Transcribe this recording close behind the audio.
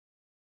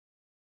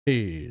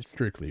Hey,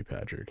 Strictly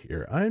Patrick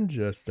here. I'm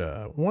just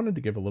wanted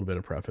to give a little bit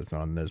of preface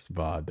on this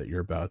VOD that you're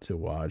about to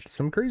watch.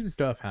 Some crazy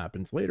stuff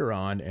happens later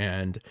on,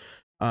 and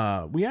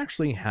we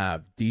actually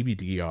have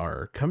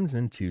Dbdr comes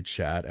into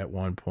chat at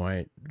one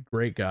point.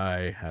 Great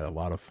guy, had a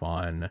lot of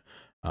fun.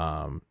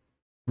 Um,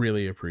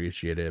 really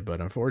appreciate it,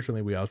 but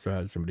unfortunately, we also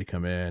had somebody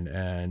come in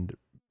and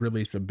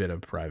release a bit of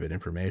private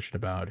information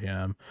about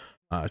him.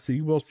 So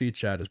you will see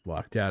chat is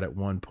blocked out at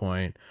one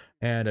point,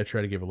 and I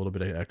try to give a little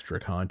bit of extra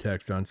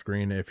context on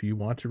screen if you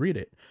want to read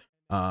it.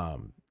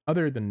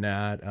 Other than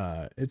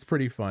that, it's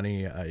pretty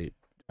funny.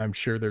 I'm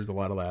sure there's a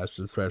lot of laughs,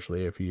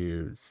 especially if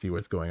you see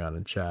what's going on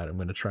in chat. I'm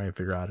going to try and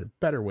figure out a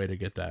better way to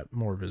get that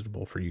more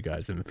visible for you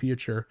guys in the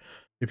future.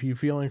 If you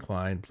feel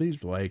inclined,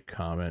 please like,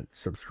 comment,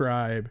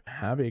 subscribe.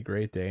 Have a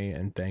great day,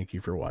 and thank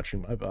you for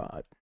watching my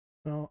VOD.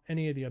 Well,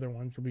 any of the other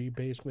ones will be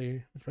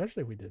basically,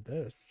 especially if we did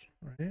this,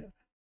 right?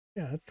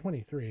 Yeah, that's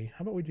 23.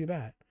 How about we do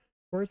that?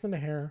 Tortoise in the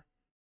hair,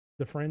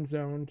 the friend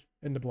zoned,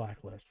 and the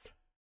blacklist.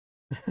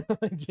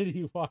 Did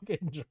he walk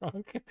in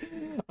drunk?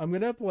 I'm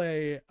gonna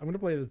play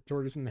the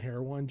tortoise in the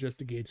hair one just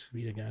to gauge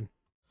speed again.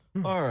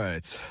 All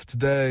right,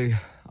 today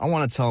I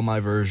want to tell my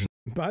version.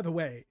 By the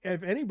way,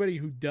 if anybody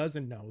who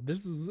doesn't know,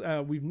 this is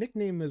we've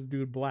nicknamed this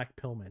dude Black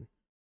Pillman.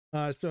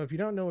 So if you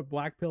don't know what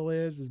Blackpill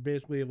is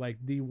basically like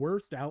the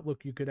worst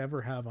outlook you could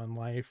ever have on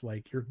life.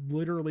 Like you're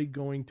literally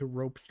going to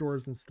rope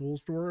stores and stool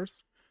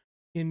stores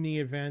in the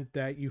event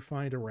that you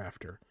find a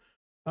rafter.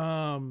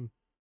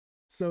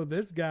 So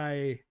this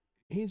guy,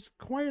 he's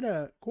quite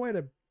a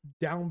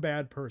down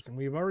bad person.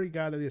 We've already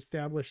got an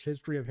established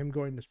history of him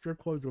going to strip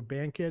clubs with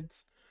band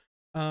kids.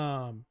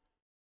 Whether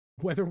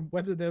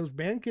those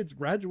band kids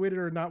graduated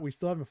or not, we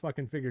still haven't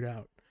fucking figured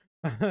out.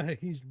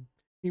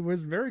 He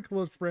was very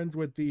close friends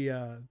with the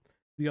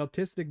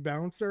autistic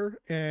bouncer,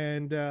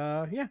 and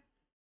yeah,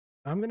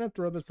 I'm gonna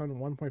throw this on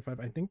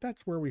 1.5. I think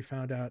that's where we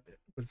found out it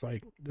was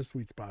like the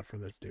sweet spot for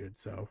this dude.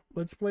 So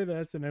let's play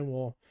this, and then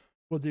we'll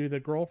do the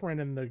girlfriend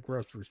in the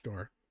grocery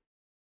store.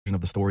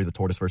 Of the story, the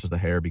tortoise versus the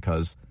hare,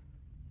 because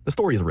the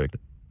story is rigged.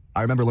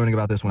 I remember learning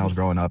about this when I was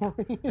growing up,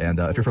 and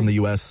if you're from the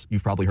U.S.,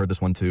 you've probably heard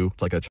this one too.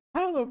 It's like a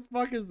how the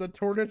fuck is the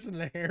tortoise and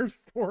the hare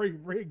story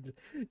rigged?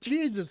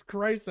 Jesus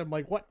Christ, I'm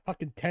like, what,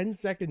 fucking 10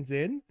 seconds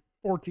in?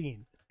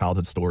 14.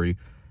 Childhood story.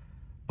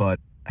 But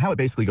how it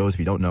basically goes, if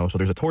you don't know, so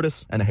there's a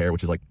tortoise and a hare,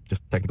 which is like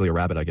just technically a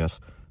rabbit, I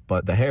guess.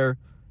 But the hare,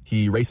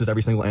 he races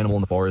every single animal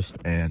in the forest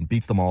and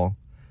beats them all.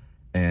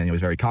 And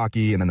he's very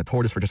cocky. And then the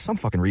tortoise, for just some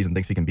fucking reason,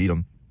 thinks he can beat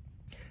him.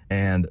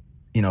 And,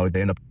 you know,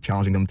 they end up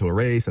challenging him to a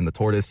race. And the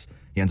tortoise,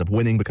 he ends up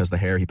winning because the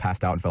hare, he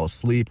passed out and fell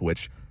asleep,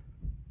 which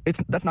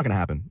that's not going to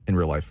happen in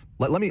real life.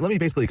 Let me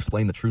basically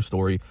explain the true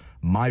story,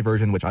 my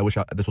version, which I wish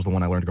this was the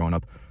one I learned growing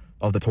up,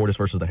 of the tortoise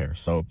versus the hare.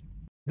 So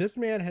this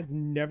man has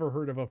never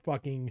heard of a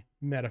fucking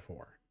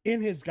metaphor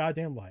in his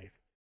goddamn life.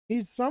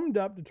 He's summed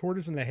up the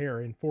tortoise and the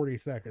hare in 40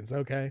 seconds,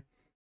 okay?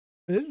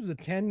 This is a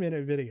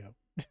 10-minute video.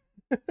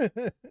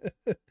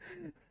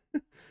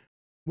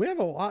 We have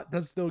a lot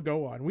to still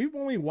go on. We've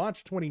only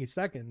watched 20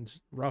 seconds,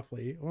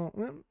 roughly. Well,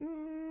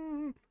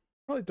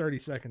 probably 30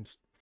 seconds.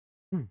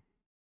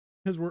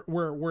 Because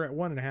we're at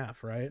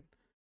 1.5, right?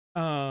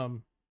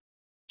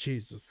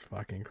 Jesus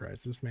fucking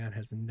Christ. This man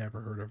has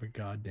never heard of a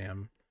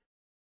goddamn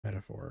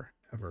metaphor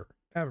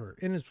ever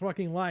in his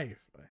fucking life.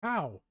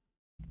 How?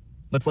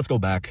 Let's go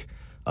back.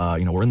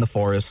 You know, we're in the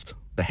forest.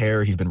 The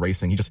hare, he's been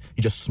racing. He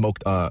just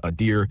smoked a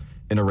deer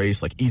in a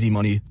race, like easy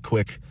money,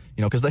 quick.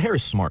 You know, because the hare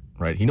is smart,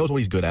 right? He knows what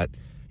he's good at.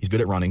 He's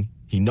good at running.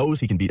 He knows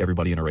he can beat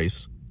everybody in a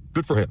race.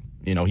 Good for him.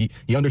 You know, he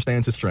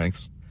understands his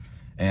strengths.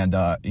 And,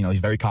 you know, he's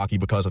very cocky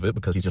because of it,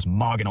 because he's just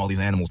mogging all these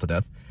animals to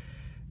death.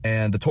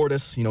 And the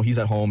tortoise, you know, he's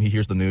at home. He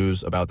hears the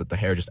news about the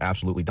hare just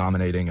absolutely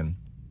dominating. And,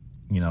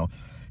 you know,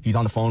 he's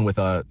on the phone with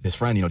his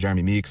friend, you know,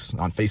 Jeremy Meeks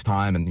on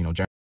FaceTime. And, you know,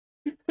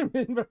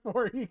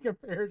 before he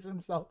compares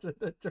himself to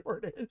the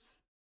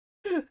tortoise,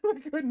 I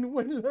couldn't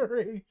win the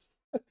race.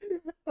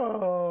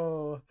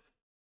 Oh,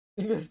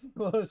 he gets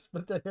close,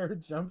 but the hare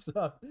jumps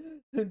up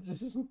and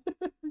just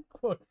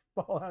quote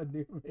Fallout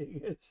New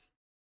Vegas.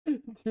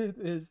 Dude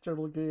is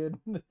Turtle Kid.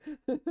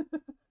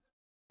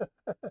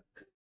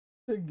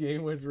 The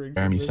game was rigged.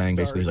 Jeremy's saying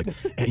basically, he's like,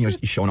 you know,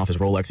 he's showing off his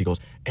Rolex. He goes,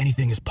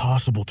 anything is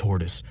possible,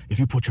 tortoise, if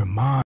you put your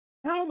mind.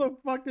 How the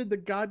fuck did the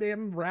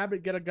goddamn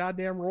rabbit get a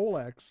goddamn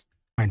Rolex?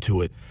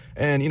 To it.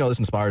 And, you know, this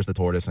inspires the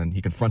tortoise, and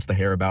he confronts the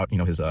hare about, you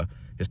know, his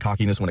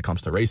cockiness when it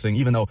comes to racing,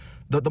 even though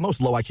the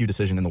most low IQ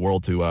decision in the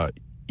world to,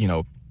 you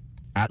know,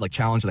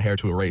 challenge the hare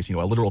to a race. You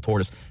know, a literal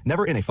tortoise,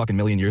 never in a fucking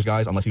million years,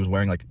 guys, unless he was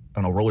wearing, like,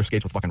 I don't know, roller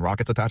skates with fucking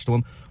rockets attached to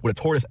him, would a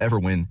tortoise ever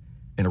win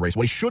in a race.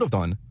 What he should have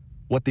done,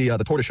 what the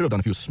tortoise should have done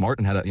if he was smart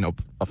and had a, you know,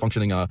 a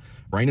functioning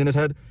brain in his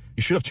head,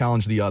 he should have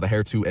challenged the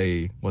hare to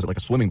a, was it like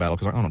a swimming battle?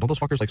 Because I don't know, don't those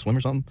fuckers like swim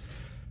or something?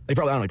 They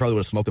probably, I don't know, he probably would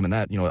have smoked him in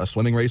that, you know, a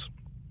swimming race.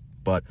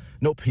 But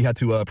nope, he had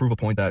to prove a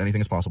point that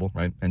anything is possible,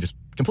 right? And just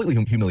completely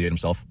humiliate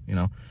himself, you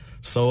know?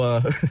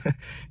 So,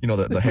 you know,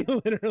 the hare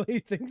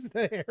literally thinks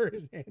the hare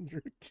is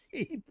Andrew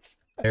Tate.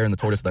 Hare and the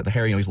tortoise, the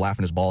hare, you know, he's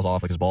laughing his balls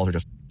off. Like, his balls are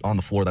just on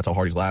the floor. That's how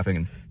hard he's laughing.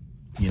 And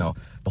you know,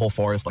 the whole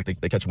forest, like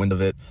they catch wind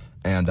of it.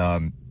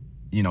 And,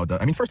 you know,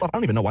 I mean, first off, I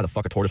don't even know why the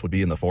fuck a tortoise would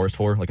be in the forest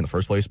for, like in the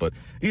first place. But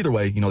either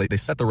way, you know, they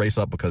set the race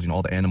up because, you know,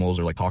 all the animals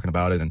are like talking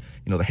about it. And,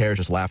 you know, the hare's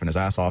just laughing his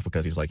ass off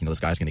because he's like, you know, this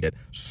guy's going to get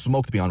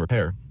smoked beyond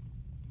repair.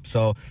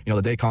 So, you know,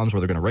 the day comes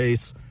where they're going to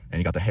race, and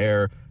you got the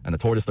hare and the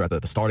tortoise, they're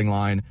at the starting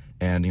line.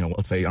 And, you know,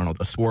 let's say, I don't know,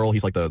 a squirrel,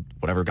 he's like the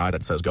whatever guy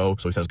that says go.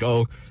 So he says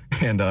go.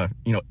 And,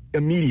 you know,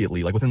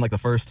 immediately, like within like the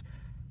first,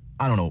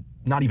 I don't know,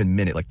 not even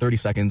minute, like 30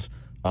 seconds,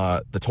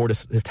 the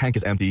tortoise, his tank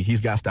is empty.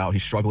 He's gassed out.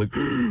 He's struggling.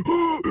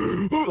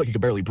 Like he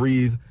can barely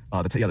breathe.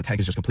 The tank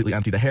is just completely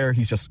empty. The hare,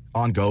 he's just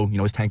on go. You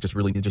know, his tank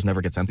it just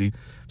never gets empty.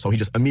 So he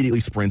just immediately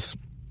sprints.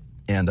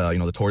 And, you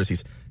know, the tortoise,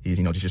 he's,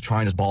 you know, just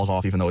trying his balls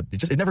off, even though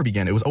it never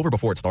began. It was over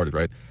before it started,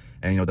 right?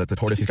 And, you know, the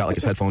tortoise, he's got like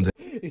his headphones in.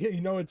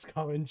 You know it's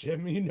coming,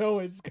 Jim. You know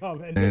it's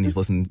coming. And he's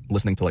listening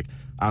to like,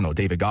 I don't know,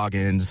 David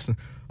Goggins, you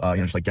know,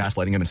 just like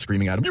gaslighting him and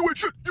screaming at him, you ain't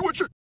shit, you ain't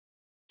shit.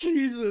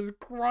 Jesus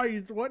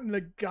Christ, what in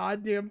the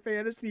goddamn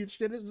fantasy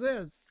shit is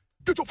this?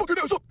 Get your fucking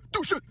ass up,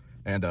 do shit.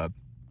 And,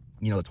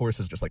 you know, the tortoise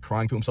is just like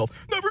crying to himself,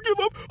 never give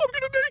up, I'm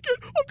gonna make it,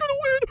 I'm gonna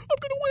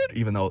win.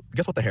 Even though,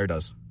 guess what the hare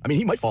does? I mean,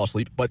 he might fall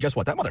asleep, but guess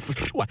what? That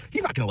motherfucker,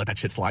 he's not gonna let that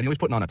shit slide. You know, he's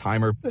putting on a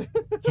timer.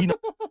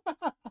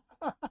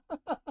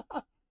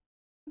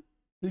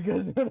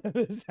 Because none of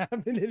this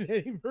happened in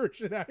any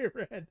version I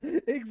read.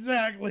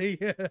 Exactly.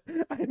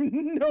 I have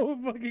no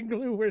fucking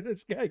clue where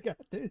this guy got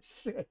this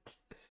shit.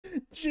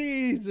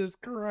 Jesus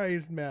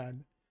Christ,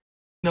 man.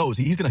 Knows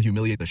he's gonna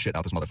humiliate the shit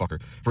out this motherfucker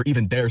for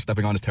even dare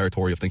stepping on his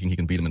territory of thinking he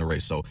can beat him in a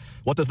race. So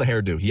what does the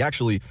hare do? He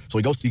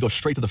goes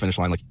straight to the finish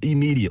line, like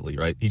immediately,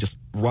 right? He just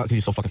runs because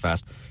he's so fucking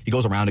fast. He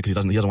goes around it because he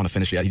doesn't want to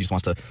finish yet. He just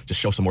wants to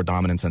just show some more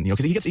dominance, and you know,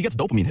 because he gets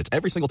dopamine hits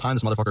every single time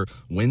this motherfucker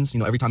wins. You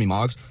know, every time he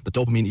mogs, the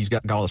dopamine, he's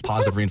got all this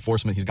positive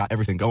reinforcement. He's got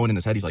everything going in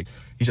his head. He's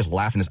just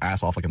laughing his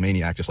ass off like a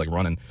maniac, just like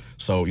running.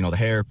 So you know, the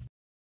hare.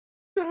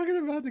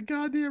 Talking about the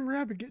goddamn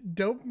rabbit getting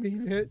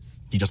dopamine hits.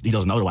 He does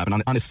another lap,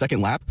 and on his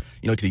second lap,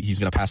 you know, because he's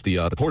gonna pass the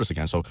tortoise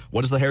again. So what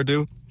does the hare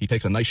do? He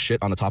takes a nice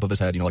shit on the top of his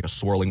head, you know, like a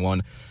swirling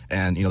one,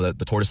 and you know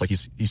the tortoise, like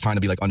he's trying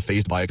to be like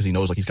unfazed by it because he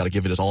knows like he's got to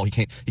give it his all. He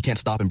can't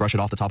stop and brush it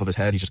off the top of his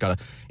head. He's just gotta,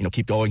 you know,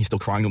 keep going. He's still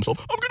crying to himself,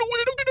 I'm gonna win,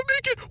 I'm gonna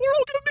make it, we're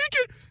all gonna make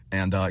it.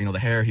 And you know, the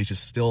hare, he's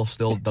just still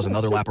does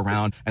another lap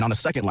around, and on the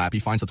second lap, he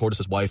finds the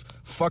tortoise's wife,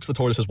 fucks the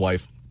tortoise's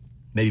wife,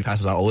 maybe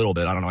passes out a little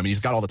bit. I don't know. I mean, he's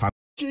got all the time.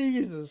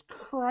 Jesus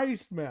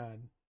Christ,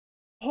 man.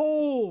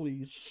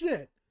 Holy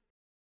shit.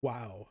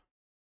 Wow.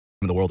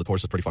 In the world, the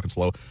tortoise is pretty fucking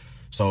slow.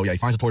 So yeah, he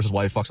finds the tortoise's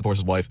wife, fucks the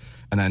tortoise's wife,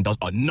 and then does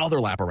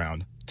another lap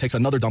around, takes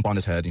another dump on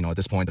his head. You know, at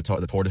this point,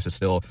 the tortoise is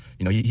still,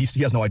 you know, he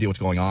has no idea what's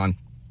going on.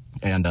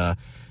 And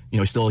you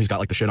know, he's got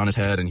like the shit on his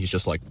head, and he's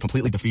just like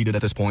completely defeated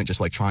at this point,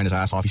 just like trying his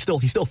ass off. He still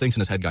thinks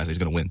in his head, guys, that he's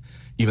gonna win,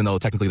 even though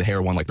technically the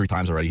hare won like 3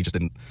 times already. He just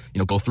didn't, you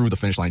know, go through the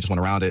finish line, just went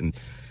around it. And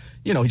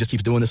you know, he just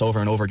keeps doing this over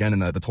and over again,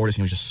 and the tortoise,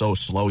 you know, he's just so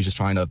slow. He's just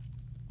trying to,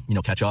 you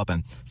know, catch up.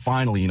 And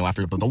finally, you know,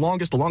 after the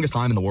longest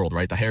time in the world,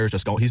 right, the hare is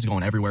just he's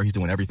going everywhere, he's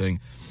doing everything.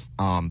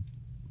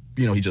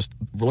 You know, he just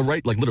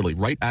literally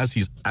right as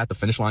he's at the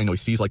finish line, you know, he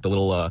sees like the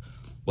little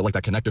like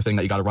that connector thing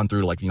that you got to run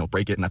through to, like, you know,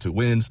 break it, and that's who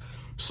wins.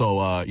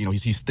 So you know,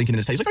 he's thinking in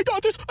his head, he's like, I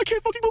got this, I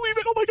can't fucking believe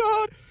it, oh my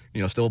god,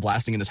 you know, still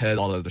blasting in his head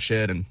all the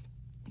shit. And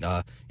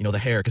you know, the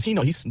hare, because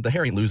the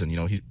hare ain't losing, you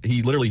know,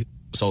 he literally,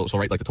 so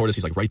right, like the tortoise,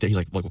 he's like right there, he's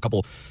like a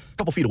couple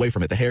feet away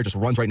from it. The hare just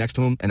runs right next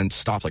to him and then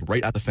stops like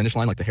right at the finish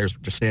line. Like the hare's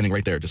just standing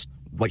right there, just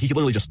like he could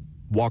literally just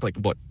walk like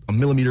what, a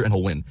millimeter and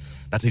he'll win.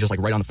 He's just like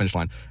right on the finish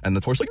line. And the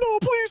tortoise like, no,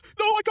 please,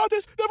 no, I got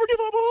this, never give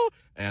up.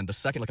 And the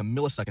second, like a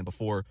millisecond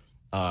before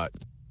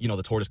you know,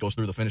 the tortoise goes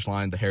through the finish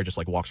line, the hare just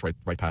like walks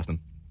right past him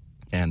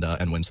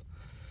and wins.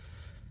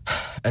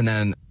 And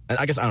then, and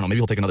I guess, I don't know, maybe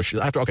he'll take another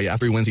shit after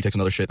he wins. He takes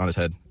another shit on his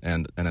head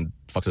and then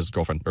fucks his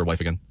girlfriend or wife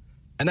again.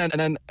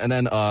 And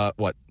then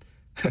what?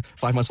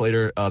 5 months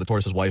later, the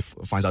tortoise's wife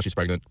finds out she's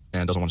pregnant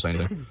and doesn't want to say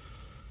anything.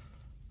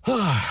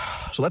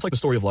 So that's like the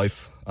story of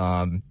life.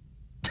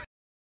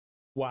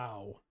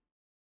 Wow.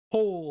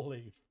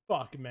 Holy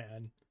fuck,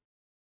 man.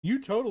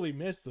 You totally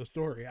missed the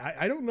story.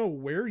 I don't know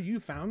where you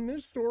found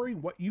this story,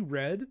 what you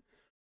read,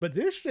 but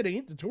this shit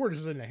ain't the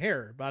tortoise and the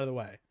hare, by the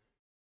way.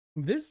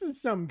 This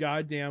is some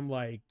goddamn,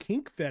 like,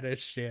 kink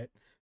fetish shit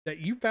that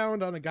you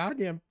found on a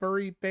goddamn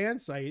furry fan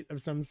site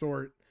of some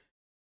sort,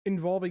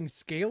 involving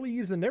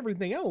scalies and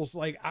everything else.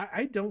 Like,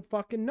 I don't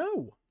fucking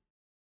know.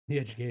 The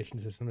education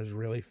system has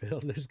really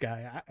failed this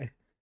guy.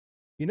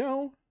 You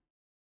know,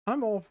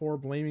 I'm all for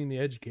blaming the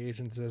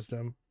education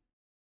system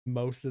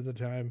most of the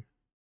time.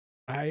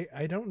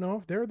 I don't know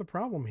if they're the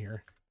problem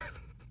here.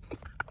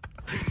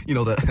 You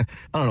know, I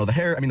don't know, the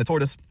hare, I mean, the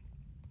tortoise,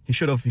 he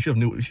should have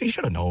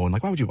known.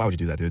 Like, why would you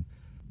do that, dude?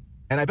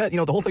 And I bet, you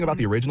know, the whole thing about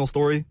the original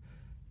story,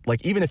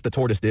 like, even if the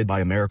tortoise did by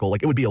a miracle,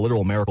 like, it would be a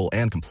literal miracle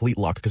and complete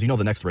luck, because you know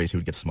the next race he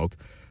would get smoked.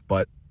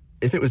 But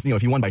if it was, you know,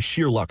 if he won by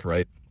sheer luck,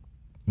 right,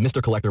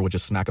 Mr. Collector would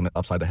just smack him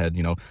upside the head,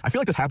 you know. I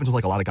feel like this happens with,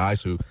 like, a lot of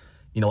guys who,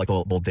 you know, like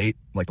they'll date,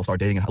 like they'll start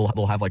dating, and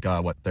they'll have like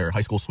what, their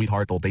high school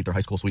sweetheart. They'll date their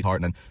high school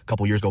sweetheart, and then a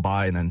couple years go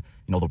by, and then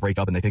you know they'll break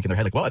up, and they think in their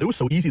head like, well, it was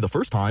so easy the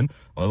first time.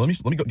 Let me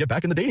go get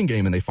back in the dating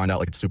game, and they find out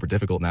like it's super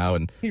difficult now,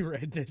 and He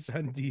read this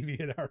on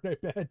DeviantArt, I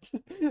bet.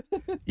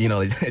 you know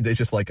it's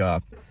just like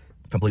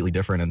completely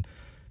different, and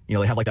you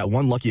know they have like that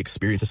one lucky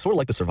experience. It's sort of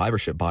like the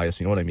survivorship bias,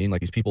 you know what I mean?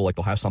 Like these people, like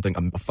they'll have something,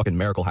 a fucking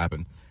miracle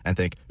happen, and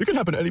think it can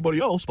happen to anybody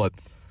else, but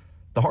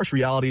the harsh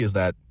reality is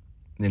that,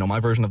 you know,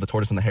 my version of the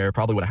tortoise and the hare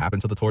probably would have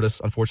happened to the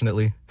tortoise,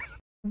 unfortunately.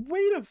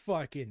 Wait a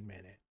fucking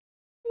minute.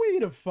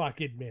 Wait a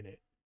fucking minute.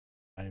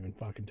 I'm even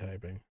fucking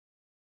typing.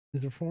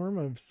 Is a form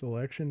of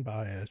selection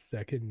bias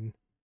that can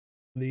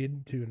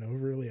lead to an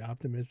overly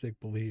optimistic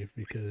belief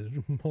because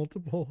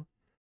multiple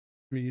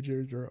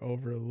features are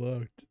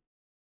overlooked.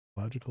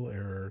 Logical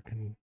error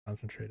can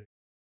concentrate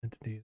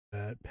entities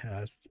that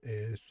passed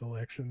a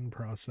selection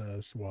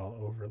process while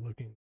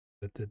overlooking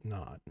that did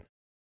not.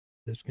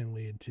 This can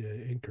lead to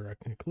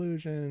incorrect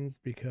conclusions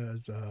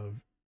because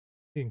of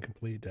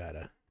incomplete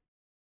data.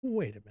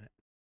 Wait a minute.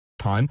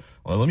 Time.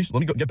 Well, let me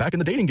go get back in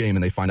the dating game,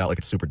 and they find out like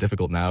it's super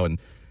difficult now, and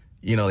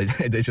you know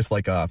it's just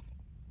like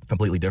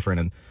completely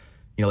different, and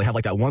you know they have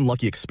like that one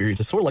lucky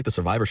experience. It's sort of like the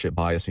survivorship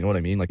bias, you know what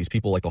I mean? Like these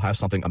people, like they'll have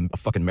something, a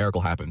fucking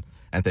miracle happen,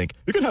 and think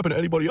it can happen to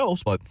anybody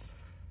else, but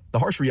the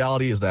harsh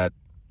reality is that,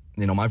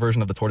 you know, my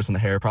version of the tortoise and the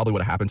hare probably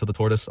would have happened to the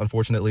tortoise,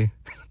 unfortunately.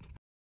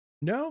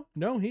 No,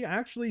 he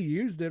actually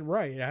used it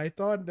right. I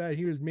thought that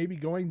he was maybe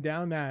going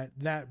down that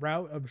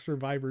route of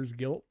survivor's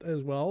guilt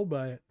as well,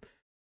 but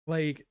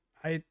like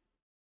I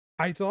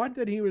thought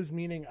that he was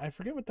meaning, I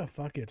forget what the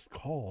fuck it's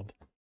called.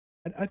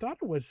 I thought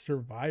it was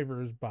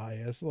survivor's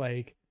bias,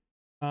 like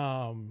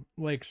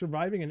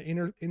surviving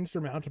an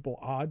insurmountable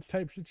odds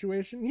type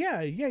situation. Yeah.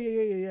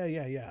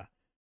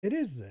 It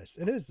is this.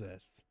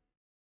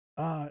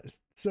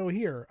 So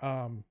here,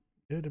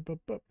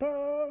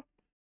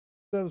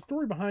 so the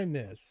story behind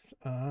this,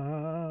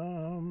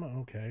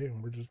 okay,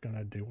 we're just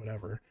gonna do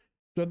whatever.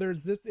 So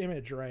there's this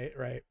image,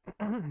 right?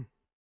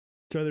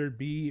 So there'd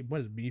be, what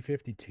is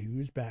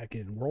B-52s back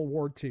in World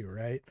War II,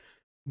 right?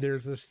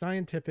 There's a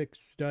scientific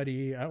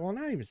study, well,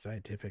 not even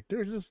scientific,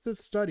 there's this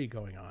study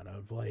going on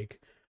of like,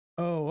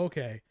 oh,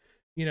 okay,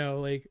 you know,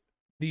 like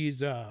these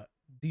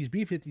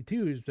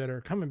B-52s that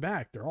are coming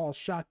back, they're all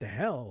shot to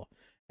hell,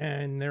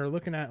 and they're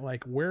looking at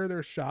like where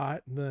they're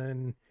shot,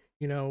 then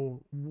you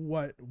know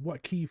what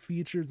key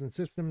features and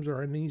systems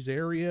are in these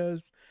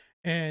areas,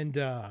 and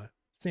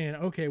saying,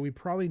 okay, we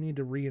probably need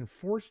to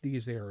reinforce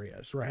these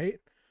areas, right?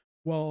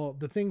 Well,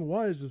 the thing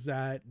is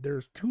that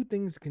there's two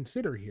things to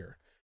consider here.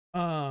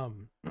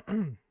 Better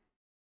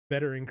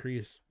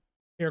increase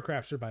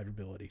aircraft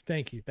survivability.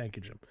 Thank you,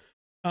 Jim.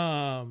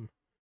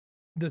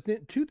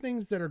 The two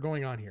things that are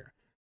going on here.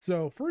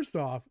 So first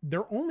off,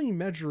 they're only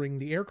measuring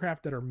the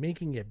aircraft that are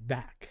making it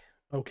back.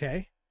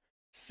 Okay.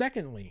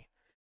 Secondly,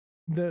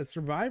 the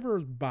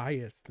survivor's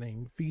bias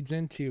thing feeds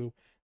into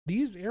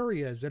these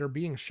areas that are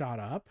being shot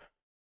up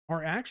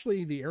are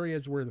actually the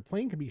areas where the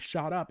plane can be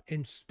shot up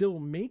and still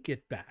make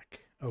it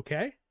back.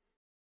 Okay.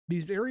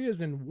 These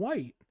areas in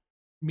white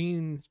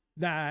mean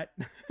that,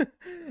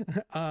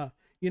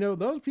 you know,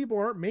 those people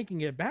aren't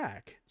making it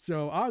back.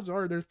 So odds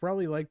are there's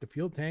probably like the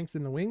fuel tanks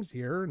and the wings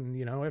here. And,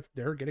 you know, if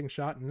they're getting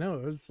shot in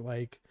those,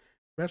 like,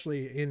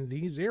 especially in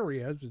these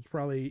areas, it's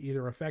probably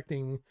either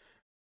affecting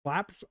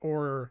flaps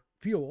or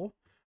fuel,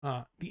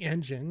 the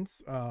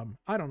engines.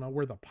 I don't know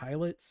where the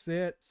pilot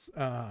sits.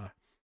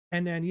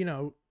 And then, you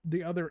know,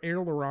 the other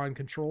aileron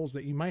controls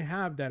that you might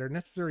have that are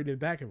necessary to the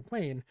back of a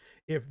plane.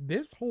 If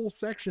this whole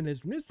section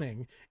is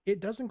missing,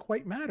 it doesn't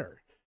quite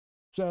matter.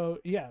 So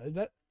yeah,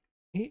 that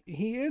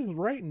he is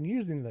right in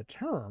using the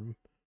term,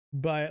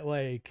 but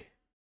like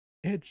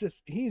it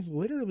just, he's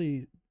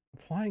literally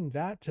applying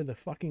that to the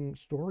fucking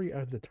story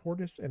of the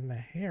tortoise and the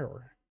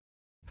hare.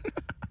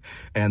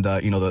 And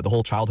you know, the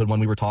whole childhood one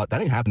we were taught,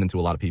 that ain't happening to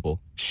a lot of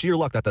people. Sheer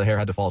luck that the hare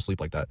had to fall asleep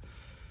like that.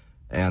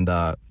 And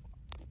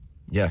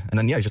yeah, and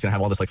then yeah, he's just gonna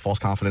have all this like false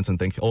confidence and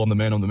think, oh, I'm the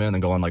man, then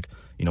go on like,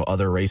 you know,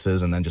 other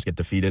races and then just get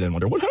defeated and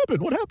wonder what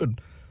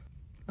happened.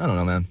 I don't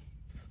know, man.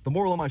 The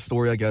moral of my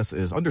story, I guess,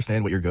 is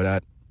understand what you're good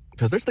at,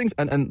 because there's things,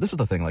 and this is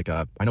the thing, like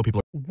I know people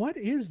are, what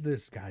is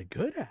this guy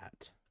good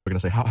at? We're gonna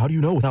say, how do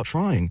you know without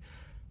trying?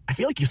 I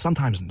feel like you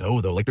sometimes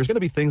know though. Like there's gonna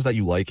be things that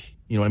you like,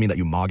 you know what I mean, that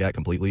you mog at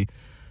completely,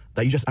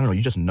 that you just, I don't know,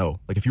 you just know.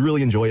 Like if you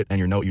really enjoy it and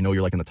you know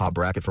you're like in the top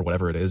bracket for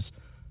whatever it is,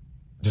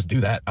 just do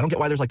that. I don't get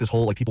why there's like this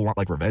whole like people want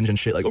like revenge and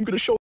shit. Like I'm gonna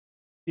show.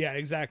 Yeah,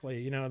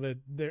 exactly. You know,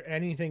 the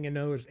anything in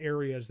those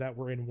areas that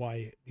were in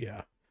white,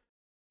 yeah,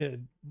 the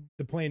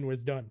plane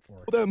was done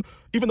for them.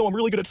 Even though I'm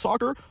really good at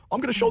soccer,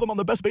 I'm gonna show them I'm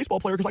the best baseball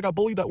player because I got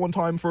bullied that one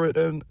time for it.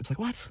 And it's like,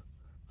 what?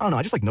 I don't know.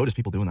 I just like notice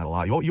people doing that a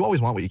lot. You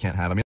always want what you can't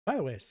have. I mean, by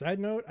the way, side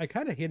note, I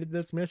kind of hated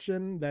this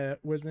mission that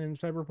was in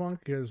Cyberpunk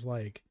because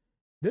like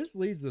this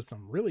leads to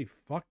some really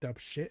fucked up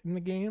shit in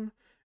the game,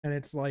 and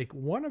it's like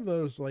one of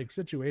those like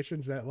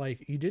situations that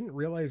like you didn't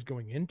realize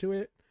going into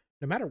it.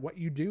 No matter what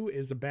you do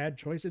is a bad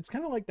choice. It's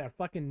kind of like that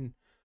fucking,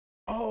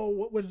 oh,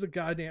 what was the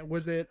goddamn,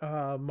 was it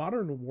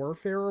Modern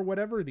Warfare or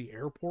whatever, the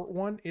airport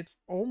one? It's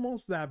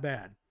almost that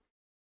bad.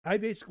 I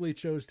basically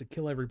chose to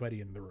kill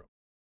everybody in the room.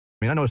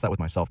 I mean, I noticed that with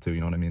myself too. You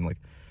know what I mean? Like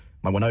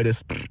my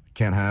one-itis,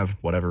 can't have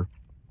whatever.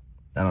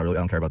 I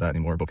don't care about that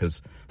anymore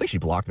because I think she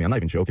blocked me. I'm not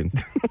even joking.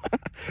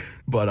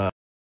 But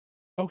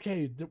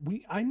Okay,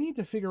 I need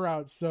to figure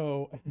out.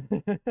 So,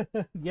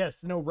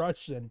 yes, no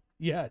Russian.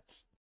 Yes,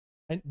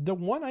 and the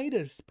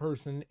one-itis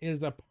person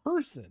is a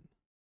person,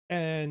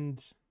 and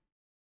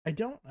I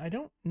don't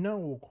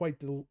know quite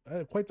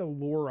the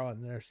lore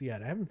on this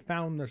yet. I haven't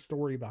found the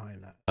story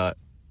behind that.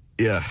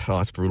 yeah, oh,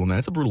 it's brutal, man.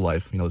 It's a brutal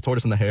life. You know, the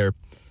tortoise and the hare.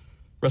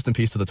 Rest in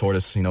peace to the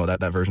tortoise. You know that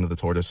version of the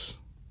tortoise.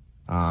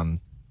 Yeah,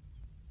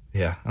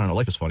 I don't know.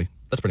 Life is funny.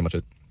 That's pretty much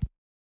it.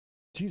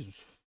 Jesus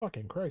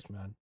fucking Christ,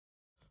 man.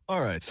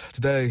 All right,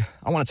 today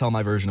I want to tell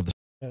my version of the.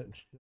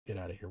 Get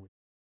out of here.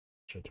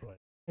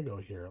 I go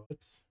here.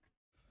 Let's.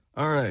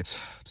 All right,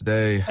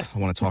 today I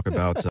want to talk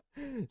about.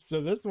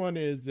 So this one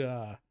is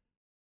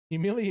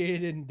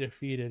humiliated and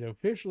defeated,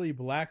 officially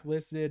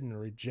blacklisted and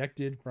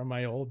rejected from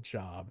my old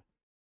job.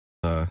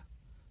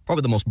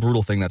 Probably the most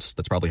brutal thing that's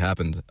probably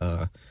happened.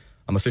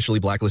 I'm officially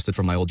blacklisted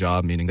from my old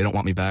job, meaning they don't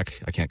want me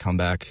back. I can't come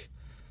back.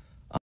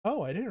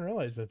 Oh, I didn't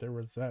realize that there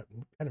was that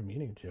kind of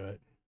meaning to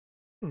it.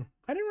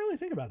 I didn't really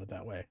think about it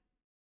that way.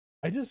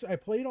 I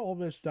played all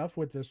this stuff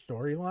with this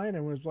storyline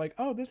and was like,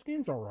 oh, this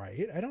game's all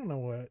right. I don't know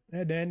what.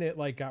 And then it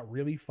like got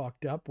really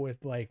fucked up with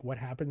like what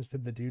happens to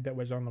the dude that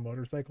was on the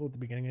motorcycle at the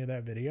beginning of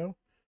that video.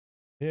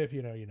 If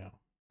you know, you know.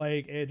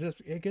 Like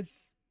it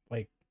gets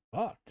like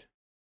fucked.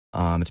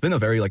 It's been a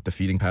very like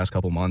defeating past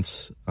couple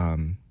months.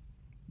 You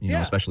know,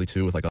 especially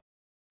too with like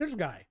this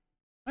guy.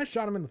 I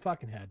shot him in the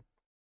fucking head.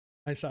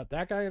 I shot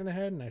that guy in the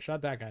head and I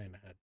shot that guy in the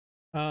head.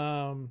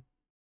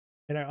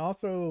 And I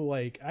also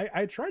like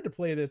I tried to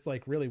play this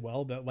like really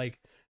well to like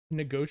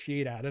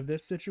negotiate out of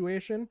this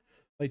situation.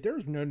 Like there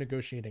was no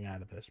negotiating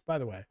out of this, by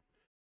the way.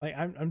 Like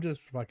I'm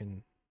just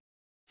fucking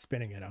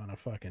spinning it on a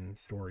fucking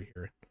story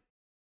here.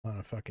 On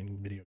a fucking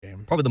video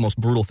game. Probably the most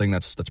brutal thing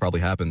that's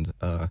probably happened.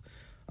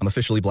 I'm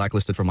officially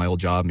blacklisted from my old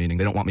job, meaning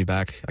they don't want me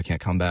back. I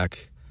can't come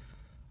back.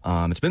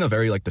 It's been a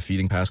very like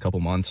defeating past couple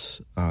months.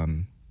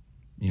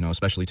 You know,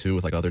 especially too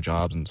with like other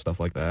jobs and stuff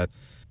like that.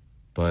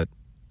 But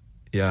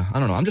yeah, I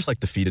don't know. I'm just like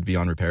defeated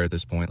beyond repair at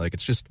this point. Like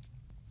it's just,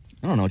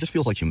 I don't know. It just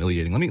feels like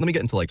humiliating. Let me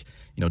get into like,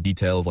 you know,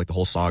 detail of like the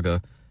whole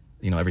saga,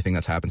 you know, everything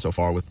that's happened so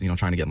far with, you know,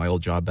 trying to get my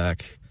old job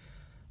back.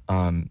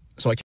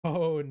 So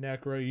oh,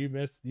 Necro, you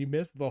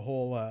missed the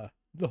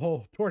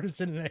whole tortoise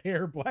and the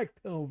hare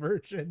Blackpill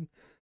version.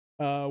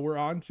 We're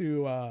on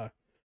to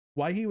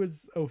why he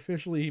was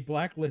officially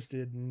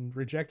blacklisted and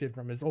rejected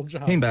from his old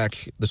job. Came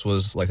back. This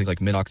was like, I think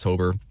like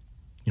mid-October.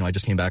 You know, I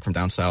just came back from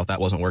down south. That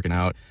wasn't working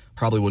out.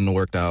 Probably wouldn't have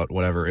worked out.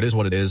 Whatever. It is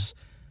what it is.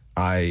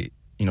 I,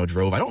 you know,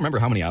 drove. I don't remember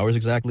how many hours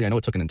exactly. I know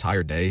it took an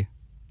entire day.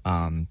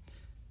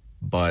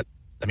 But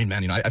I mean,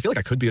 man, you know, I feel like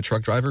I could be a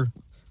truck driver.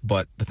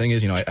 But the thing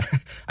is, you know,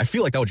 I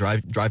feel like that would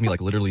drive me like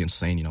literally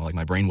insane. You know, like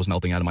my brain was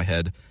melting out of my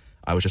head.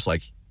 I was just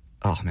like,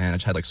 oh man, I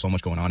just had like so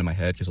much going on in my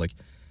head because like,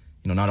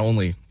 you know, not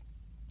only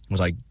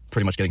was I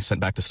pretty much getting sent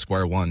back to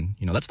square one,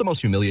 you know, that's the most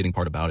humiliating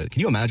part about it.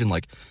 Can you imagine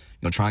like,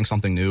 you know, trying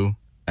something new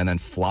and then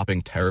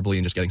flopping terribly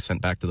and just getting sent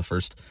back to the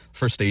first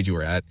stage you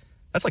were at?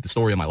 That's like the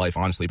story of my life,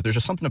 honestly. But there's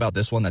just something about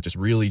this one that just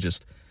really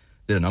just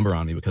did a number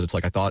on me because it's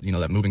like I thought, you know,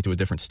 that moving to a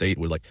different state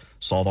would like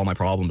solve all my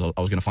problems. I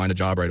was going to find a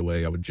job right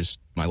away.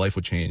 My life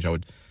would change. I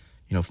would,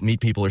 you know, meet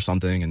people or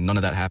something, and none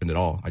of that happened at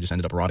all. I just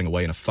ended up rotting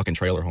away in a fucking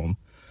trailer home.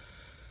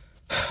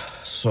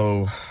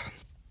 So,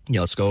 yeah,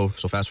 let's go.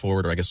 So fast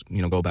forward, or I guess,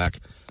 you know, go back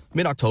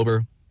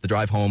mid-October, the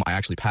drive home, I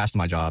actually passed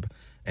my job.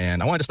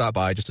 And I wanted to stop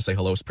by just to say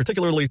hello,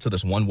 particularly to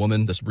this one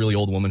woman, this really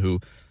old woman who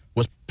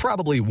was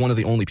probably one of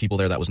the only people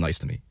there that was nice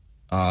to me.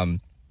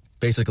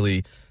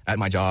 Basically, at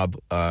my job,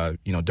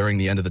 you know, during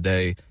the end of the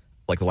day,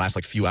 like the last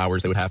like few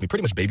hours, they would have me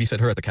pretty much babysit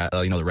her at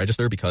the you know, the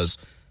register because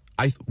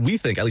we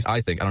think, at least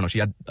I think, I don't know, she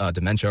had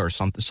dementia or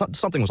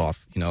something was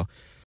off, you know.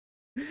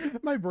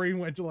 My brain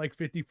went to like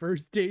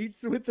 51st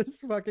dates with this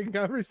fucking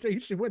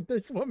conversation with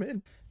this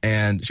woman.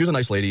 And she was a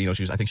nice lady, you know,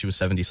 I think she was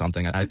 70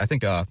 something. I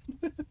think, I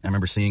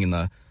remember seeing in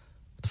what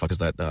the fuck is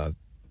that?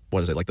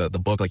 What is it? Like the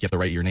book, like you have to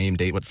write your name,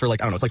 date, what for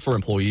like, I don't know, it's like for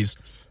employees.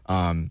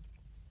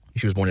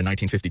 She was born in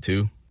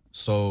 1952.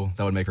 So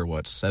that would make her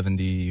what,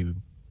 70?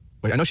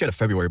 Wait, I know she had a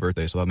February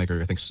birthday, so that would make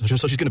her, I think, so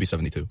she's going to be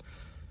 72.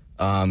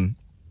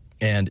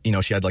 And, you know,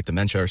 she had like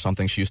dementia or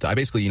something. She used to, I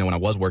basically, you know, when I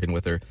was working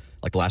with her,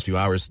 like the last few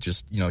hours,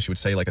 just, you know, she would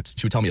say like,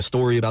 she would tell me a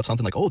story about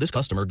something like, oh, this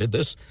customer did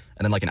this.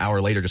 And then like an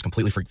hour later, just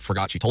completely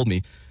forgot she told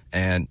me.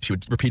 And she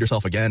would repeat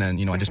herself again. And,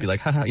 you know, I'd just be like,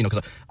 haha, you know,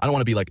 because I don't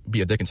want to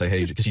be a dick and say,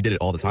 hey, because she did it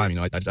all the time. You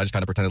know, I just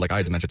kind of pretended like I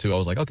had dementia too. I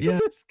was like, okay, yeah.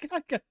 This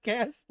guy got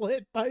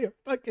gaslit by a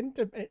fucking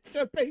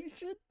dementia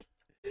patient.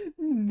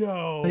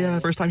 No. Yeah,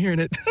 first time hearing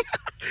it.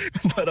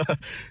 But,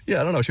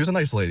 yeah, I don't know. She was a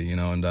nice lady, you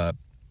know, and I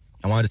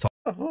wanted to talk.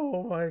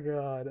 Oh my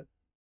God.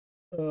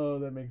 Oh,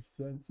 that makes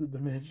sense. The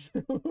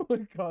dementia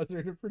would cause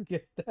her to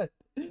forget that.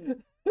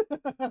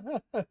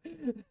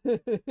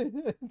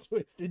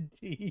 Twisted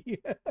tea.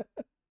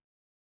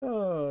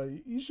 Oh,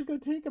 you should go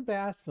take a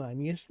bath,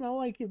 son. You smell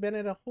like you've been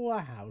at a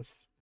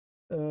whorehouse.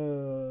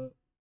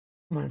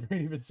 My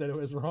brain even said it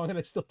was wrong, and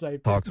I still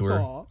typed talk it. to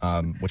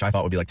her, which I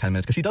thought would be like 10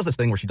 minutes, because she does this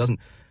thing where she doesn't,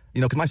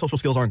 you know, because my social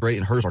skills aren't great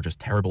and hers are just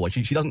terrible. Like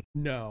she doesn't.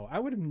 No, I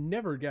would have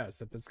never guessed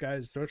that this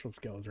guy's social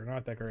skills are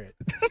not that great.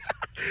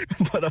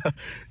 But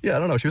yeah, I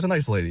don't know. She was a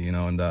nice lady, you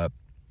know, and I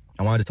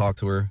wanted to talk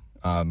to her,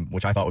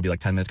 which I thought would be like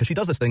 10 minutes, because she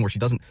does this thing where she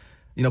doesn't,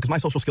 you know, because my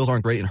social skills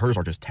aren't great and hers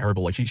are just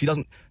terrible. Like she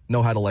doesn't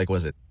know how to, like,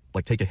 was it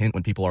like take a hint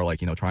when people are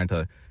like, you know, trying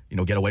to, you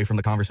know, get away from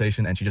the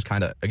conversation, and she just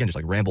kind of, again, just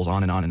like rambles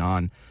on and on and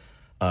on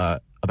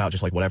about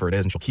just like whatever it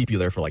is, and she'll keep you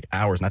there for like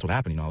hours, and that's what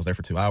happened. You know, I was there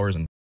for 2 hours,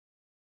 and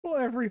Well,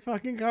 every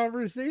fucking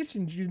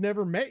conversation, she's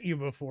never met you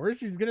before.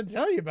 She's gonna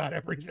tell you about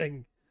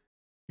everything.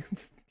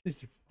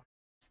 This is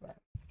fucking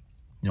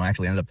you know, I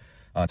actually ended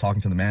up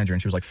talking to the manager,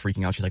 and she was like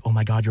freaking out. She's like, "Oh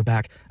my god, you're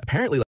back!"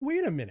 Apparently, like,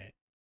 wait a minute.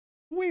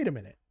 Wait a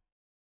minute.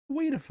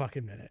 Wait a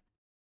fucking minute.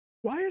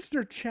 Why is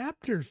there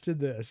chapters to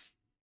this?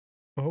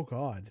 Oh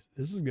god,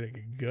 this is gonna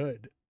get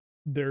good.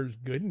 There's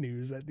good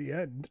news at the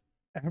end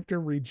after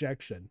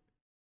rejection.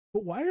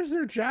 But why is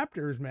there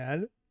chapters,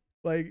 man?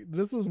 Like,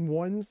 this was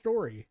one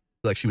story.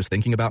 like she was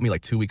thinking about me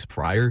like 2 weeks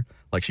prior.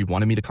 Like she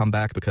wanted me to come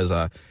back because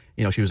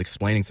you know, she was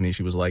explaining to me,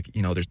 she was like,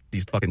 you know, there's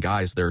these fucking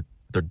guys,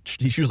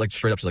 she was like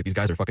straight up, she's like, these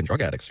guys are fucking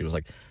drug addicts. She was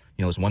like,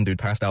 you know, this one dude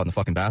passed out in the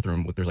fucking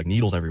bathroom with, there's like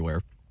needles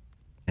everywhere,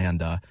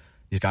 and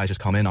these guys just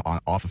come in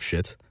off of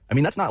shit. I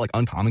mean, that's not like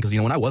uncommon, because, you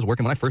know,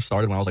 when I first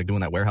started, when I was like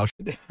doing that warehouse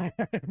I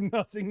have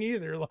nothing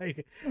either.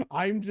 Like,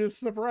 I'm just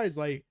surprised.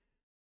 Like,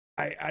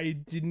 I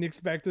didn't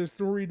expect this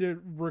story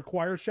to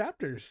require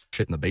chapters.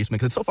 shit in the basement,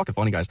 because it's so fucking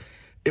funny, guys.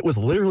 It was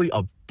literally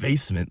a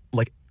basement.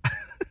 Like,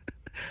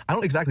 I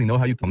don't exactly know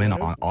how you come in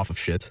off of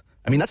shit.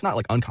 I mean, that's not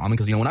like uncommon,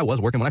 because, you know,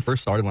 when I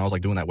first started, when I was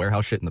like doing that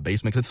warehouse shit in the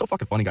basement, because it's so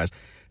fucking funny, guys.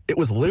 It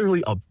was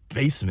literally a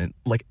basement.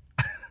 Like,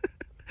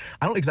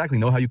 I don't exactly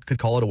know how you could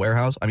call it a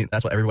warehouse. I mean,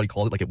 that's what everybody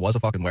called it. Like, it was a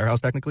fucking warehouse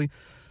technically,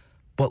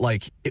 but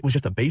like, it was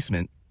just a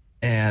basement,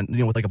 and, you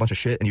know, with like a bunch of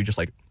shit, and you just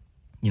like,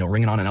 you know,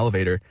 ring it on an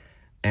elevator,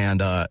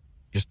 and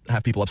just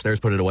have people upstairs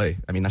put it away.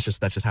 I mean, that's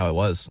just how it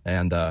was.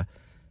 And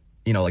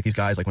you know, like these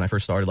guys, like when I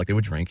first started, like they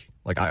would drink.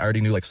 Like I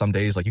already knew, like some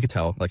days, like you could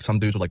tell, like some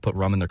dudes would like put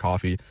rum in their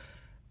coffee.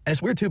 And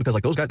it's weird too, because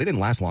like those guys, they didn't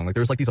last long. Like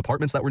there's like these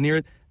apartments that were near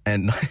it,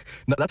 and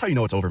that's how you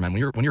know it's over, man.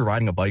 When you're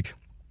riding a bike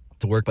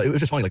to work. But it was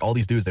just funny, like all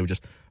these dudes, they would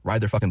just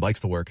ride their fucking bikes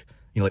to work.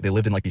 You know, like they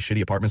lived in like these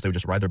shitty apartments, they would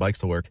just ride their bikes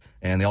to work,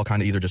 and they all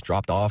kind of either just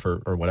dropped off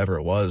or whatever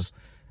it was.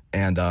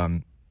 And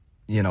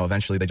you know,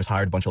 eventually they just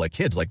hired a bunch of like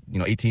kids, like, you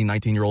know, 18,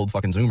 19-year-old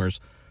fucking Zoomers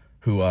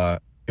who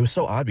it was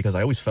so odd, because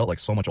I always felt like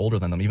so much older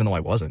than them, even though I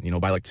wasn't. You know,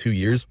 by like 2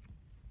 years,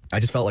 I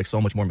just felt like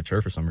so much more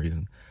mature for some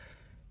reason.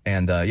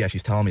 And yeah,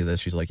 she's telling me this.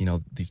 She's like, you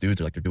know, these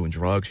dudes are like, they're doing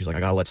drugs. She's like, I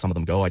gotta let some of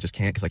them go. I just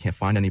can't, because I can't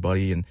find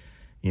anybody. And,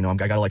 you know, I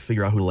gotta like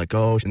figure out who to let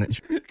go. And then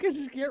Because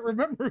she can't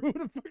remember who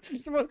the fuck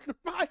she's supposed to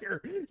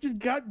fire. She's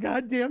got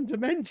goddamn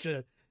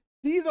dementia.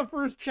 See the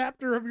first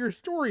chapter of your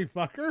story,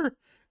 fucker.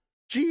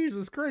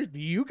 Jesus Christ,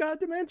 you got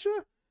dementia?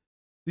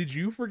 Did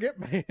you forget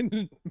by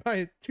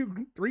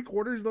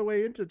 3/4 of the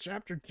way into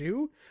chapter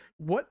 2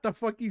 what the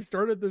fuck you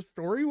started this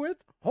story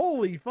with?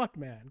 Holy fuck,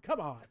 man.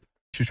 Come on.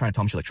 she was trying to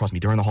tell me, she's like, trust me,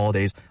 during the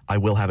holidays, I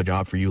will have a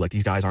job for you. Like,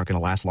 these guys aren't going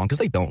to last long, because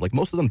they don't. Like,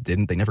 most of them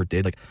didn't. They never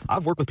did. Like,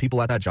 I've worked with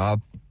people at that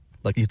job,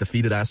 like these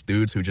defeated ass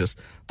dudes who just,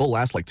 they'll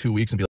last like 2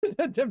 weeks and be like,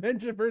 The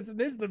dementia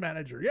person is the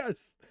manager.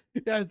 Yes.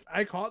 Yes,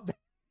 I caught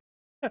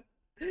that.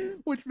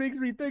 Which makes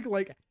me think,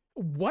 like,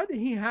 what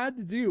he had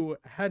to do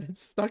had it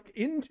stuck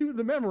into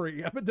the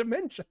memory of a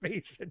dementia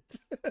patient.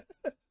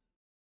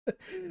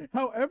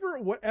 However,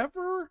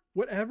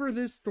 whatever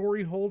this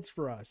story holds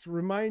for us,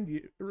 we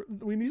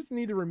just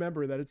need to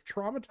remember that it's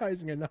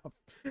traumatizing enough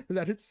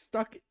that it's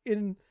stuck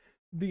in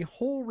the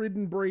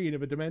whole-ridden brain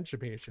of a dementia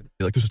patient.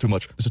 like, this is too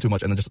much,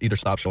 and then just either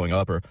stop showing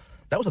up, or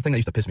that was the thing that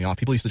used to piss me off.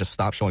 People used to just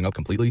stop showing up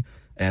completely,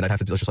 and I'd have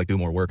to just like do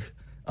more work.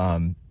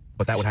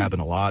 But that would happen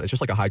a lot. It's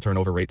just like a high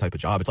turnover rate type of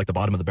job. It's like the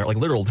bottom of the barrel, like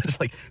literal,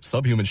 just like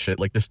subhuman shit,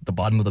 like just the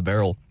bottom of the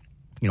barrel.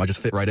 You know, I just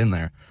fit right in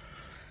there.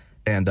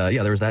 And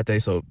yeah, there was that day.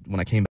 So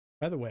when I came back,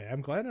 By the way, I'm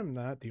glad I'm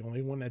not the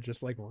only one that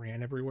just like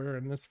ran everywhere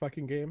in this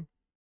fucking game.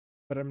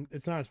 But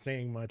it's not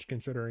saying much,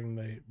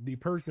 considering the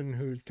person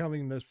who's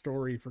telling this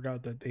story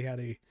forgot that they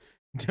had a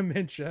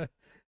dementia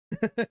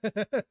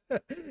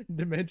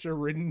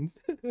dementia-ridden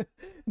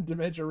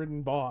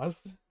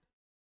boss.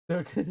 So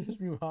it could just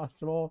be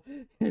possible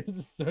it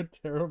was so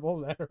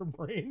terrible that her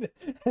brain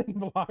had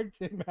blocked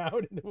him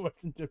out and it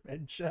wasn't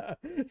dementia.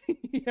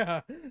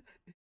 Yeah.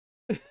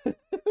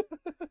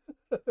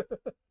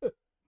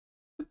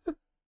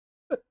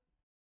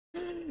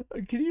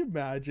 Can you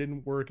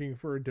imagine working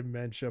for a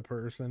dementia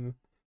person?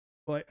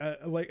 Like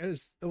an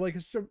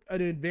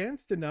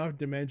advanced enough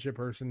dementia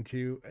person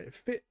to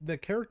fit the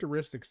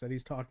characteristics that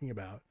he's talking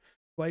about.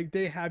 Like,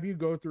 they have you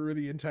go through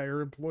the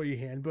entire employee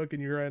handbook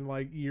and you're in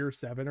like year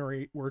 7 or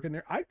 8 working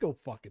there. I'd go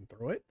fucking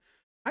through it.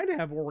 I'd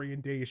have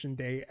orientation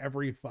day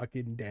every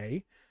fucking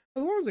day.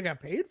 As long as I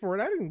got paid for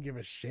it, I didn't give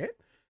a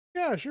shit.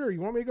 Yeah, sure. You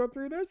want me to go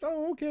through this?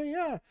 Oh, okay,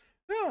 yeah.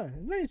 Yeah,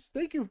 nice.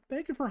 Thank you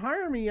for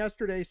hiring me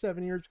yesterday,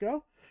 7 years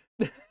ago.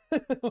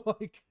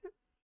 Like,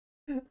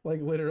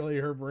 Like literally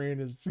her brain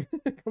is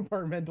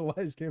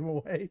compartmentalized him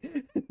away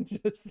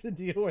just to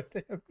deal with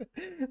him.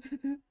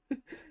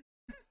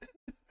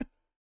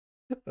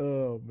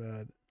 Oh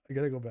man, I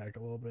gotta go back a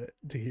little bit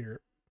to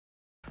hear.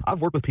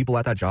 I've worked with people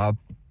at that job,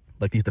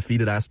 like these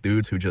defeated ass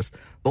dudes who just,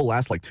 they'll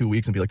last like 2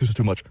 weeks and be like, this is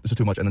too much, this is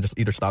too much, and then just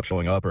either stop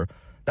showing up, or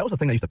that was the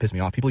thing that used to piss me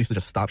off. People used to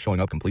just stop showing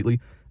up completely,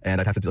 and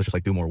I'd have to just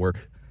like do more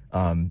work.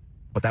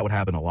 But that would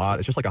happen a lot.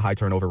 It's just like a high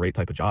turnover rate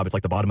type of job. It's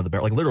like the bottom of the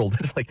barrel, like literal,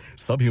 just like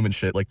subhuman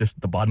shit, like just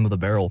the bottom of the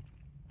barrel.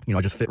 You know,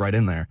 I just fit right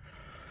in there.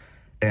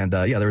 And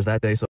yeah, there was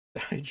that day. So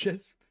I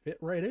just fit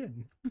right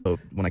in. So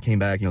when I came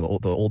back, you know,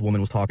 the old woman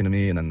was talking to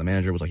me, and then the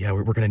manager was like, yeah,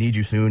 we're going to need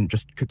you soon.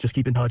 Just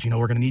keep in touch. You know,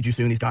 we're going to need you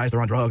soon. These guys,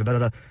 they're on drugs. Da, da,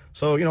 da.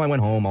 So, you know, I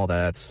went home, all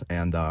that,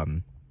 and,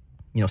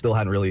 you know, still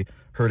hadn't really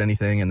heard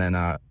anything. And then,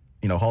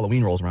 you know,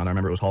 Halloween rolls around. I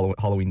remember it was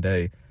Halloween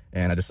day,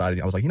 and I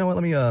decided, I was like, you know what,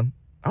 let me, I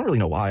don't really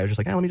know why. I was just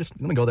like, hey, let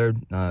me go there.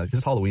 Because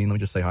it's Halloween. Let me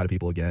just say hi to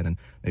people again, and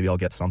maybe I'll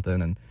get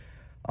something. And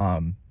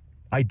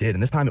I did.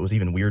 And this time it was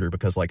even weirder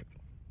because, like,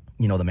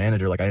 you know, the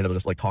manager, like, I ended up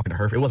just like talking to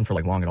her. It wasn't for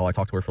like long at all. I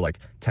talked to her for like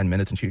 10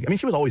 minutes, and she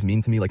was always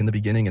mean to me like in the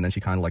beginning, and then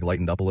she kind of like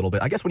lightened up a little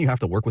bit. I guess when you have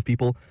to work with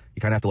people,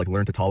 you kind of have to like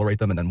learn to tolerate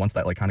them, and then once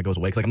that like kind of goes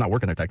away, because like I'm not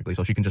working there technically,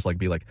 so she can just like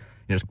be like, you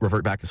know, just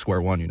revert back to square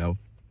one, you know.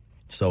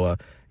 So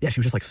yeah, she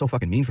was just like so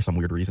fucking mean for some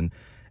weird reason.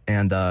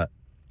 And I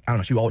don't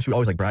know, she would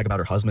always like brag about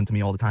her husband to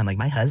me all the time. Like,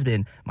 my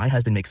husband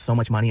makes so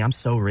much money. I'm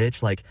so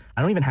rich. Like,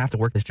 I don't even have to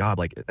work this job.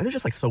 Like, and it's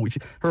just like so weird.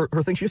 Her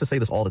thing, she used to say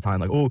this all the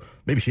time. Like, oh,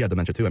 maybe she had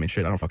dementia too. I mean,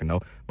 shit, I don't fucking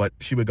know. But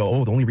she would go,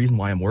 oh, the only reason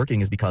why I'm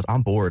working is because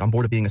I'm bored. I'm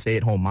bored of being a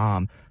stay-at-home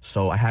mom.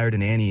 So I hired a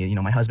nanny. You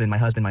know, my husband,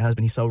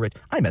 he's so rich.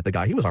 I met the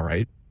guy. He was all right.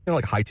 You know,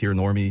 like high tier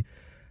normie,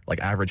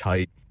 like average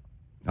height.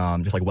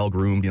 Just like well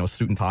groomed, you know,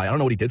 suit and tie. I don't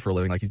know what he did for a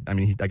living. Like, I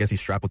guess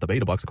he's strapped with the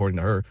beta bucks, according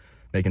to her,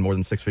 making more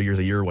than 6 figures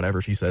a year or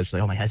whatever she says. She's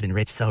like, oh, my husband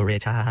rich, so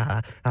rich. Ha, ha,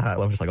 ha,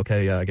 ha. I'm just like,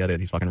 okay, yeah, I get it.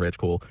 He's fucking rich,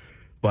 cool.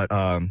 But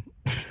yeah,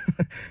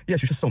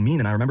 she's just so mean.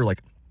 And I remember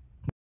like,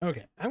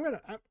 okay,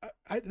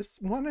 I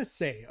just want to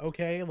say,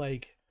 okay,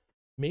 like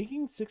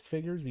making 6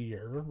 figures a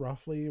year,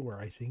 roughly, where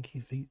I think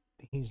he's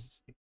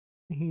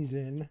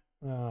in.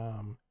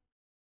 Oh,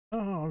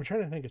 I'm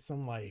trying to think of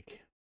some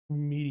like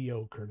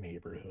mediocre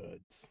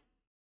neighborhoods.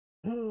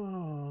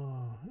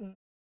 Oh,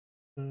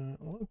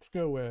 let's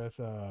go with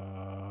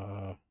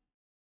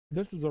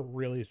this is a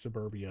really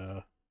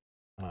suburbia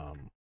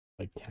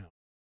like town.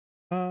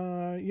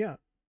 Yeah,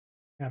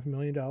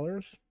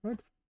 $500,000.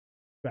 That's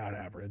about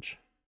average.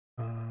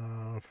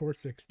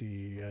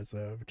 460 as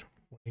of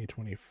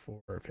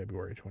 2024,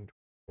 February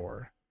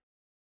 2024.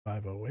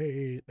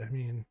 508. I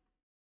mean,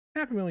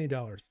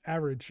 $500,000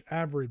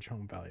 average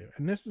home value.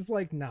 And this is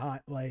like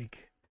not like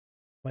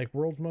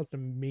world's most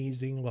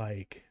amazing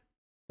like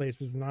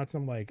places, not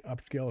some like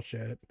upscale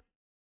shit.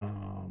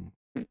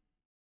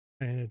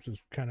 And it's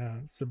just kind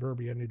of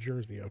suburbia New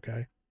Jersey,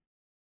 okay?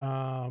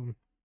 So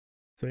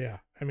yeah,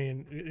 I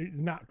mean,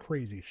 not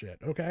crazy shit,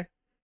 okay?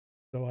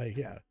 So like,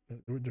 yeah,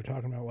 they're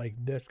talking about like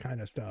this kind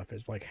of stuff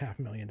is like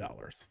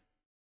 $500,000.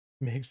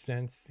 Makes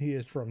sense. He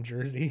is from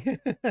Jersey.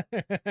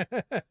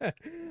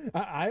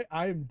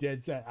 I'm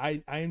dead set.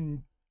 I've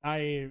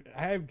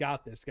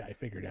got this guy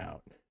figured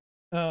out.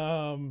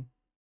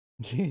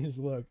 Jeez,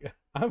 look,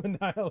 I'm a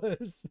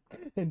nihilist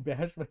and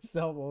bash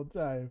myself all the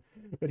time,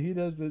 but he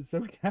does it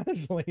so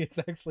casually, it's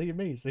actually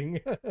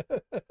amazing.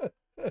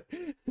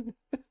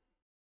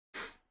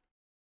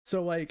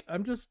 So, like,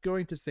 I'm just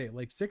going to say,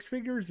 like, 6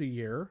 figures a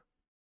year,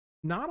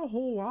 not a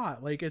whole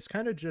lot. Like, it's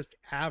kind of just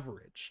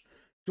average.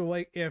 So,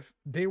 like, if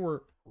they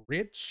were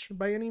rich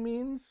by any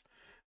means,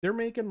 they're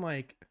making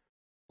like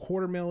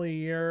 $250,000 a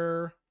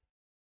year,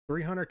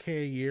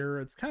 $300K a year.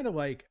 It's kind of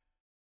like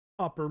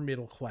upper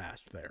middle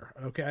class there,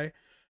 okay?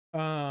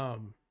 Are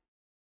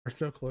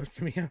so close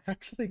to me, I'm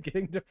actually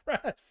getting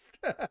depressed.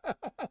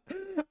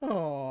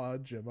 Oh,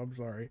 Jim, I'm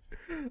sorry.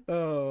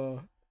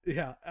 Oh,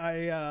 yeah,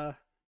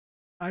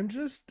 I'm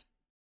just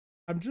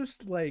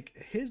like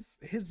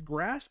his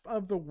grasp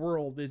of the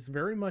world is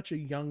very much a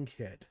young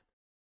kid.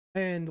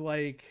 And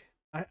like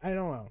I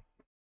don't know.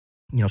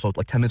 you know, so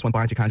like 10 minutes went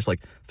by, and she kind of just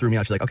like threw me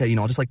out. She's like, okay, you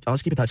know, I'll just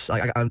keep in touch. You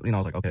know, I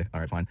was like, okay, all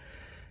right, fine.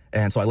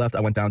 And so I left.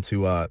 I went down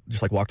to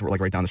just like walked like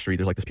right down the street.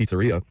 There's like this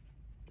pizzeria.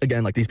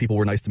 Again, like these people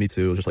were nice to me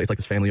too. It was just like, it's like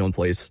this family owned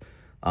place.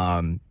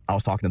 I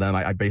was talking to them.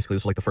 I basically,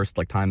 this was like the first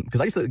like time,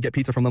 because I used to get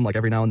pizza from them like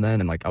every now and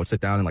then, and like I would sit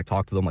down and like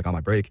talk to them like on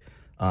my break.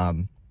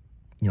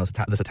 You know,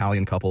 this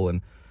Italian couple,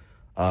 and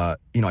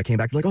you know, I came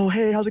back like, oh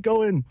hey, how's it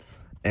going?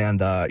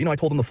 And you know, I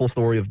told them the full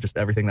story of just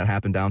everything that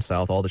happened down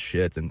south, all the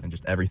shit and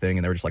just everything,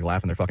 and they were just like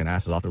laughing their fucking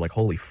asses off. They're like,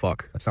 holy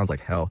fuck, that sounds like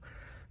hell.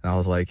 And I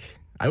was like,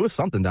 I was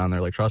something down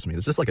there, like, trust me,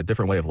 it's just like a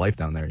different way of life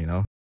down there, you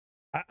know?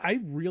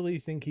 I really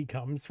think he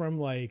comes from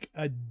like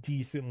a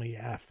decently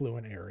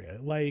affluent area.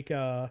 Like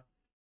oh,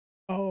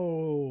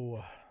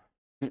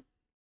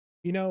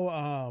 you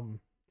know,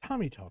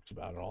 Tommy talks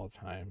about it all the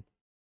time.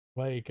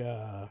 Like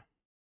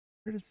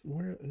where does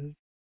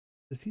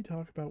he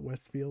talk about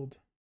Westfield?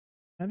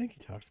 I think he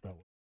talks about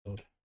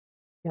Westfield.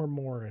 Or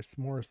Morris.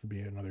 Morris would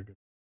be another good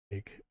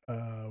take.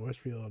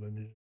 Westfield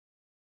and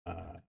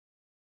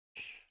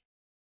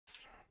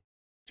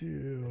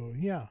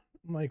Yeah,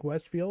 like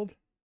Westfield,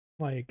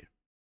 like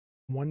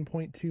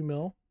 1.2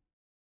 mil.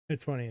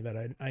 It's funny that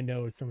I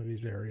know some of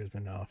these areas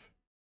enough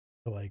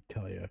to like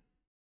tell you.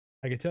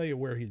 I can tell you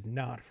where he's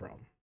not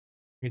from.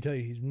 I can tell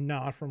you he's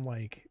not from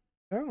like,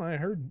 I don't know, I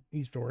heard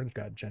East Orange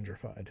got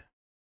gentrified.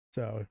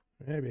 So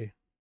maybe.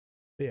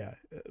 But yeah,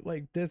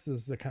 like this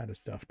is the kind of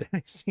stuff that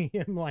I see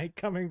him like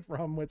coming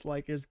from with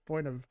like his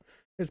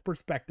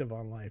perspective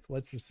on life.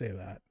 Let's just say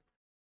that.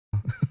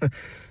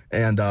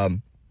 And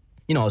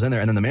you know, I was in there,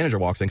 and then the manager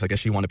walks in because I guess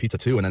she wanted pizza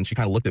too, and then she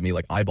kind of looked at me,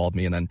 like eyeballed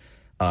me, and then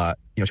you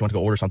know, she went to go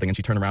order something, and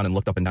she turned around and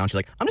looked up and down. She's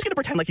like, "I'm just gonna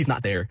pretend like he's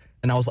not there."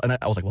 And I was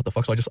like, "What the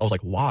fuck?" So I was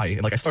like, "Why?"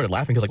 And like I started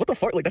laughing because like, "What the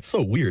fuck?" Like that's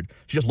so weird.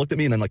 She just looked at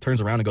me and then like turns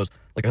around and goes,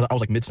 like I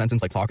was like mid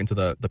sentence, like talking to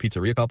the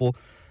pizzeria couple,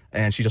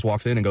 and she just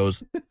walks in and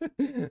goes,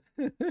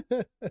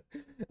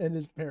 And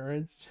his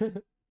parents, uh,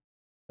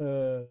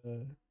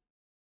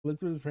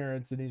 lives with his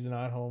parents, and he's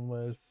not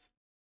homeless.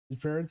 His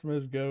parents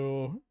must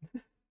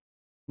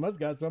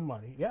got some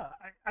money. Yeah,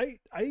 I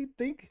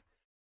think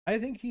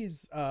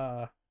he's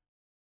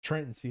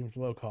Trenton seems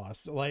low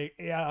cost. Like,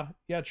 yeah,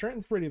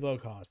 Trenton's pretty low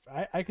cost.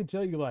 I could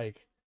tell you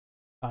like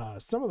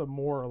some of the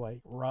more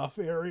like rough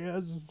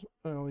areas,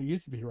 well, it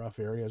used to be rough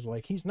areas,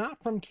 like he's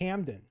not from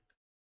Camden.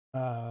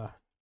 Uh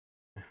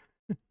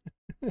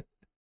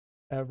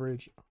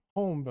Average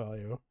home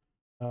value,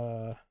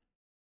 home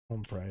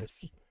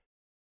price.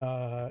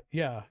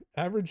 Yeah,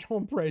 average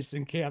home price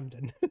in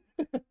Camden.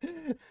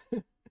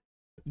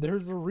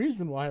 There's a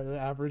reason why the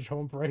average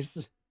home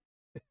price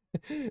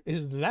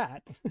is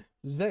that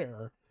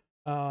there.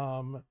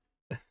 Um,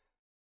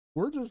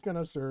 we're just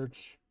gonna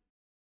search.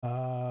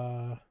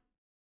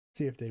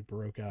 See if they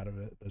broke out of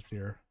it this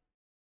year.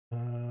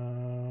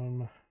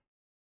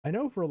 I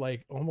know for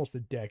like almost a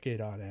decade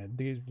on end,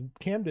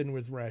 Camden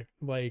was ranked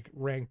like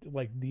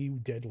the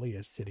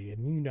deadliest city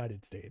in the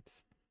United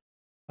States.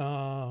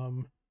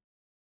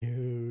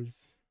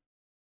 News,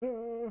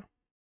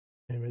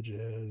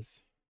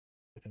 images,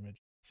 with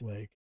images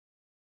like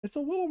it's a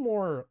little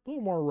more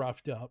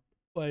roughed up,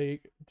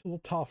 like it's a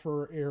little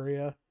tougher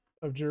area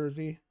of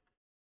Jersey.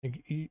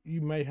 Like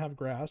you might have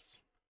grass,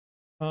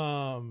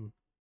 or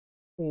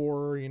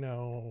you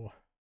know,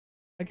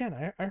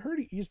 again, I heard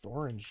East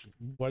Orange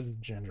was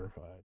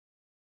gentrified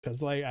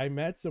because like I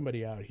met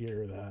somebody out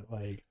here that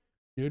like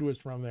dude was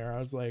from there. I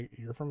was like,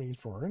 "You're from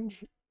East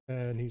Orange?"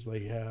 And he's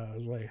like, "Yeah." I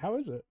was like, "How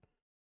is it?"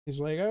 He's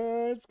like,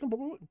 "It's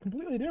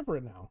completely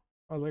different now."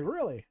 I was like,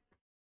 "Really?"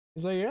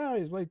 He's like, "Yeah."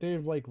 He's like,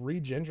 "They've like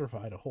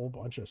re-gentrified a whole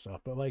bunch of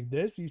stuff, but like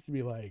this used to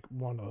be like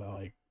one of the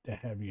like the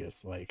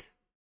heaviest like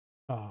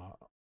uh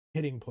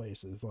hitting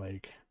places,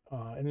 like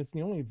and it's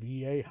the only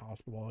VA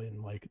hospital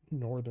in like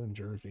northern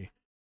Jersey.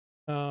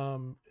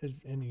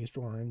 Is in East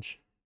Orange.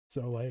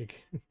 So like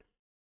you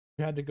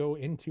had to go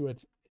into a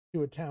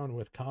town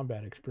with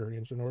combat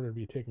experience in order to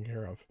be taken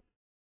care of.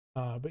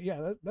 But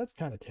yeah, that's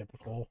kind of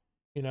typical,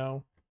 you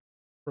know,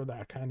 for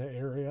that kind of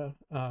area.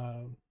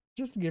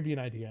 Just to give you an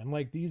idea, and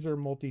like these are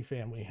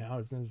multi-family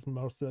houses.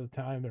 Most of the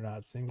time, they're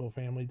not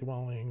single-family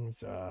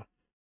dwellings.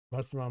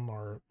 Most of them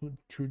are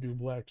true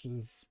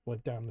duplexes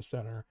split down the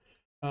center.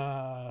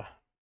 I'm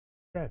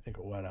trying to think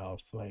of what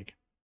else. Like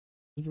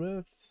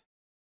Elizabeth,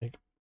 like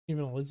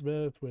even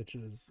Elizabeth, which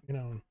is you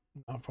know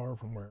not far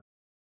from where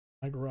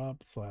I grew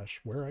up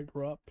 / where I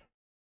grew up.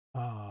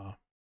 Uh,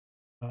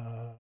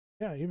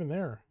 yeah, even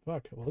there,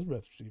 fuck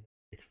Elizabeth's even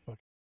like fuck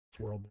this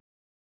world.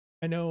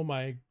 I know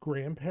my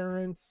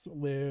grandparents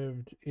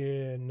lived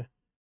in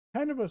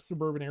kind of a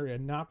suburban area,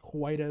 not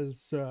quite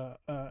as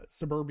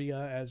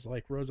suburbia as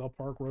like Roselle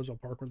Park. Roselle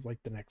Park was like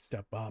the next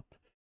step up,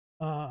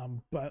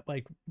 but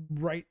like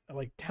right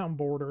like town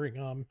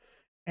bordering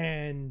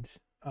and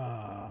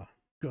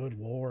good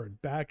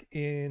lord, back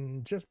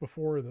in just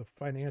before the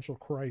financial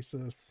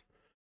crisis,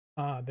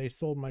 they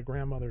sold my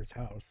grandmother's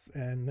house,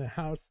 and the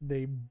house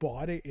they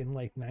bought it in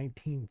like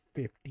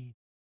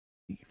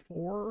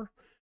 1954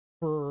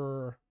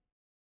 for,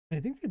 I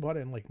think they bought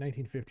it in like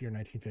 1950 or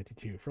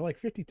 1952 for like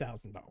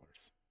 $50,000.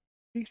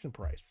 Decent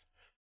price.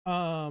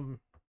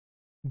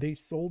 They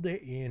sold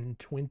it in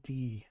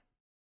 20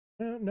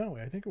 no,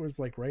 I think it was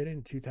like right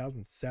in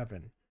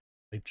 2007,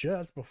 like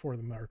just before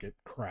the market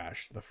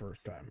crashed the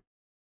first time.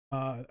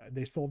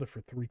 They sold it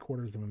for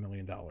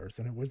 $750,000,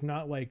 and it was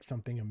not like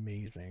something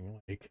amazing.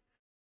 Like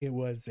it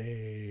was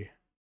a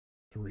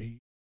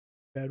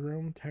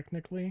 3-bedroom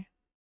technically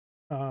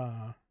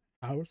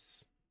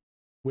house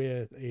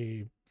with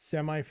a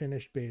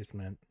semi-finished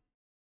basement,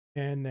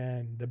 and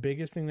then the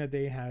biggest thing that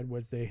they had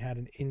was they had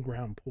an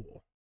in-ground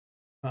pool.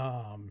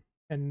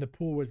 And the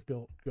pool was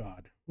built,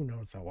 God, who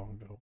knows how long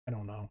ago? I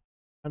don't know.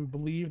 I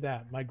believe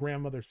that my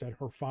grandmother said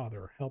her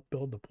father helped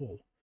build the pool.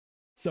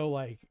 So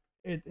like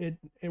it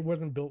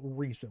wasn't built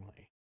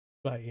recently.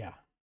 But yeah.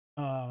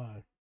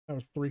 That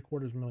was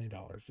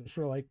 $750,000. It's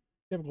for like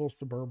typical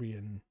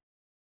suburban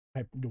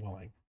type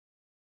dwelling.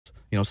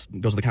 you know,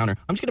 goes to the counter.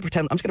 I'm just gonna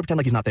pretend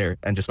like he's not there,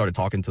 and just started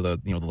talking to the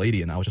the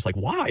lady, and I was just like,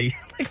 why?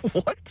 Like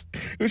what?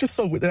 It was just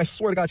so weird. And I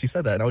swear to God, she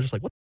said that, and I was just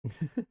like, what?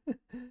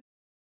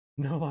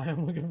 No lie,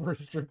 I'm looking for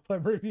strip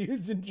club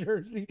reviews in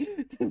Jersey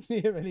to see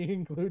if any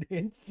include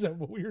hints of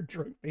weird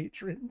drug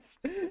patrons.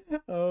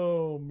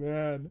 Oh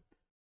man.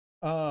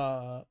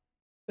 Uh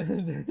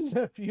there's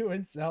a few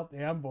in South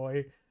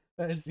Amboy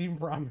that seem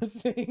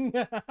promising.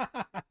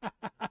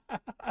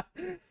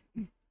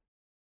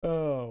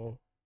 Oh.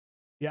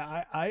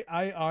 Yeah,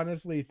 I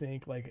honestly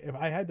think like if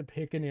I had to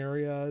pick an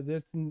area,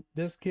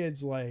 this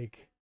kid's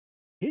like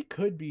he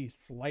could be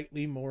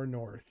slightly more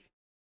north.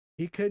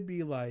 He could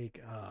be like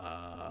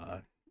oh,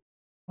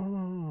 I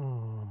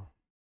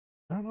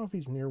don't know if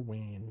he's near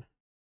Wayne.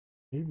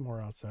 Maybe more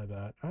outside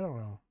that. I don't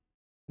know.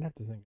 I'd have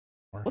to think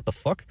more. What the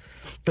fuck?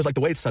 Because like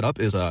the way it's set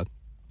up is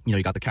you know,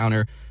 you got the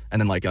counter,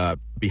 and then like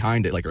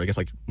behind it, like, or I guess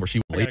like where she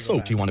was late,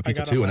 so she wanted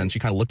pizza too, and then she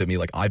kind of looked at me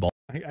like eyeball.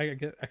 I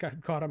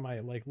got caught on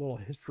my like little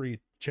history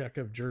check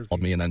of Jersey.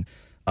 Me, and then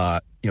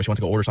you know, she went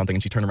to go order something,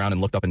 and she turned around and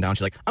looked up and down.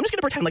 She's like, I'm just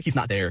gonna pretend like he's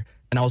not there.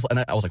 And I was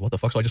like, what the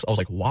fuck? So I was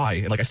like, why?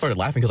 And like I started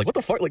laughing because like, what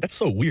the fuck? Like that's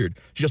so weird.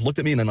 She just looked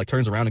at me and then like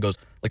turns around and goes,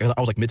 like I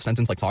was like mid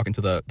sentence like talking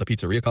to the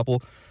pizzeria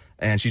couple,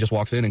 and she just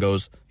walks in and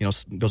goes, you know,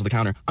 goes to the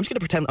counter. I'm just gonna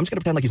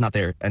pretend like he's not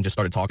there, and just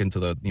started talking to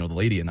the, you know, the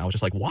lady. And I was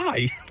just like,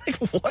 why? Like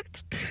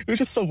what? It was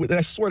just so weird. And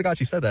I swear to God,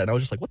 she said that, and I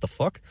was just like, what the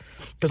fuck?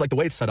 Because like the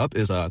way it's set up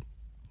is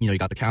you know, you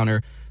got the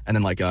counter, and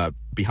then like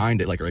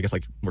behind it, like, or I guess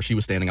like where she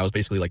was standing, I was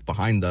basically like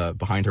behind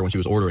her when she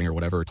was ordering or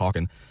whatever,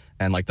 talking.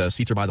 And like the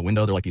seats are by the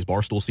window. They're like these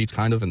bar stool seats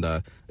kind of, and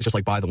it's just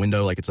like by the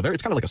window. Like it's kind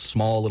of like a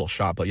small little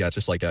shop, but yeah, it's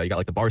just like you got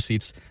like the bar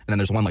seats, and then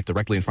there's one like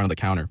directly in front of the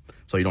counter,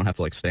 so you don't have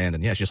to like stand.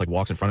 And yeah, she just like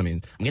walks in front of me,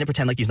 and I'm gonna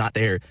pretend like he's not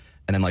there.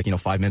 And then like, you know,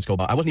 5 minutes go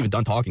by. I wasn't even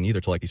done talking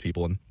either to like these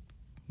people, and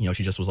you know,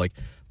 she just was like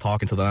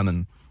talking to them,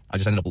 and I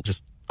just ended up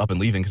just up and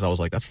leaving because I was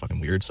like, that's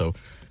fucking weird. So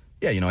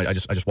yeah, you know, I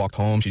just walked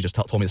home. She just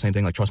told me the same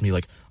thing, like, trust me,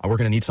 like we're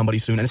gonna need somebody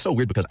soon. And it's so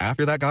weird because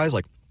after that, guys,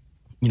 like,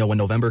 you know, when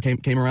November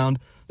came around,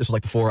 this was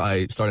like before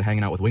I started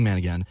hanging out with Wingman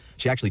again,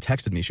 she actually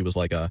texted me. She was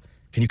like, can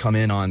you come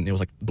in on, it was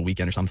like the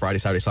weekend or something, Friday,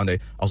 Saturday, Sunday.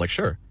 I was like,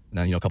 sure. And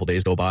then, you know, a couple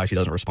days go by, she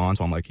doesn't respond.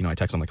 So I'm like, you know, I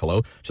text, I'm like,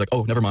 hello. She's like,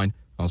 oh, never mind.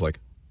 I was like,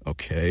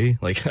 okay.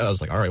 Like, I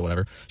was like, all right,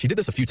 whatever. She did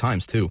this a few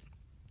times too.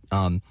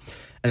 And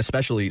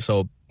especially,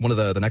 so one of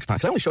the next time,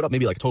 because I only showed up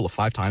maybe like a total of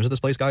 5 times at this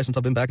place, guys, since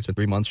I've been back. It's been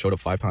 3 months, showed up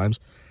 5 times.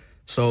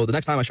 So the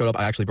next time I showed up,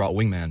 I actually brought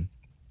Wingman.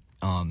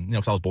 You know,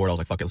 because I was bored. I was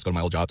like, fuck it, let's go to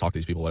my old job, talk to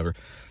these people, whatever.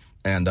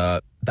 And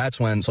that's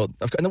when, so,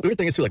 and the weird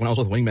thing is too, like when I was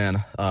with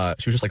Wingman,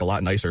 she was just like a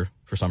lot nicer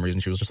for some reason.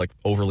 She was just like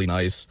overly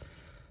nice.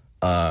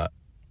 I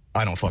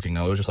don't fucking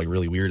know. It was just like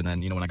really weird. And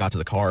then, you know, when I got to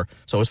the car,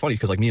 so it was funny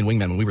because like me and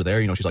Wingman, when we were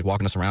there, you know, she's like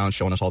walking us around,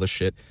 showing us all this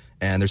shit.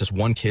 And there's this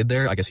one kid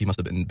there. I guess he must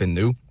have been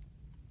new.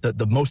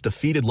 The most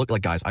defeated look,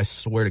 like, guys, I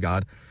swear to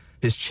God,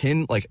 his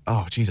chin, like,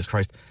 oh, Jesus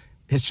Christ.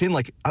 His chin,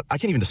 like, I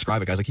can't even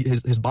describe it, guys. Like,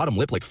 his bottom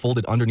lip, like,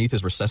 folded underneath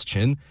his recessed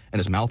chin, and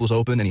his mouth was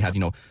open, and he had, you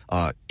know,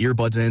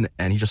 earbuds in,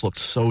 and he just looked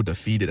so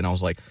defeated. And I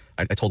was like,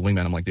 I told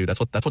Wingman, I'm like, dude,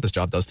 that's what this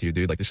job does to you,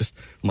 dude. Like, it's just,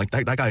 I'm like,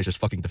 that guy is just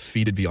fucking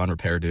defeated beyond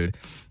repair, dude.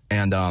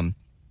 And,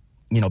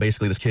 you know,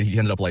 basically, this kid, he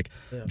ended up, like,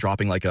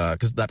 dropping, like,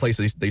 because that place,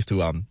 they used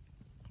to,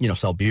 you know,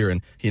 sell beer,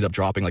 and he ended up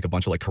dropping like a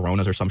bunch of like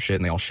Coronas or some shit,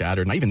 and they all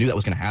shattered. And I even knew that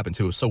was gonna happen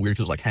too. It was so weird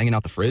because it was like hanging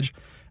out the fridge,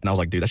 and I was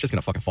like, dude, that's just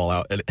gonna fucking fall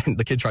out. And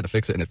the kid tried to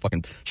fix it, and it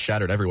fucking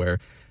shattered everywhere.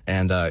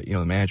 And you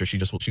know, the manager, she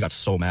got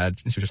so mad.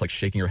 She was just like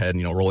shaking her head and,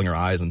 you know, rolling her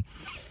eyes. And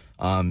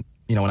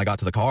you know, when I got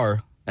to the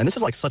car, and this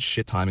is like such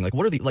shit timing. Like,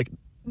 what are the like?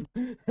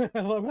 I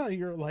love how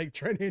you're like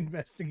trying to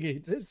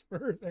investigate this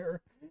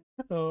further.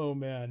 Oh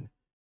man,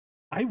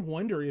 I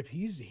wonder if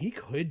he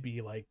could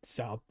be like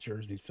South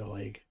Jersey. So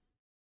like,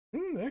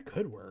 that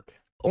could work.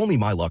 Only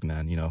my luck,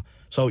 man, you know.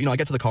 So, you know, I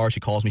get to the car,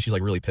 she calls me, she's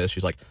like really pissed.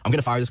 She's like, I'm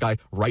gonna fire this guy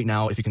right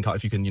now if you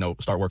can, you know,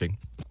 start working.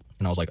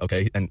 And I was like,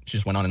 okay. And she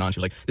just went on and on. She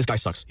was like, this guy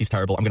sucks, he's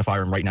terrible, I'm gonna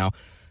fire him right now.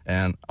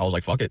 And I was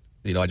like, fuck it.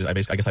 You know, I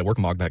guess I work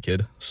mogged that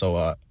kid. So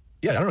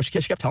yeah, I don't know, she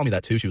kept telling me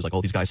that too. She was like,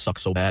 oh, these guys suck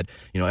so bad.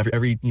 You know,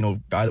 every you know,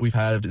 guy that we've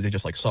had, they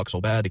just like suck so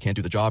bad, they can't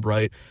do the job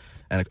right.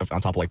 And on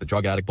top of like the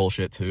drug addict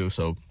bullshit too.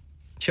 So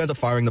she ends up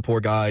firing the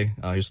poor guy.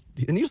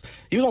 He was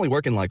only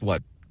working like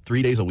what,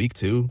 3 days a week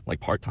too,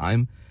 like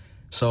part-time.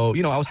 So,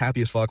 you know, I was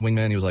happy as fuck.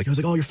 Wingman, he was like,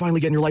 oh, you're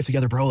finally getting your life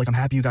together, bro. Like, I'm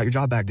happy you got your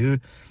job back,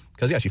 dude.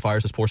 Because, yeah, she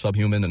fires this poor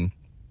subhuman, and,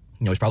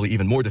 you know, he's probably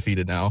even more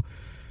defeated now.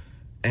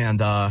 And,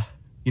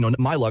 you know,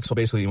 my luck, so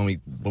basically when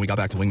we got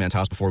back to Wingman's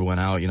house before we went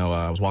out, you know,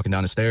 I was walking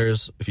down the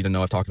stairs. If you didn't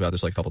know, I've talked about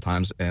this like a couple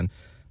times, and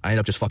I ended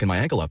up just fucking my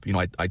ankle up. You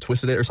know, I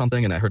twisted it or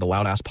something, and I heard a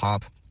loud-ass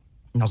pop.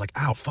 And I was like,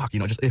 ow, fuck, you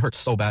know, it hurts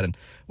so bad. And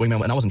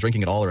Wingman, and I wasn't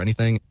drinking at all or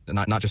anything,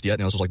 not just yet.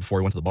 You know, this was like before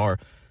we went to the bar.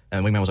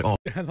 And Wingman was like, oh.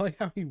 I like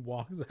how he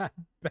walked that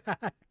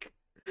back.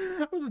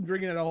 I wasn't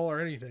drinking at all or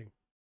anything.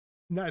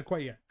 Not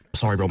quite yet.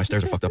 Sorry, bro, my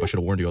stairs are fucked up. I should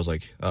have warned you. I was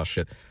like, oh,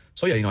 shit.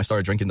 So, yeah, you know, I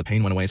started drinking. The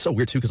pain went away. It's so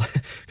weird, too,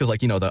 because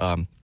like, you know,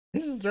 the...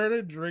 He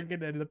started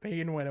drinking and the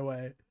pain went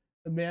away.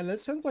 Man,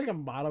 that sounds like a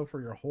motto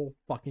for your whole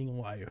fucking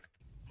life.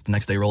 The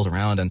next day rolls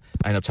around, and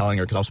I end up telling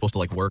her, because I was supposed to,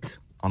 like, work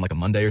on, like, a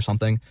Monday or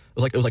something.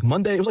 It was like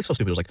Monday. It was, like, so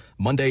stupid. It was, like,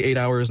 Monday, 8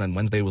 hours, and then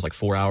Wednesday was, like,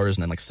 4 hours,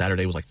 and then, like,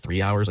 Saturday was, like,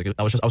 3 hours. Like,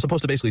 I was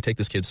supposed to basically take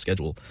this kid's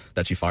schedule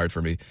that she fired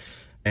for me.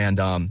 And,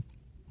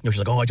 You know, she's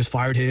like, oh, I just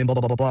fired him, blah,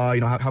 blah, blah, blah, blah.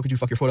 You know, how could you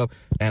fuck your foot up?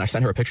 And I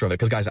sent her a picture of it.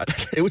 Because, guys,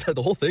 it was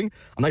the whole thing.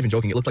 I'm not even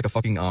joking. It looked like a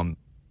fucking,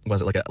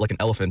 was it like an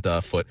elephant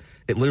foot?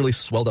 It literally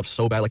swelled up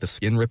so bad, like the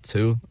skin ripped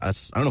too. I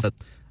don't know if that,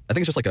 I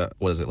think it's just like a,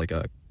 what is it, like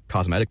a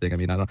cosmetic thing? I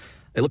mean, I don't know.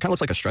 It kind of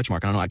looks like a stretch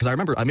mark. I don't know. Because I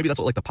remember, maybe that's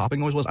what like the popping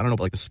noise was. I don't know,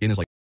 but like the skin is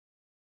like.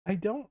 I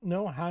don't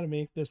know how to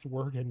make this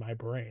work in my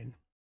brain.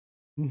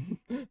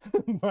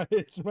 But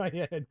it's my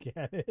head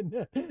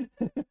canon.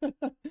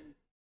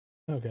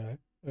 Okay.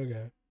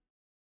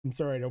 I'm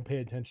sorry I don't pay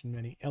attention to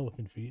many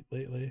elephant feet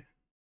lately.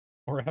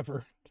 Or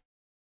ever.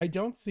 I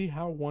don't see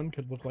how one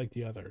could look like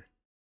the other.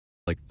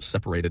 Like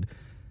separated.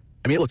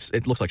 I mean,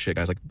 it looks like shit,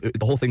 guys. Like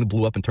the whole thing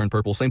blew up and turned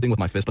purple. Same thing with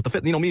my fist. But the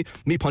fit, you know, me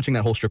punching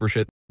that whole stripper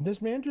shit.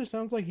 This man just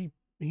sounds like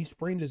he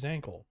sprained his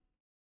ankle.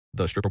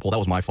 The stripper pole, that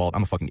was my fault.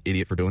 I'm a fucking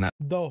idiot for doing that.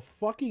 The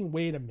fucking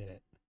wait a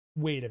minute.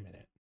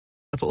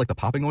 That's what like the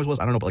popping noise was.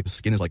 I don't know, but like the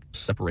skin is like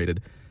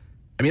separated.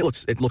 I mean,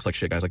 it looks like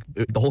shit, guys. Like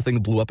the whole thing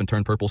blew up and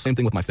turned purple. Same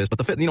thing with my fist. But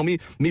the fit, you know,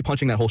 me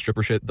punching that whole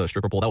stripper shit, the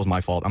stripper pole, that was my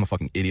fault. I'm a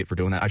fucking idiot for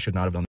doing that. I should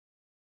not have done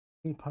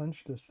that. He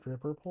punched a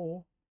stripper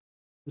pole?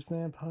 This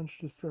man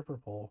punched a stripper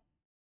pole.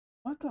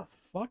 What the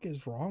fuck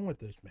is wrong with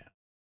this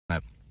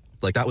man?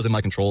 Like that was in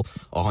my control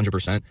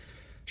 100%.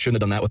 Shouldn't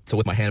have done that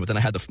with my hand, but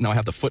then now I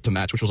have the foot to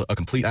match, which was a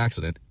complete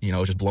accident. You know,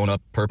 it was just blown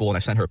up purple, and I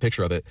sent her a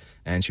picture of it,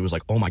 and she was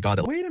like, "Oh my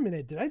god!" Wait a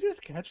minute, did I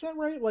just catch that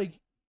right? Like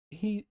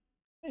he's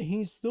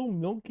still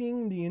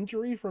milking the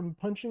injury from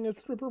punching a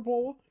stripper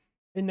pole,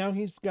 and now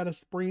he's got a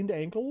sprained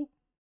ankle?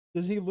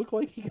 Does he look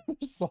like he got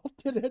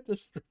assaulted at the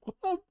strip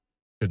club?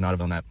 Should not have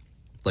done that.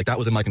 Like that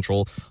was in my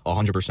control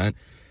 100%.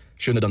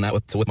 Shouldn't have done that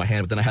with my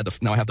hand, but then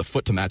now I have the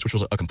foot to match, which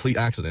was a complete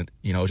accident.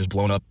 You know, it was just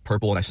blown up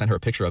purple, and I sent her a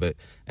picture of it,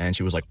 and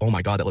she was like, "Oh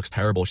my god, that looks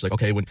terrible." She's like,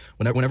 "Okay,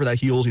 whenever that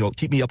heals, you know,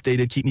 keep me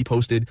updated, keep me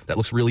posted. That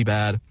looks really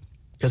bad."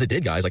 Because it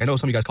did, guys. Like I know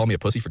some of you guys call me a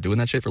pussy for doing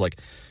that shit, for like,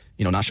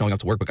 you know, not showing up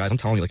to work, but guys, I'm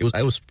telling you, like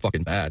it was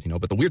fucking bad, you know.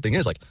 But the weird thing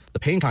is, like, the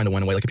pain kind of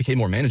went away. Like it became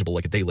more manageable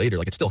like a day later.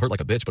 Like it still hurt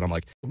like a bitch, but I'm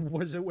like,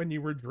 was it when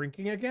you were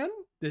drinking again?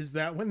 Is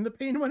that when the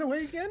pain went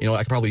away again? You know,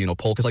 I could probably, you know,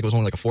 pull, because like it was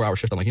only like a 4-hour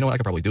shift. I'm like, you know what, I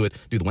could probably do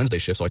the Wednesday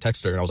shift. So I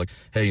texted her and I was like,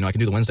 hey, you know, I can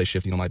do the Wednesday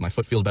shift. You know, my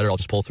foot feels better. I'll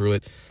just pull through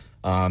it.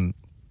 Because,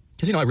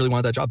 you know, I really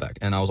wanted that job back.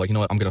 And I was like, you know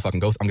what, I'm going to do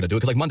it.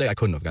 Because like Monday I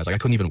couldn't have, guys. Like I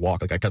couldn't even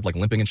walk. Like I kept like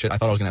limping and shit. I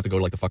thought I was going to have to go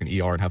to like the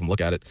fucking ER and have them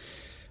look at it.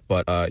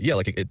 But yeah,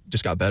 like it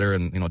just got better.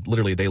 And, you know,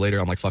 literally a day later,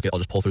 I'm like, fuck it, I'll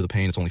just pull through the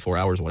pain. It's only 4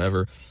 hours or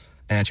whatever.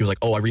 And she was like,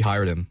 oh, I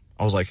rehired him.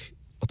 I was like,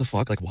 what the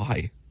fuck? Like,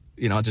 why?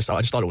 You know, I just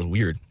thought it was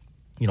weird.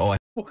 You know,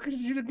 well,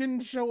 because you didn't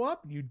show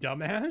up, you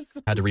dumbass.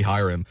 Had to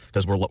rehire him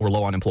because we're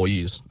low on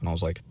employees. And I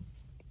was like,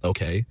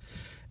 okay.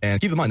 And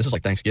keep in mind, this is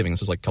like Thanksgiving.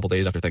 This is like a couple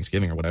days after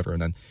Thanksgiving or whatever.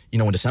 And then, you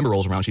know, when December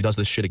rolls around, she does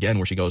this shit again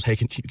where she goes, hey,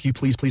 can you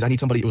please, I need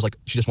somebody. It was like,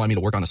 she just wanted me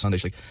to work on a Sunday.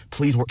 She's like,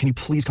 please work. Can you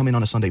please come in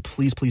on a Sunday?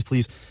 Please.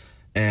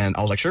 And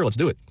I was like, sure, let's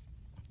do it.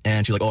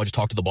 And she's like, oh, I just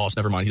talked to the boss.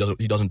 Never mind.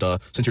 He doesn't,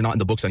 since you're not in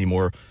the books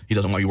anymore, he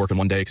doesn't want you working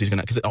one day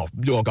because oh,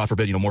 God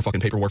forbid, you know, more fucking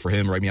paperwork for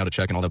him, write me out a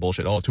check and all that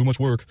bullshit. Oh, too much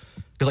work.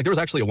 Because like there was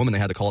actually a woman they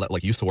had to call that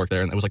like used to work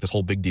there, and it was like this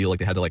whole big deal. Like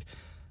they had to like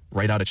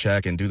write out a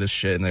check and do this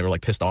shit, and they were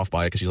like pissed off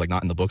by it because she's like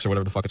not in the books or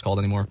whatever the fuck it's called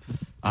anymore.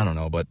 I don't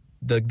know, but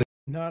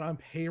not on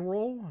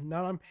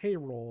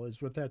payroll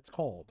is what that's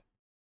called.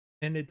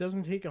 And it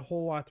doesn't take a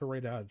whole lot to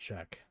write out a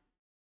check.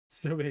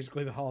 So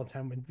basically the whole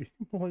time would be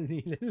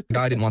needed. The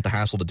guy didn't want the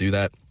hassle to do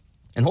that.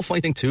 And the whole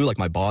funny thing too, like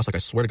my boss, like I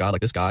swear to God,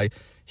 like this guy,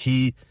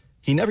 he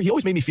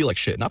always made me feel like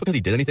shit. Not because he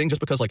did anything, just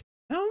because like.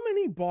 How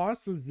many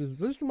bosses does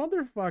this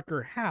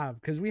motherfucker have?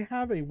 Because we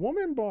have a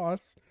woman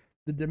boss,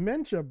 the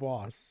dementia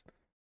boss,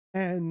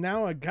 and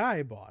now a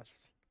guy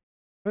boss.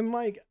 And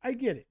like, I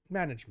get it,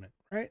 management,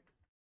 right?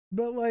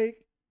 But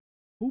like,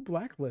 who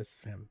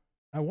blacklists him?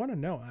 I want to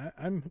know.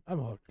 I'm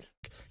hooked.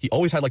 He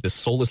always had like this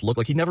soulless look.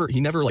 Like he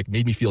never like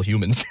made me feel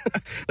human.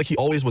 Like he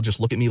always would just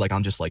look at me like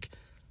I'm just like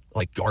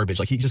garbage.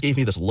 Like he just gave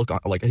me this look.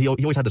 Like he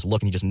always had this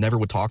look, and he just never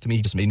would talk to me.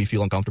 He just made me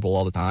feel uncomfortable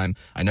all the time.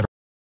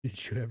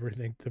 Did you ever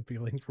think the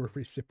feelings were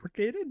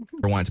reciprocated?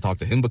 I wanted to talk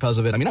to him because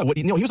of it. I mean,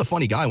 you know, he was a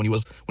funny guy when he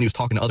was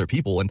talking to other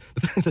people. And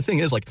the thing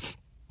is, like,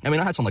 I mean,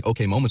 I had some like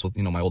okay moments with,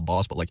 you know, my old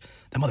boss, but like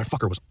that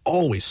motherfucker was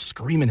always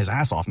screaming his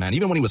ass off, man.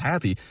 Even when he was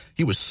happy,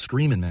 he was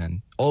screaming,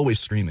 man. Always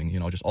screaming, you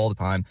know, just all the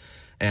time.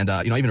 And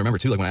you know, I even remember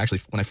too, like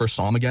when I first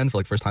saw him again for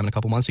like first time in a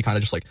couple months, he kind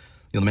of just like,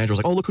 you know, the manager was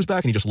like, oh, look who's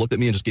back. And he just looked at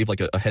me and just gave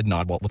like a head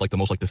nod with like the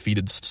most like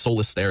defeated,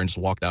 soulless stare and just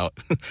walked out.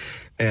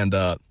 And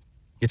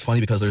it's funny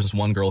because there's this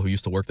one girl who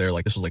used to work there.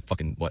 Like this was like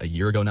fucking, what, a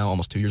year ago now,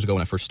 almost 2 years ago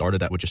when I first started,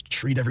 that would just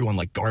treat everyone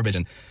like garbage.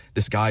 And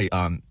this guy,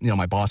 you know,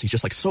 my boss, he's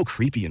just like so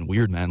creepy and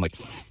weird, man. Like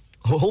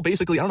whole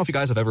basically, I don't know if you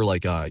guys have ever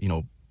like, you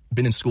know,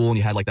 been in school and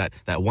you had like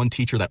that one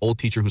teacher, that old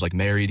teacher who's like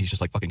married. He's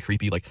just like fucking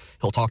creepy. Like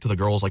he'll talk to the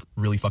girls like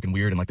really fucking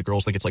weird, and like the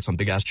girls think it's like some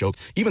big ass joke,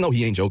 even though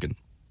he ain't joking.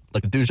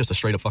 Like the dude's just a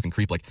straight up fucking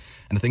creep. Like,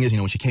 and the thing is, you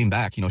know, when she came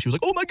back, you know, she was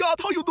like, "Oh my God,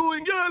 how you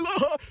doing?"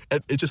 Yeah,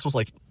 and it just was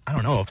like, I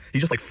don't know. He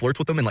just like flirts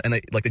with them, and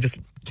they just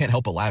can't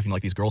help but laugh. You know,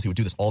 like these girls, he would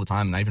do this all the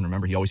time. And I even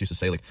remember he always used to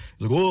say like,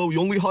 "Oh, we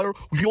only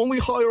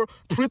hire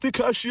pretty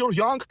cashier,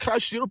 young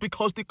cashier,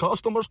 because the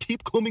customers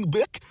keep coming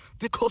back.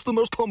 The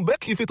customers come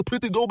back if it's a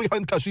pretty girl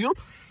behind cashier."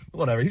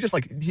 Whatever.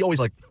 He always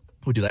like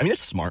would do that. I mean,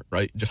 it's smart,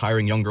 right? Just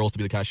hiring young girls to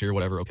be the cashier,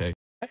 whatever. Okay.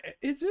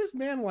 Is this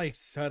man like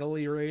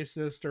subtly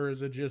racist, or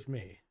is it just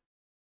me?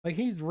 Like,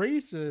 he's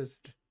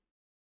racist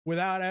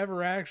without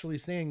ever actually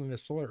saying the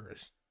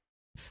slurs.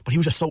 But he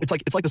was just so, it's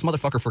like this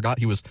motherfucker forgot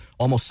he was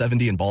almost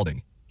 70 and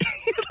balding.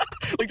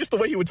 Like, just the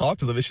way he would talk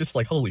to them, it's just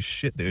like, holy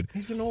shit, dude.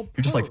 He's an old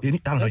You're just like, I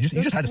don't know, you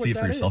just had to see it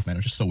for yourself, man. It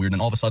was just so weird.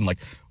 And all of a sudden, like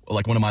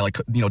one of my, like,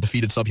 you know,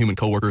 defeated subhuman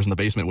coworkers in the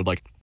basement would,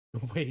 like...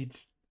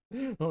 Wait.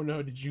 Oh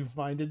no, did you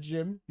find it,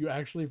 Jim? You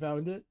actually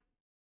found it?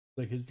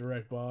 Like, his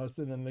direct boss,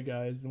 and then the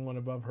guys and one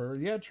above her.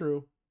 Yeah,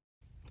 true.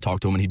 Talk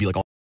to him, and he'd be like...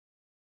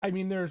 I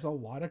mean, there's a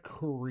lot of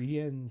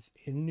Koreans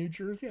in New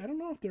Jersey. I don't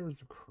know if there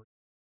was a Korean.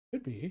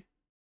 Could be.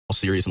 All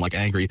serious and, like,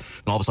 angry.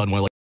 And all of a sudden,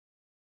 like...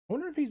 I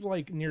wonder if he's,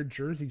 like, near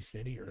Jersey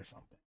City or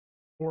something.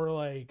 Or,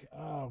 like,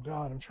 oh,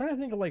 God, I'm trying to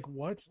think of, like,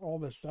 what's all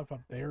this stuff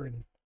up there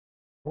in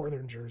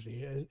northern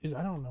Jersey.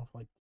 I don't know if,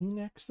 like,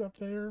 Phoenix up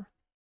there.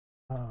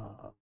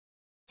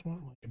 It's more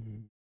like,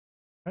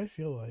 I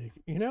feel like,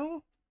 you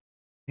know,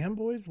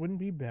 Amboys wouldn't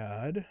be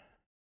bad.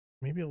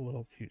 Maybe a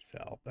little too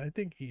south. I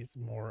think he's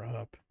more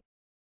up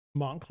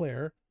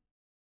Montclair,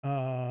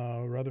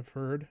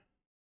 Rutherford,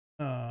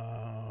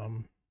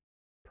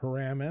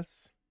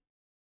 Paramus,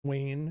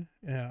 Wayne.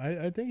 Yeah,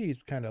 I think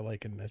he's kind of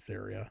like in this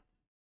area,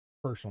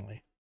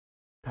 personally.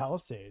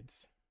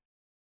 Palisades.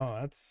 Oh,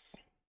 that's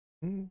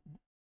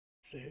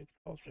Palisades.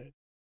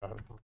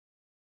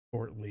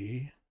 Fort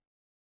Lee.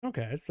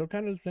 Okay, so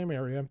kind of the same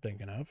area I'm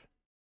thinking of.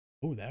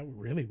 Oh, that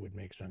really would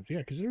make sense. Yeah,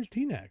 because there's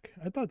Teaneck.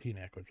 I thought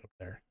Teaneck was up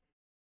there.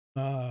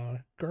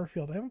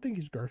 Garfield. I don't think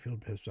he's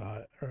Garfield,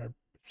 Passaic, or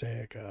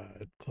Passaic,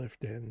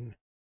 Clifton.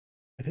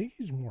 I think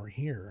he's more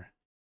here.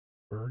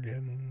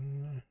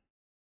 Bergen. I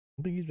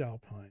don't think he's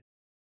Alpine.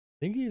 I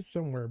think he's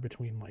somewhere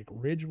between like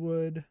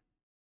Ridgewood,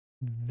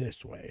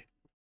 this way.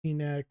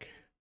 Teaneck,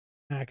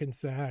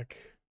 Hackensack,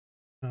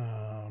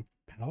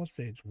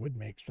 Palisades would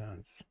make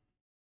sense.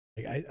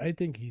 Like, I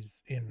think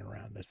he's in and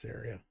around this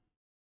area.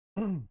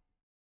 So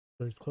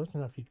he's close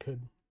enough he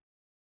could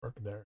work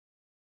there.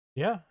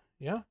 Yeah,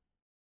 yeah.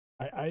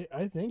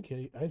 I think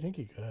he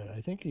could.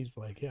 I think he's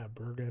like, yeah,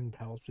 Bergen,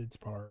 Palisades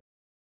Park,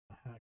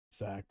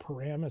 Hackensack,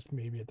 Paramus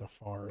maybe at the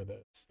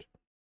farthest.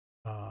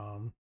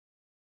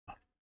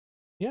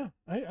 Yeah,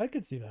 I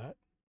could see that,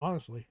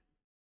 honestly.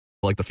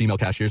 Like, the female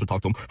cashiers would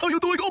talk to him, how you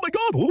doing? Oh my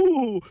god,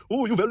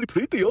 oh, you're very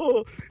pretty,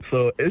 oh.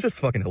 So it's just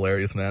fucking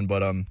hilarious, man.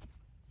 But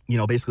you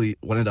know, basically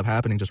what ended up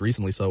happening just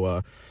recently,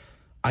 so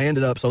I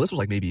ended up, so this was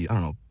like maybe, I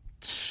don't know,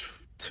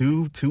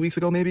 two weeks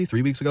ago, maybe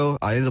 3 weeks ago,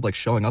 I ended up like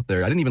showing up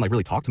there. I didn't even like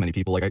really talk to many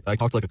people. Like I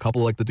talked to like a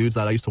couple of like the dudes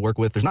that I used to work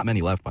with. There's not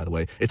many left, by the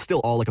way. It's still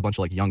all like a bunch of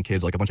like young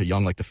kids, like a bunch of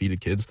young like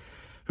defeated kids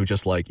who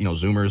just like, you know,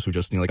 Zoomers who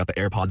just, you know, like got the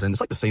AirPods in.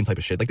 It's like the same type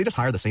of shit. Like they just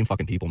hire the same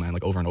fucking people, man,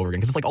 like over and over again,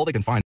 because it's like all they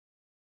can find.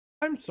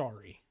 I'm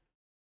sorry.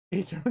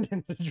 He turned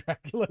into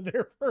Dracula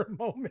there for a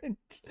moment.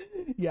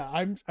 Yeah,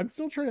 I'm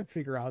still trying to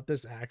figure out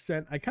this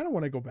accent. I kind of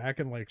want to go back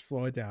and like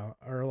slow it down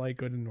or like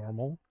go to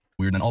normal.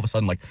 Weird. And then all of a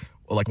sudden, like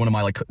one of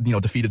my like, you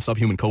know, defeated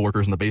subhuman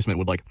coworkers in the basement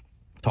would like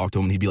talk to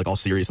him, and he'd be like all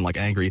serious and like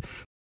angry.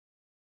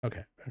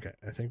 Okay.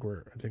 I think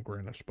we're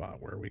in a spot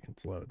where we can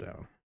slow it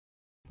down.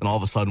 And all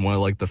of a sudden, one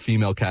of like the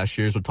female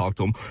cashiers would talk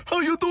to him,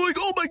 how you doing?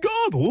 Oh my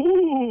god,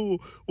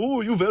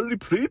 oh, you very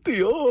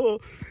pretty, oh.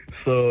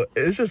 So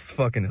it's just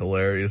fucking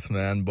hilarious,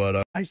 man.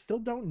 But I still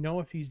don't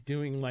know if he's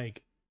doing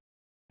like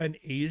an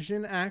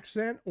Asian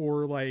accent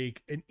or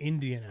like an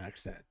Indian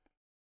accent.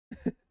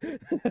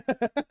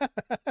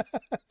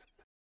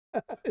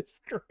 It's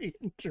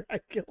Korean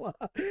Dracula.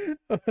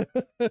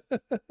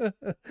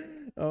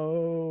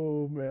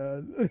 Oh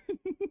man.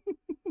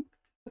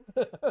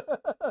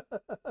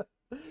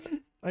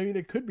 I mean,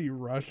 it could be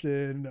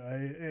Russian.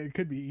 It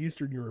could be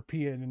Eastern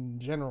European in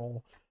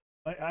general.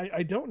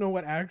 I don't know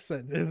what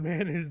accent this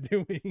man is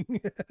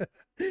doing.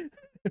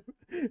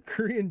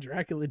 Korean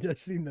Dracula does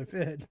seem to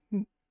fit.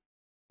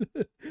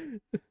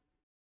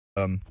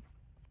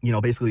 You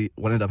know, basically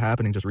what ended up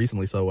happening just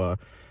recently, so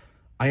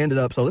I ended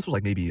up, so this was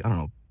like maybe, I don't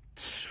know,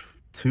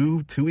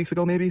 two weeks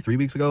ago, maybe 3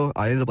 weeks ago,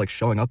 I ended up like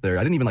showing up there.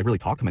 I didn't even like really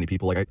talk to many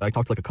people. Like I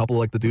talked to like a couple of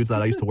like the dudes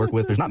that I used to work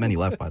with. There's not many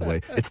left, by the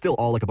way. It's still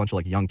all like a bunch of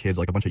like young kids,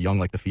 like a bunch of young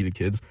like defeated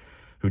kids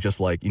who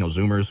just like, you know,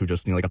 Zoomers who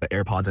just, you know, like got the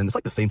AirPods in. It's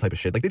like the same type of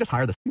shit. Like they just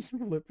hire the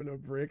flipping a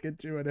brick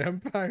into an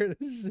empire.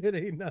 This shit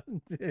ain't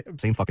nothing to him.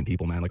 Same fucking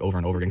people, man, like over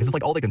and over again, because it's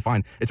like all they can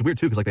find. It's weird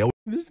too, because like they always...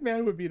 This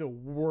man would be the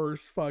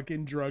worst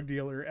fucking drug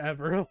dealer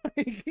ever.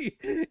 Like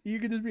you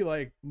could just be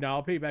like, no,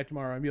 I'll pay you back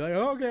tomorrow, and be like,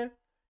 oh, okay.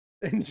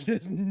 And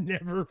just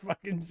never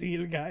fucking see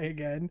the guy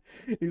again.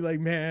 He's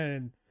like,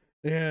 man,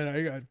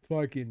 I got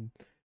fucking,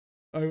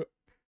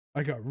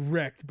 I got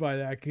wrecked by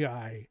that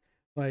guy.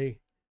 Like,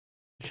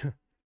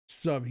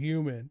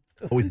 subhuman.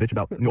 Always bitch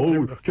about,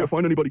 no, can't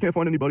find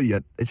anybody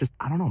yet. It's just,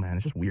 I don't know, man.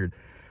 It's just weird.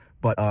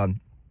 But,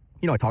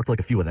 you know, I talked to like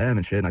a few of them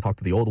and shit, and I talked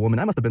to the old woman.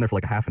 I must have been there for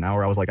like a half an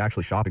hour. I was like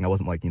actually shopping. I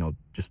wasn't like, you know,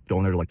 just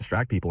going there to like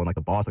distract people. And like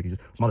the boss, like this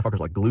motherfucker's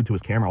like glued to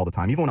his camera all the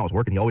time. Even when I was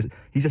working,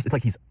 it's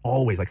like he's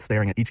always like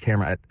staring at each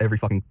camera at every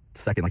fucking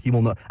second. Like he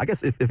will know, I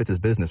guess if it's his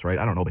business, right?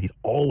 I don't know, but he's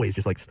always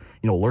just like,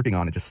 you know, lurking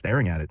on it, just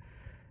staring at it.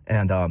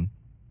 And,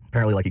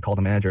 apparently like he called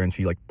the manager and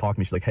she like talked to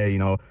me. She's like, hey, you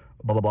know,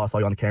 blah blah blah, I saw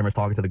you on the cameras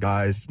talking to the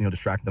guys, you know,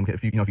 distracting them.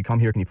 If you come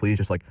here, can you please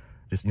just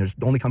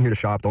only come here to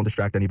shop, don't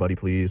distract anybody,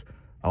 please.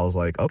 I was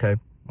like, okay.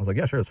 I was like,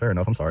 yeah, sure, it's fair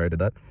enough, I'm sorry I did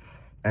that.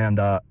 And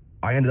I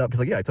ended up, because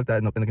like, yeah, I took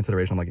that into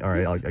consideration. I'm like, all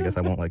right, I guess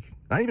I won't, like,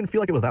 I didn't even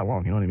feel like it was that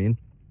long, you know what I mean?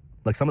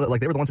 Like some of the, like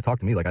they were the ones who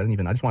talked to me. Like I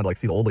just wanted to like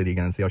see the old lady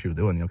again and see how she was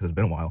doing, you know, because it's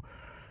been a while.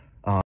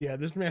 Yeah,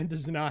 this man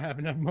does not have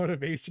enough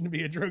motivation to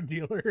be a drug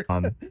dealer.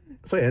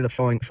 So yeah, I ended up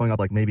showing up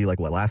like maybe like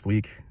what, last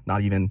week,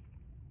 not even,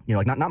 you know,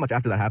 like not much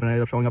after that happened. I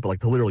ended up showing up, but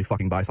like to literally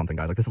fucking buy something,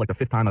 guys. Like this is like the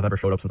 5th time I've ever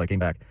showed up since I came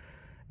back,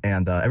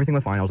 and everything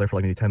went fine. I was there for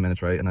like maybe 10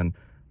 minutes, right? And then,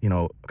 you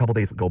know, a couple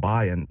days go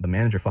by and the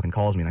manager fucking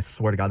calls me, and I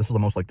swear to God, this is the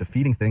most like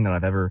defeating thing that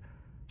I've ever.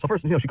 So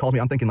first, you know, she calls me.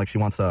 I'm thinking like she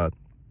wants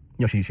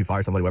you know, she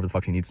fired somebody, whatever the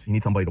fuck she needs. She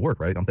needs somebody to work,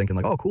 right? I'm thinking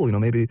like, oh, cool, you know,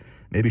 maybe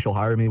she'll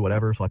hire me,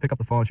 whatever. So I pick up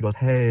the phone. She goes,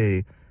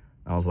 hey.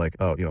 I was like,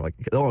 oh, you know, like,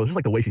 oh, it was just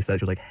like the way she said it.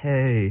 She was like,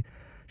 hey.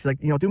 She's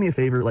like, you know, do me a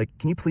favor. Like,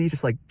 can you please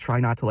just like try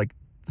not to like,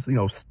 you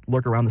know,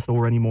 lurk around the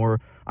store anymore?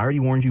 I already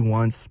warned you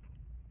once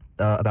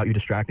about you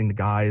distracting the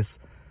guys.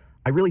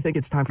 I really think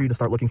it's time for you to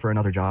start looking for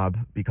another job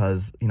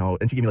because, you know,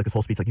 and she gave me like this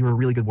whole speech, like, you were a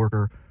really good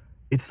worker.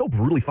 It's so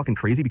brutally fucking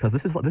crazy because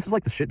this is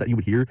like the shit that you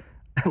would hear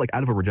like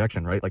out of a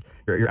rejection, right? Like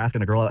you're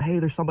asking a girl out, hey,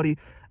 there's somebody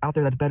out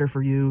there that's better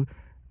for you.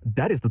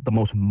 That is the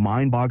most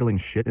mind-boggling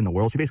shit in the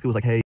world. She basically was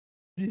like, hey,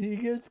 did he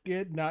just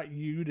get not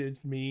you'd,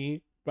 it's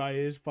me by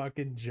his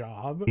fucking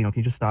job? You know,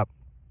 can you just stop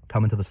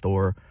coming to the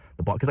store?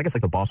 The boss, because I guess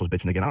like the boss was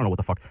bitching again. I don't know what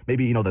the fuck.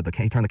 Maybe, you know,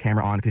 he turned the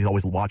camera on because he's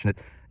always watching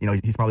it. You know,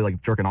 he's probably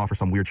like jerking off or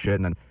some weird shit.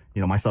 And then,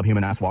 you know, my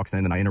subhuman ass walks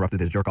in and I interrupted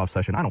his jerk off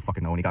session. I don't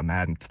fucking know. And he got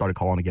mad and started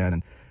calling again.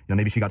 And, you know,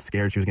 maybe she got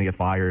scared she was going to get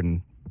fired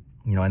and,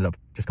 you know, ended up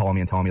just calling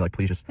me and telling me like,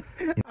 please just.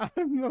 You know.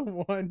 I'm the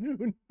one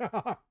who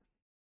knocked.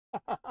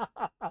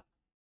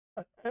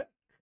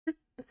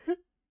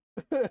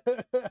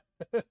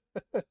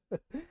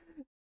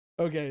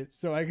 Okay,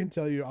 so I can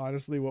tell you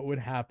honestly what would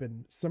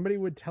happen. Somebody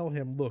would tell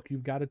him, look,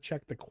 you've got to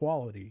check the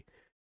quality.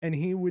 And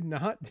he would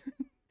not,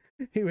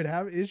 he would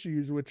have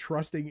issues with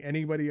trusting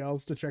anybody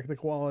else to check the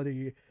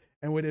quality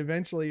and would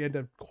eventually end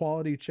up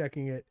quality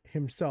checking it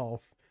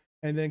himself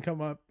and then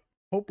come up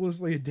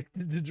hopelessly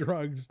addicted to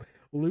drugs,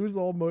 lose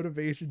all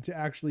motivation to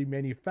actually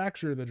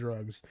manufacture the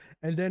drugs,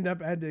 and end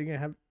up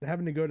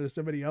having to go to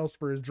somebody else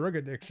for his drug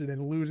addiction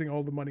and losing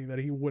all the money that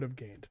he would have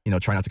gained. You know,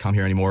 try not to come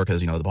here anymore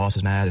because, you know, the boss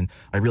is mad and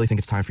I really think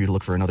it's time for you to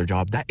look for another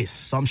job. That is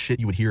some shit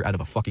you would hear out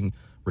of a fucking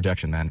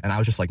rejection, man. And I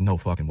was just like, no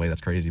fucking way,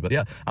 that's crazy. But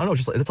yeah, I don't know,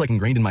 it's just it's like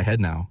ingrained in my head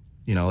now.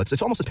 You know, it's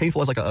almost as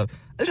painful as like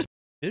it's just.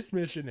 This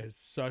mission is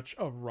such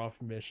a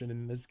rough mission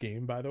in this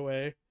game, by the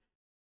way.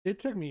 It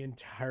took me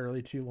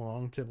entirely too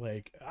long to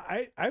like,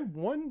 I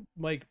won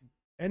like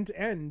end to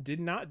end, did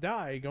not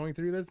die going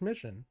through this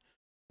mission,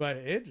 but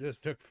it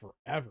just took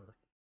forever.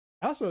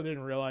 I also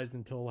didn't realize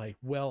until like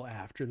well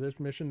after this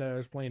mission that I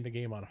was playing the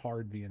game on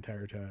hard the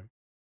entire time.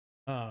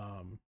 I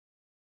don't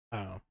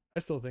know. I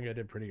still think I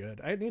did pretty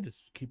good. I need to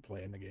keep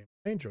playing the game.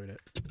 I enjoyed it.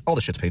 All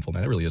the shit's painful,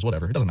 man. It really is.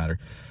 Whatever. It doesn't matter.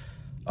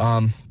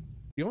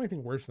 The only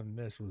thing worse than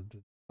this was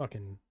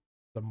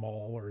the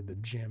mall or the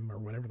gym or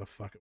whatever the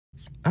fuck it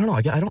was. I don't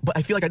know. But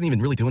I feel like I didn't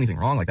even really do anything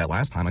wrong like that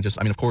last time. I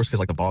mean, of course, because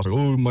like the boss, like,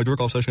 oh, my jerk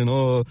off session.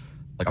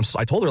 Like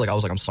I told her, like, I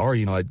was like, I'm sorry,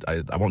 you know,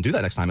 I won't do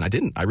that next time. And I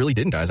didn't. I really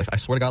didn't, guys. I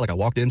swear to God, like I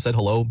walked in, said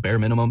hello, bare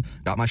minimum,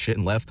 got my shit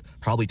and left.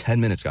 Probably 10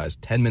 minutes, guys.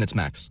 10 minutes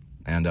max.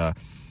 And yeah,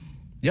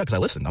 because I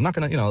listened. I'm not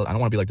gonna, you know, I don't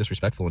want to be like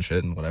disrespectful and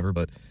shit and whatever,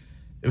 but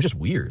it was just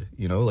weird,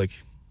 you know, like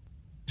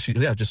she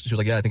was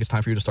like, yeah, I think it's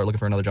time for you to start looking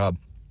for another job.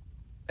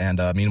 And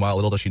meanwhile,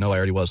 little does she know I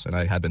already was, and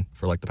I had been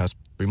for like the past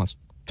 3 months.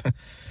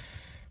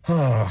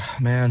 Oh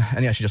man.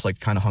 And yeah, she just like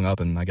kind of hung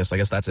up, and I guess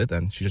that's it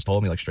then. She just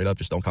told me like straight up,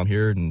 just don't come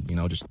here and, you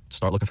know, just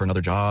start looking for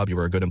another job. You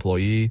were a good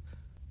employee.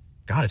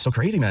 God, it's so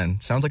crazy, man.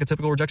 Sounds like a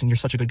typical rejection. You're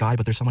such a good guy,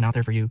 but there's someone out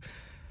there for you.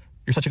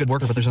 You're such a good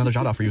worker, but there's another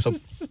job out for you. So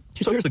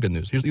here's the good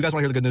news. You guys want to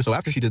hear the good news? So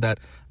after she did that,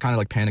 kind of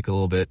like panicked a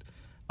little bit.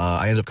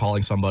 I ended up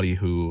calling somebody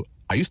who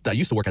I used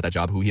to work at that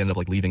job, who he ended up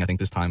like leaving, I think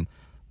this time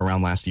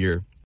around last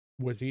year.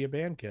 Was he a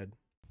band kid?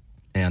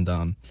 And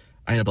I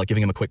ended up like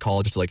giving him a quick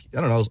call just to like,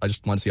 I don't know, I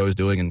just wanted to see how he was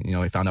doing. And, you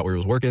know, I found out where he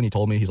was working. He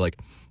told me,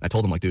 I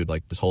told him like, dude,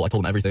 like I told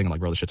him everything. I'm like,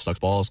 bro, this shit sucks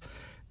balls.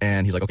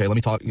 And he's like, okay, let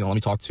me talk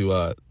to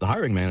the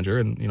hiring manager,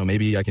 and, you know,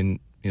 maybe I can,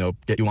 you know,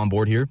 get you on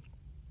board here.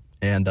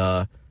 And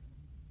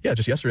yeah,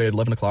 just yesterday at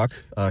 11 o'clock,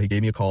 he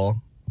gave me a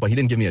call, but he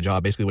didn't give me a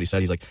job. Basically what he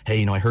said, he's like, hey,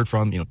 you know, I heard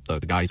from, you know,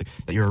 the guy, he's like,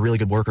 that you're a really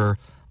good worker.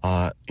 You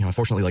know,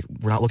 unfortunately, like,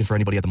 we're not looking for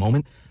anybody at the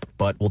moment,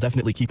 but we'll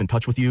definitely keep in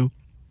touch with you.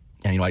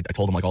 And, you know, I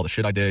told him like all the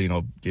shit I did, you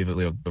know, gave it,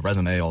 you know, the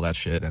resume, all that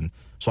shit. And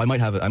so I might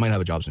have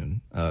a job soon.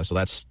 So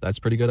that's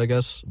pretty good, I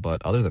guess.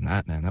 But other than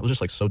that, man, that was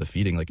just like so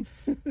defeating. Like,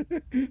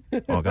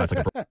 oh God, it's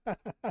like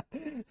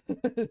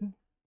a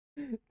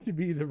to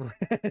be the brand,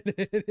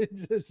 it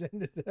just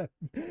ended up,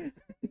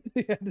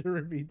 he had to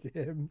repeat to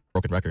him.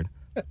 Broken record.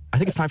 I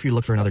think it's time for you to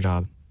look for another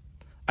job.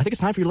 I think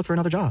it's time for you to look for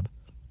another job.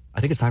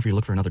 I think it's time for you to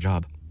look for another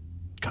job.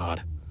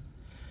 God.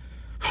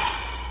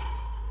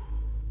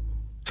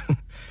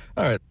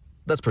 All right.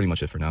 That's pretty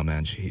much it for now,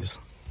 man. Jeez.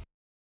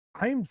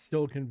 I'm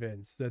still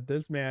convinced that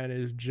this man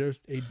is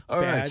just a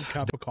All bad right.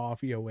 cup of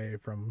coffee away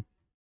from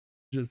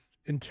just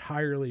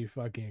entirely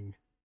fucking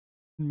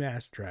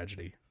mass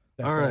tragedy.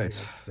 That's All all I right.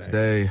 got to say.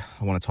 Today,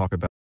 I want to talk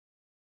about.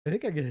 I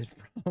think I get his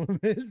problem.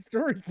 His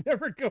stories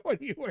never go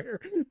anywhere.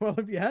 Well,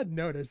 if you hadn't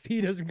noticed,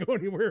 he doesn't go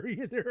anywhere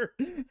either.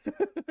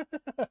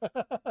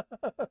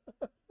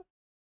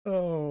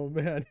 Oh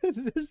man,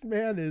 this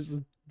man is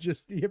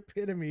just the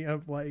epitome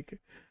of like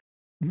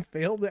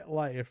failed at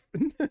life,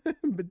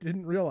 but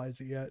didn't realize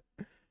it yet.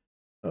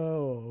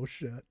 Oh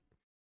shit.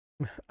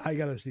 I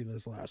gotta see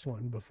this last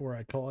one before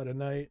I call it a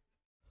night.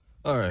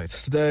 All right.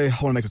 Today,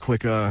 I want to make a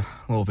quick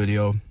little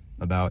video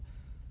about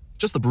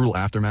just the brutal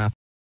aftermath.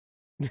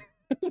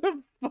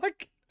 The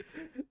fuck?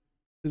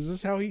 Is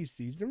this how he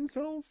sees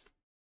himself?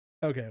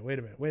 Okay, wait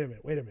a minute.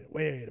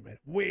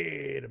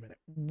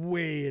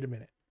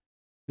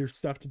 There's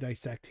stuff to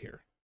dissect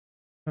here.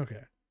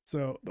 Okay,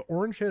 so the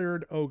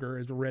orange-haired ogre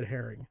is a red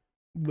herring,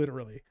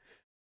 literally.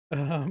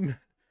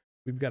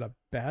 We've got a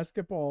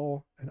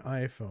basketball, an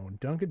iPhone,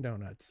 Dunkin'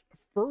 Donuts.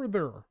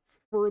 Further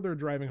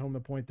driving home the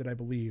point that I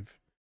believe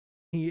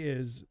he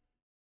is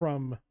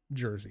from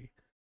Jersey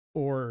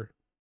or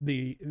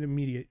the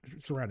immediate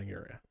surrounding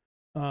area.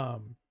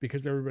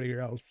 Because everybody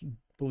else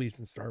believes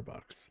in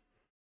Starbucks.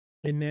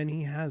 And then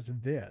he has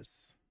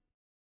this.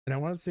 And I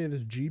want to say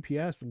this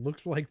GPS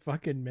looks like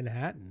fucking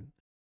Manhattan.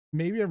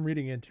 Maybe I'm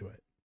reading into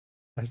it.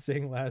 I was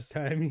saying last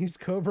time he's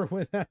Cobra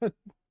without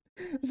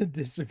the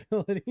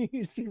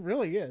disabilities. He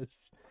really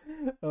is.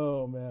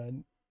 Oh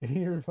man.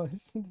 He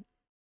replaced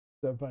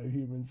the 5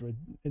 humans with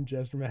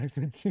ingest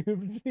maximum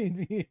tubes.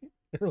 He'd be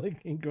really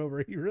King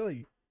Cobra. He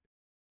really.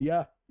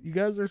 Yeah, you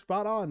guys are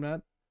spot on,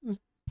 man.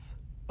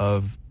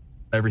 Of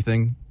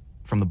everything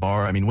from the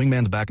bar. I mean,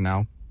 Wingman's back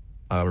now.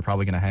 We're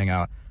probably going to hang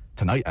out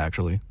tonight,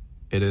 actually.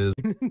 It is.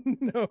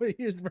 No,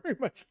 he is very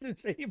much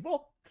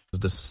disabled.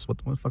 This, what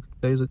the fuck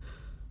day is it?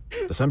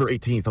 December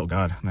 18th. Oh,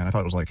 God. Man, I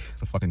thought it was like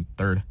the fucking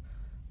 3rd.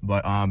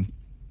 But,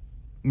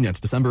 yeah, it's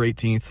December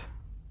 18th.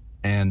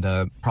 And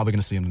probably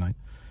going to see him tonight.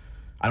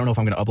 I don't know if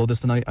I'm going to upload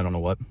this tonight. I don't know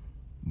what.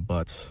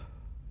 But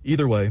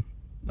either way,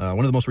 one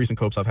of the most recent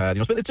copes I've had.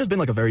 You know, it's just been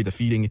like a very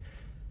defeating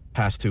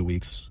past 2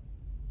 weeks.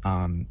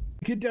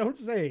 You don't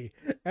say.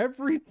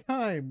 Every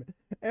time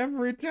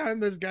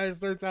this guy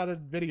starts out a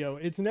video,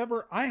 it's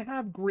never, I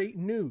have great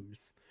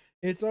news.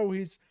 It's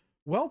always,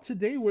 well,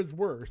 today was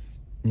worse.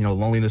 You know,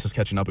 loneliness is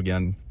catching up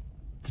again.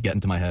 It's getting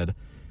to my head.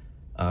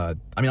 I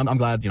mean, I'm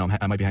glad, you know,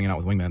 I might be hanging out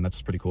with Wingman.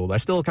 That's pretty cool. But I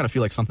still kind of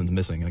feel like something's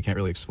missing, and I can't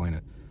really explain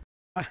it.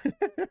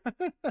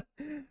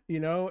 You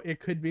know,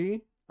 it could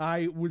be.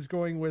 I was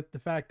going with the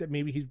fact that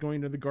maybe he's going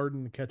to the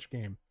garden to catch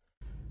game.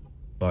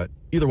 But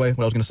either way,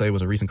 what I was going to say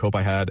was a recent cope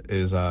I had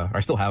is, or I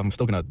still have, I'm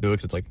still going to do it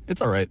because it's like,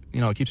 it's all right.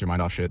 You know, it keeps your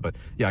mind off shit. But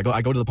yeah,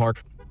 I go to the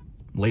park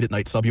late at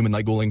night, subhuman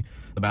night ghouling,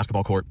 the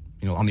basketball court.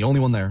 You know, I'm the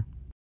only one there.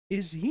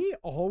 Is he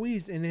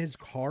always in his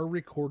car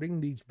recording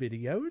these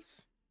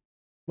videos?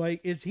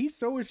 Like, is he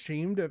so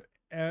ashamed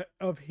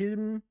of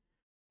him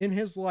in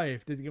his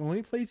life that the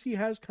only place he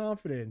has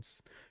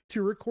confidence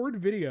to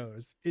record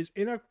videos is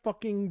in a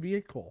fucking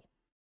vehicle?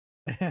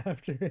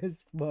 After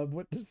his flub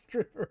with the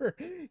stripper,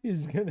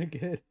 he's gonna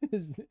get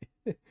his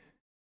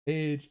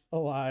age,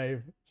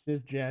 alive,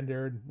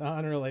 cisgendered,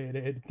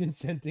 non-related,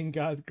 consenting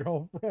god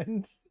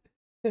girlfriend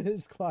in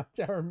his clock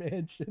tower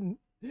mansion,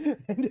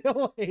 and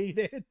he'll hate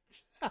it.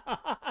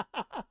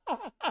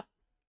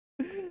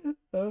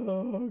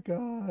 Oh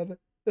god.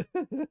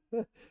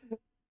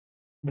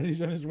 But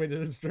he's on his way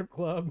to the strip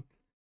club.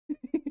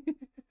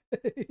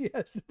 He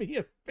has to be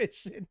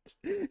efficient.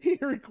 He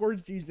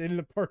records these in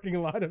the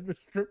parking lot of the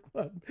strip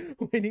club,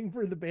 waiting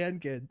for the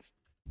band kids.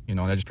 You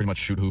know, and I just pretty much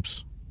shoot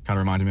hoops. Kind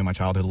of reminded me of my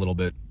childhood a little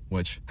bit,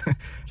 which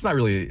it's not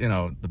really, you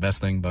know, the best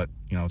thing, but,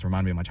 you know, it's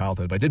reminded me of my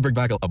childhood. But it did bring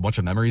back a bunch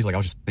of memories. Like, I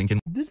was just thinking.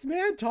 This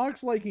man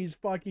talks like he's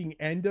fucking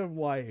end of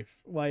life.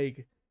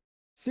 Like,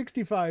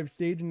 65,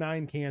 stage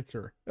 9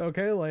 cancer.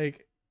 Okay?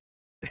 Like,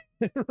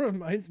 it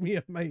reminds me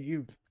of my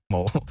youth.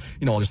 Well,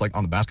 you know, just like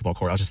on the basketball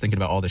court, I was just thinking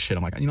about all this shit.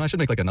 I'm like, you know, I should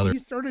make like another. He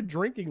started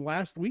drinking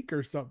last week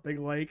or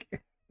something.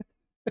 Like,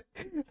 I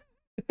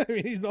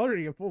mean, he's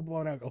already a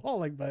full-blown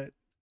alcoholic, but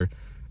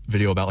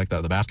video about like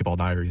the basketball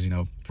diaries, you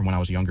know, from when I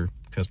was younger,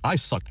 because I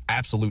sucked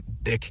absolute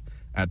dick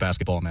at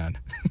basketball, man.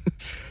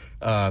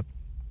 But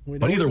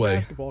either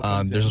way,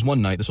 there's this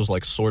one night. This was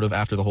like sort of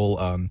after the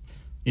whole,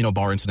 you know,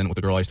 bar incident with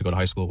the girl I used to go to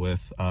high school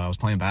with. I was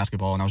playing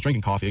basketball and I was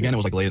drinking coffee. Again, it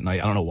was like late at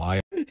night. I don't know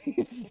why.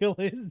 He still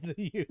is the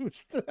youth.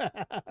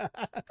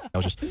 I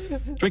was just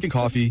drinking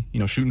coffee, you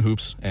know, shooting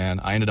hoops, and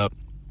I ended up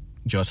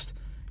just,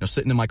 you know,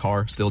 sitting in my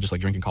car, still just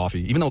like drinking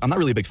coffee. Even though I'm not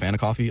really a big fan of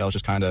coffee, I was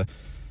just kind of,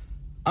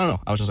 I don't know.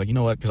 I was just like, you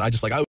know what? Because I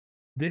just like,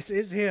 this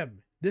is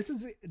him. This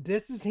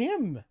is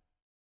him.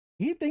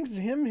 He thinks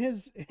him.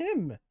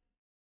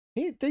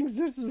 He thinks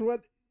this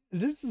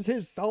is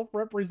his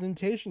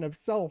self-representation of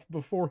self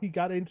before he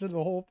got into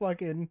the whole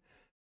fucking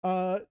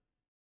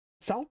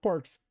South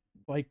Park's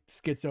like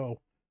schizo.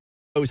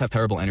 I always have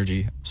terrible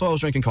energy. So I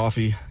was drinking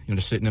coffee, you know,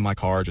 just sitting in my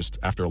car just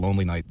after a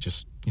lonely night,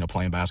 just, you know,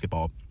 playing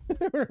basketball.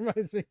 It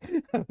reminds me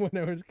of when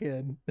I was a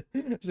kid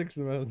 6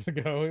 months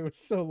ago. It was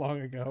so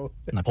long ago.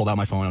 And I pulled out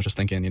my phone. I was just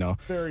thinking,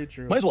 Very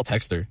true. might as well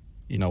text her.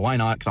 Why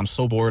not? Because I'm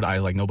so bored. I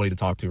like nobody to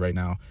talk to right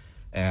now.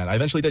 And I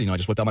eventually did. I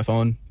just whipped out my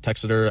phone,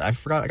 texted her. I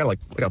forgot. I gotta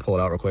pull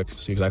it out real quick to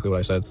see exactly what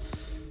I said.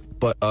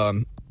 But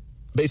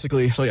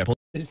basically, so yeah.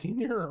 Is he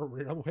near a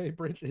railway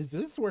bridge? Is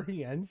this where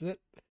he ends it?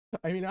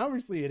 I mean,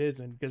 obviously it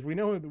isn't, because we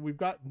know that we've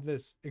got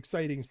this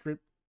exciting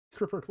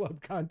stripper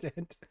club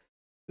content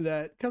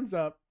that comes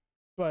up,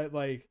 but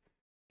like,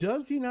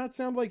 does he not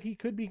sound like he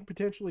could be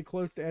potentially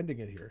close to ending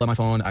it here? On my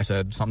phone, I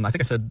said something. I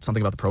think I said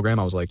something about the program.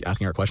 I was like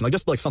asking her a question, like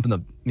just like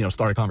something to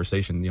start a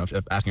conversation.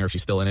 Asking her if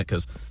she's still in it,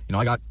 because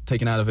I got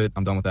taken out of it.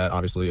 I'm done with that,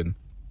 obviously. And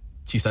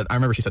I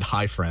remember she said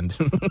hi, friend.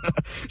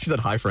 She said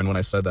hi, friend, when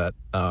I said that.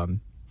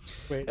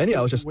 Wait, and so, yeah,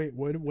 I was just wait.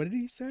 What did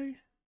he say?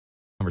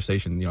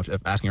 Conversation.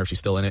 Asking her if she's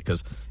still in it,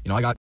 because I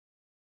got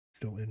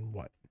still in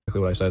what?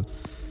 Exactly what I said.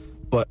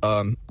 But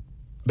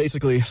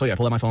basically, so yeah, I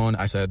pulled out my phone.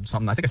 I said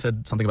something. I think I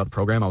said something about the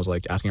program. I was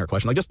like asking her a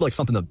question, like just like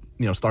something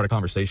to start a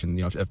conversation.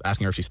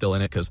 Asking her if she's still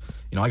in it, because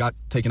I got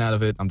taken out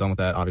of it. I'm done with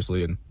that,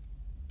 obviously. And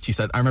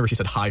I remember she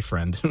said hi,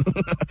 friend.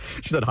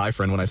 She said hi,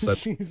 friend, when I said.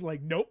 She's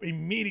like, nope.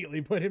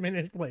 Immediately put him in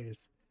his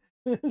place.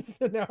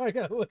 So now I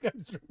gotta look up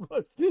strip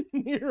clubs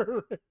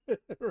near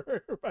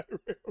by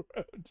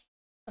railroads.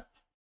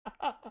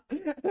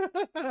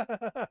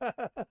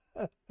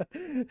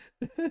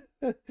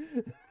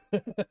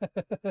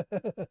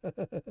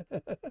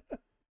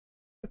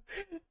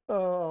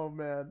 Oh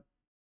man.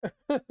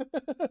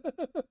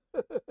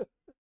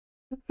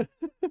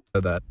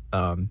 That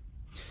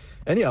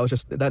and yeah,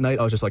 that night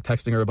I was just like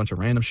texting her a bunch of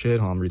random shit.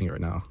 I'm reading it right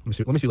now.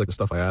 Let me see like the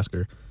stuff I asked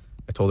her.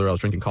 I told her I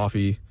was drinking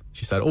coffee.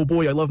 She said, "Oh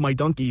boy, I love my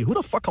Dunky." Who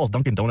the fuck calls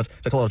Dunkin' Donuts? So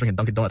I told her I was drinking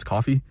Dunkin' Donuts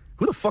coffee.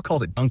 Who the fuck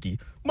calls it Dunky?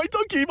 My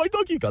Dunky, my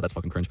Dunky. God, that's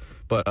fucking cringe.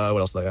 But what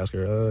else did I ask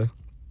her?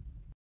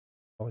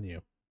 Telling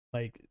you,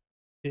 like,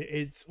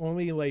 it's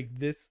only like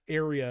this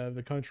area of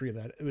the country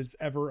that was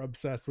ever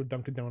obsessed with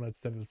Dunkin' Donuts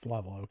to this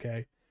level.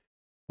 Okay,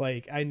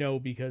 like I know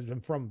because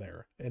I'm from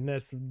there, and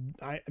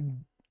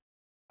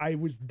I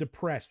was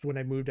depressed when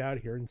I moved out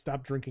here and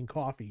stopped drinking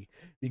coffee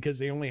because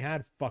they only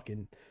had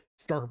fucking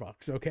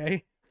Starbucks.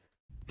 Okay.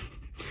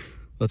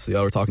 Let's see.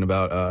 We're talking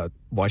about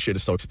why shit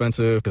is so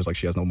expensive, because like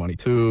she has no money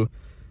too.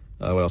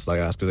 What else did I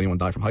ask? Did anyone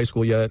die from high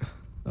school yet?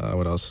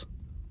 What else?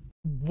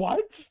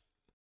 What?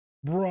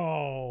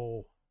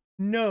 Bro.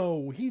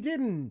 No, he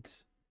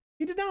didn't.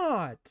 He did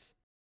not.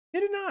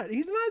 He did not.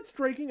 He's not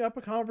striking up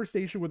a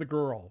conversation with a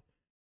girl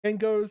and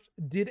goes,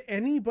 "Did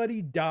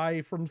anybody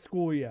die from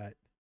school yet?"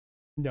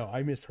 No,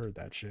 I misheard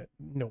that shit.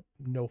 No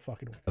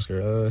fucking way. Ask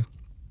her,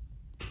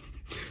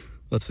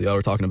 let's see.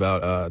 We're talking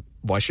about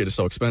why shit is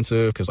so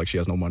expensive, because like she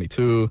has no money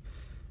too.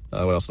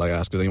 What else did I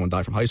ask? Did anyone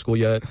die from high school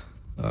yet?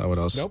 What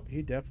else? Nope,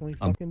 he definitely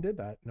fucking did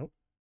that. Nope.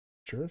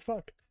 Sure as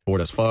fuck.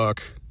 Bored as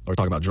fuck. We're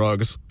talking about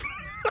drugs.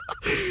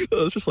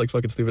 It's just like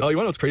fucking stupid. Oh, you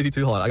want to know what's crazy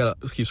too? Hold on, I gotta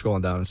keep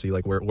scrolling down and see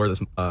like where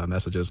this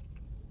message is.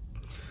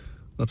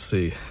 Let's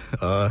see.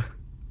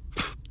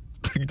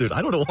 Dude,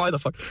 I don't know why the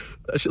fuck.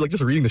 Like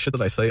just reading the shit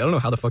that I say, I don't know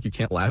how the fuck you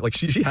can't laugh. Like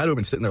she had to have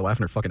been sitting there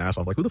laughing her fucking ass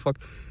off. Like who the fuck?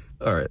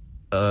 All right.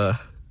 I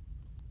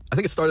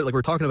think it started like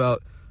we're talking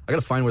about. I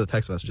gotta find where the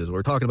text message is.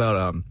 We're talking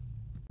about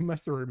He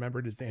must have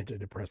remembered his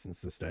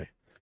antidepressants this day.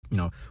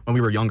 When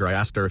we were younger, I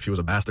asked her if she was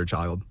a bastard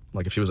child,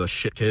 like if she was a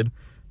shit kid,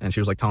 and she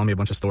was like telling me a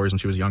bunch of stories when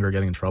she was younger,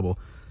 getting in trouble.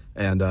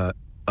 And oh,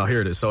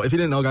 here it is. So if you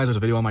didn't know, guys, there's a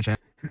video on my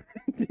channel.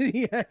 Did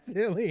he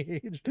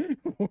accidentally age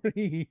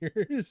 40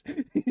 years?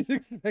 He's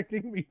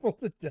expecting people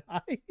to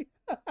die.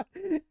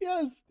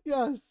 Yes.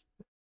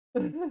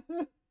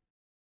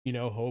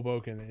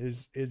 Hoboken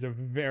is a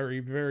very,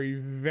 very,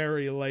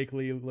 very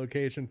likely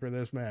location for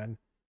this man.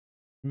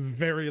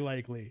 Very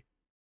likely.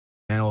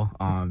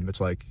 It's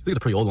like, I think it's a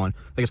pretty old one.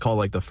 I think it's called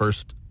like the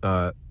first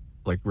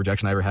like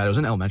rejection I ever had. It was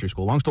in elementary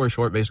school. Long story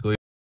short, basically.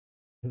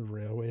 The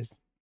railways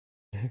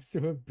next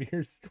to a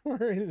beer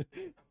store in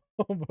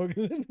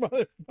Hoboken. This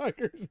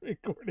motherfucker's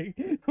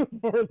recording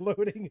before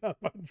loading up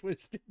on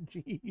Twisted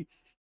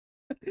Teas.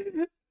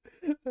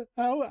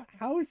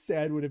 How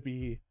sad would it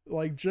be,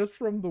 like, just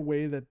from the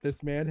way that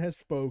this man has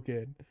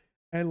spoken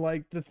and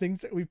like the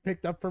things that we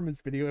picked up from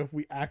his video, if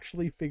we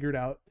actually figured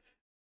out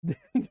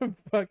the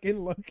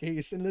fucking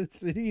location, the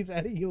city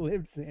that he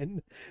lives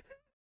in,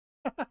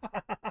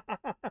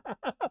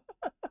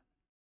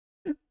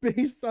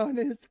 based on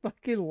his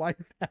fucking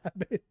life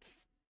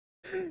habits.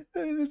 And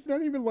it's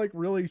not even like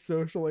really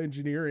social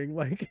engineering.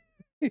 Like,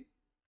 it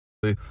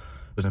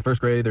was in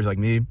first grade. There's like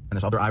me and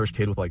this other Irish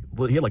kid with like,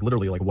 he had like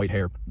literally like white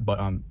hair, but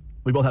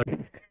we both had the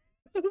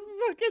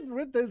fuck is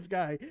with this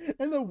guy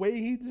and the way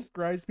he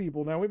describes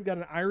people. Now we've got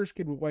an Irish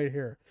kid with white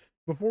hair.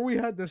 Before we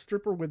had the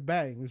stripper with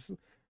bangs.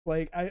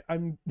 Like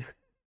I'm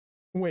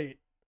wait,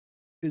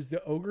 is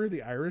the ogre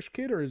the Irish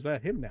kid or is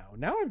that him now?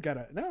 Now I'm kind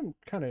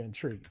of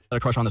intrigued. I had a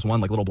crush on this one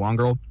like little blonde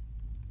girl,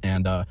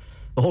 and the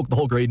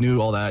whole grade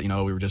knew all that. It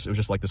was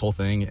just like this whole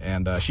thing,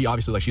 and she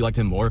obviously like she liked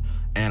him more.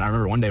 And I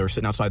remember one day we were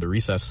sitting outside the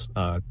recess,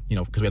 because we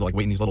had to like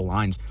wait in these little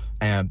lines,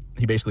 and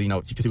he basically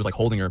because he was like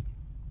holding her,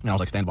 And I was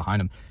like standing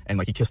behind him, and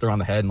like he kissed her on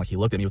the head, and like he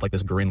looked at me with like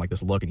this grin, like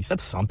this look, and he said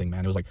something,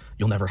 man. It was like,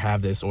 "You'll never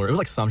have this," or it was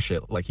like some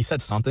shit. Like he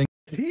said something.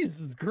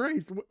 Jesus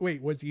Christ.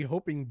 Wait, was he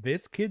hoping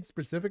this kid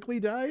specifically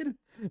died?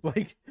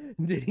 Like,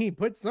 did he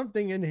put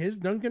something in his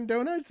Dunkin'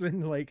 Donuts?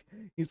 And like,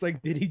 he's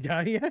like, did he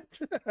die yet?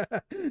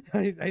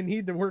 I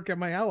need to work at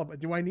my alibi.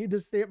 Do I need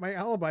to stay at my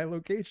alibi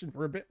location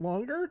for a bit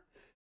longer?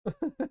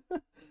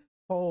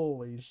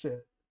 Holy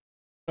shit.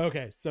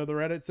 Okay, so the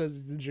Reddit says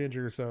he's a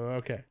ginger, so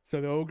okay. So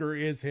the ogre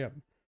is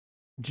him.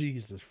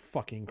 Jesus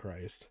fucking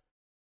Christ.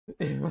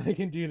 If I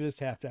can do this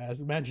half-ass,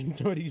 imagine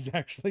somebody's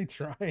actually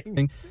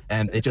trying.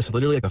 And it just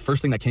literally, like, the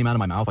first thing that came out of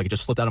my mouth, like, it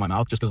just slipped out of my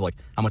mouth just because, like,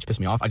 how much it pissed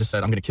me off. I just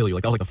said, I'm gonna kill you.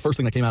 Like, that was, like, the first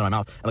thing that came out of my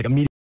mouth. And, like,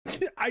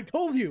 immediately. I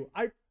told you.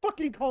 I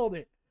fucking called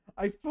it.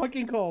 I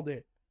fucking called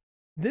it.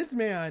 This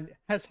man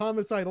has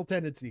homicidal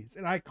tendencies,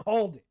 and I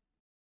called it.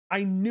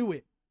 I knew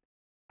it.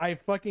 I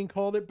fucking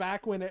called it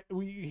back when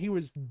he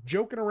was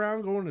joking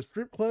around, going to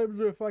strip clubs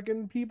with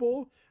fucking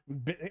people,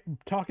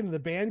 talking to the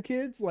band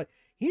kids. Like,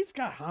 he's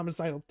got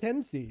homicidal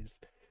tendencies.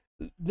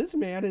 This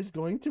man is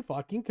going to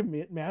fucking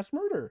commit mass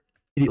murder.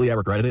 Immediately, I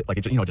regretted it. Like,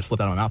 it, just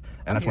slipped out of my mouth.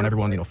 And that's when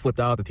everyone, flipped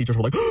out. The teachers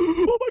were like,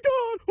 oh my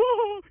God.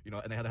 Whoa.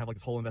 And they had to have like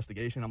this whole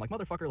investigation. I'm like,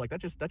 motherfucker, like that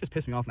just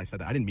pissed me off. And I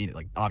said that. I didn't mean it.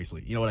 Like,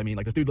 obviously, you know what I mean?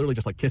 Like, this dude literally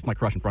just like kissed my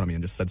crush in front of me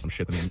and just said some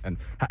shit to me. And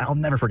I'll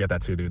never forget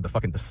that too, dude.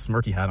 The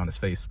smirk he had on his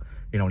face,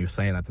 when he was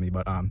saying that to me.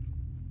 But,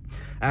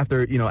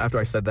 after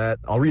I said that,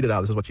 I'll read it out.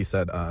 This is what she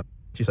said.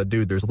 She said,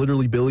 dude, there's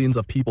literally billions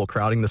of people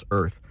crowding this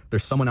earth.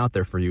 There's someone out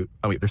there for you.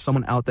 Oh, wait, there's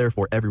someone out there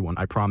for everyone.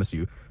 I promise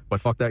you. But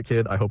fuck that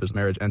kid. I hope his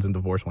marriage ends in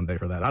divorce one day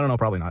for that. I don't know.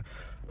 Probably not.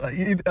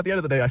 At the end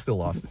of the day, I still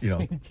lost,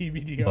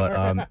 Dbdr. But,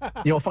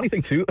 a funny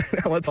thing too,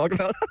 I want to talk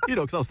about,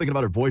 because I was thinking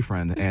about her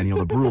boyfriend and,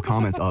 the brutal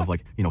comments of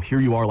like,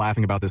 here you are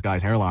laughing about this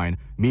guy's hairline.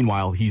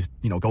 Meanwhile, he's,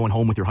 going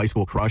home with your high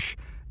school crush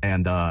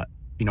and,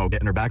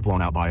 getting her back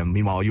blown out by him.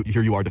 Meanwhile,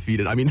 here you are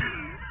defeated. I mean,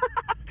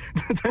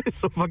 that is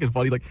so fucking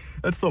funny. Like,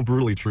 that's so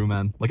brutally true,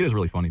 man. Like, it is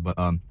really funny. But,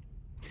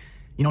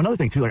 another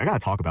thing too, like, I gotta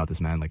talk about this,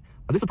 man. Like,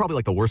 this is probably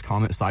like the worst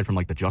comment aside from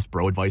like the just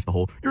bro advice, the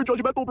whole, you're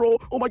judgmental, bro.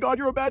 Oh my God,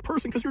 you're a bad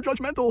person because you're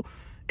judgmental.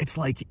 It's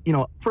like,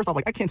 first off,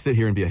 like, I can't sit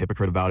here and be a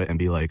hypocrite about it and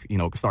be like,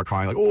 start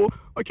crying like, oh,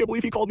 I can't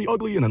believe he called me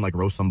ugly, and then like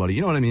roast somebody.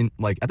 You know what I mean?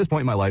 Like, at this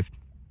point in my life,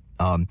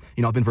 I've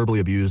been verbally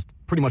abused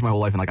pretty much my whole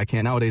life, and like I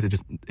can't nowadays. It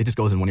just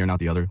goes in one ear and out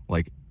the other.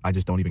 Like, I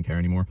just don't even care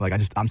anymore. Like,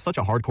 I'm such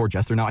a hardcore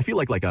jester now. I feel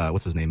like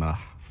what's his name?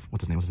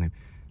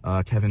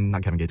 Kevin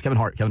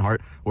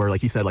Hart, where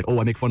like he said like,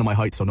 oh, I make fun of my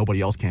height so nobody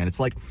else can.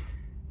 It's like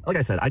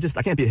I said, I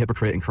can't be a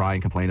hypocrite and cry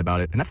and complain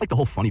about it. And that's like the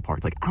whole funny part.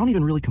 It's like, I don't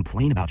even really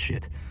complain about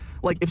shit.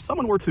 Like, if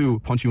someone were to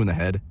punch you in the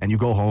head and you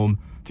go home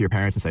to your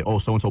parents and say, oh,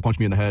 so-and-so punched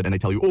me in the head, and they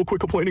tell you, oh, quit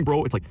complaining,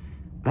 bro. It's like,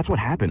 that's what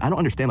happened. I don't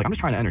understand. Like, I'm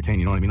just trying to entertain,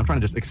 you know what I mean? I'm trying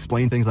to just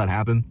explain things that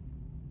happen.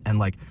 And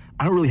like,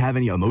 I don't really have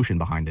any emotion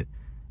behind it.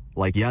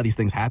 Like, yeah, these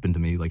things happen to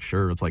me. Like,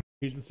 sure, it's like,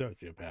 he's a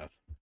sociopath.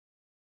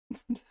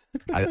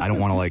 I don't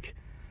want to like,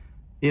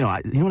 you know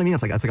what I mean?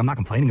 It's like I'm not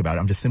complaining about it.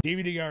 I'm just simply.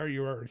 Dbdr,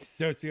 you are a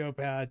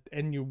sociopath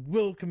and you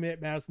will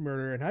commit mass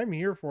murder, and I'm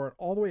here for it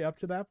all the way up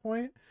to that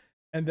point.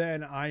 And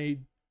then I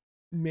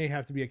may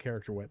have to be a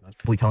character witness.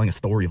 Simply telling a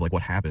story of like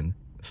what happened.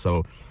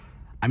 So,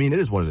 I mean, it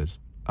is what it is.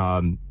 I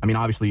mean,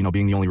 obviously,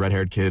 being the only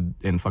red-haired kid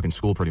in fucking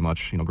school, pretty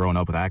much, growing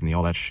up with acne,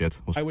 all that shit.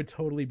 I would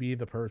totally be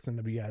the person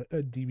to be at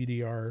a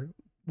Dbdr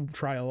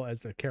trial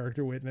as a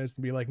character witness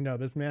and be like, no,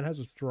 this man has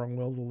a strong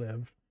will to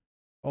live.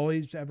 All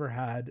he's ever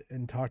had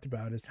and talked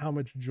about is how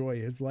much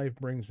joy his life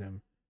brings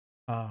him.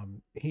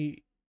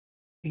 He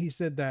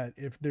said that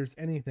if there's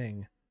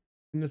anything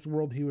in this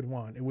world he would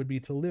want, it would be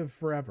to live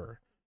forever.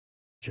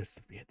 Just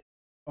to be it.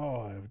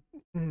 Oh,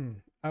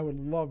 I would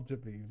love to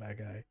be that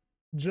guy.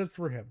 Just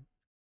for him.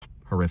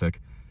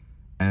 Horrific.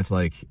 And it's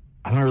like,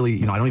 I don't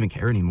really, I don't even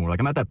care anymore. Like,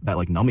 I'm at that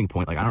like numbing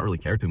point. Like, I don't really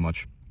care too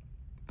much.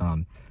 I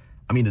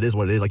mean, it is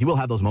what it is. Like, you will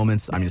have those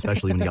moments. I mean,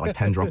 especially when you get like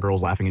 10 drunk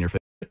girls laughing in your face.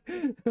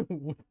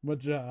 My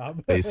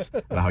job.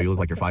 About how you look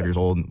like you're 5 years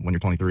old when you're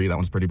 23. That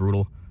one's pretty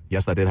brutal.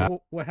 Yes, that did happen.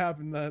 What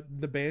happened?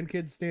 The band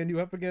kids stand you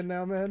up again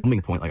now, man?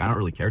 Numbing point. Like, I don't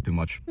really care too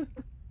much.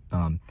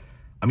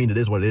 I mean, it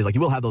is what it is. Like,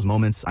 you will have those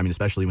moments. I mean,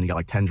 especially when you got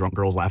like 10 drunk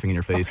girls laughing in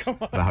your face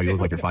about how you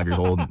look like you're 5 years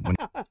old.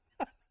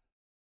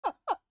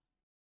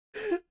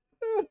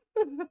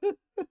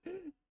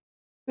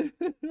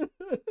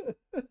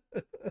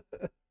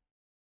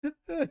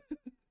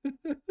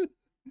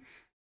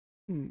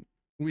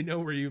 We know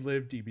where you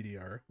live,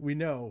 Dbdr. We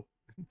know.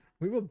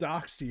 We will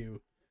dox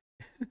you.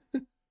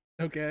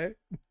 Okay?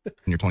 When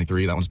you're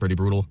 23, that one's pretty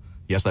brutal.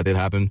 Yes, that did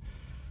happen.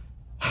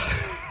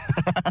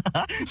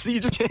 See, you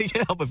just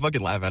can't help but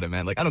fucking laugh at it,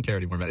 man. Like, I don't care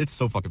anymore, man. It's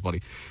so fucking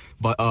funny.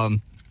 But,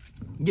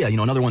 yeah,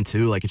 another one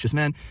too, like, it's just,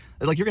 man,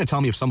 like, you're gonna tell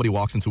me if somebody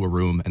walks into a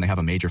room and they have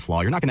a major flaw,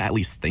 you're not gonna at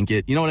least think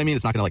it, you know what I mean?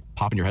 It's not gonna, like,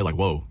 pop in your head, like,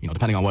 whoa,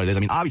 depending on what it is. I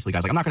mean, obviously,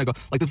 guys, like, I'm not gonna go,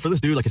 like, for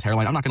this dude, like, his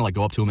hairline, I'm not gonna, like,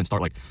 go up to him and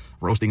start, like,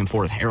 roasting him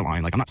for his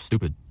hairline. Like, I'm not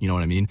stupid, you know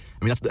what I mean?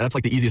 I mean, that's,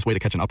 like, the easiest way to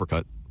catch an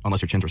uppercut,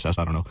 unless your chin's recessed,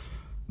 I don't know.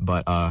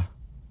 But, I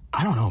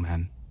don't know,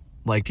 man.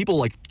 Like, people,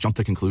 like, jump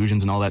to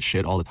conclusions and all that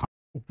shit all the time.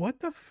 What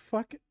the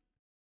fuck?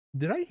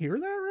 Did I hear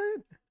that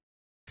right?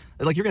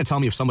 Like, you're gonna tell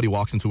me if somebody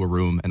walks into a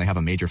room and they have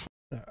a major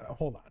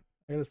Hold on,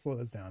 I gotta slow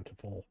this down to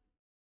full.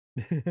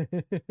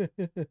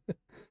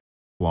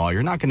 flaw,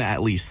 you're not gonna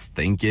at least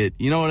think it.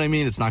 You know what I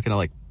mean? It's not gonna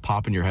like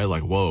pop in your head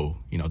like, whoa,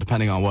 you know,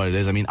 depending on what it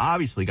is. I mean,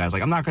 obviously, guys,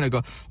 like, I'm not gonna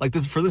go like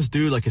this for this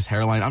dude, like his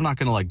hairline. I'm not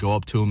gonna like go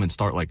up to him and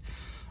start like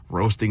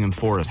roasting him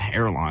for his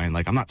hairline.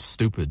 Like, I'm not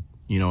stupid.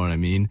 You know what I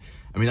mean?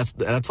 I mean,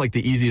 that's like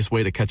the easiest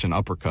way to catch an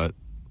uppercut,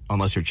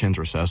 unless your chin's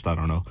recessed. I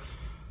don't know,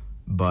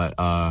 but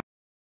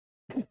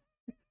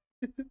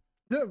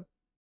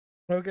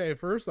Okay,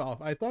 first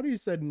off, I thought he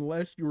said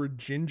unless you were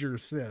ginger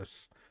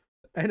cis,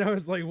 and I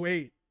was like,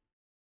 wait,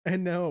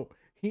 and no,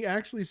 he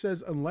actually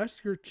says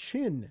unless your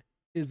chin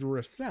is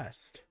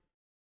recessed.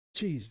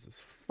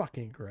 Jesus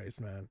fucking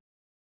Christ, man.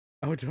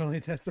 I would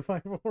totally testify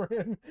for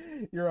him,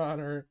 Your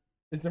Honor.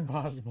 It's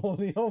impossible.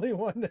 The only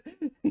one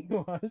he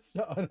wants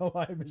to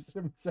unalive is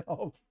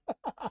himself.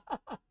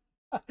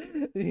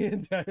 The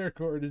entire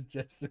court is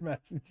just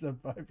amassing some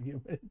 5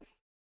 humans.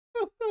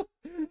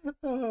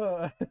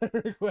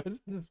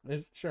 Request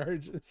dismiss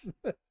charges.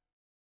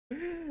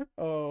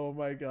 Oh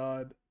my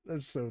god,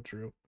 that's so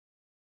true.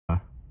 I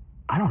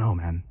don't know,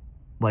 man.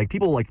 Like,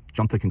 people like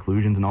jump to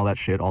conclusions and all that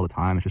shit all the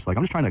time. It's just like,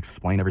 I'm just trying to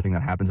explain everything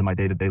that happens in my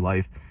day-to-day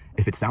life.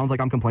 If it sounds like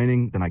I'm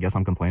complaining, then I guess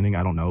I'm complaining.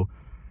 I don't know.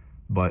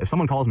 But if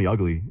someone calls me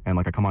ugly and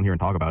like I come on here and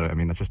talk about it, I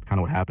mean, that's just kind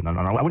of what happened. I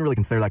don't know. I wouldn't really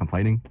consider that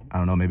complaining. I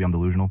don't know. Maybe I'm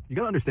delusional. You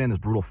got to understand this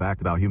brutal fact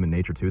about human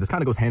nature too. This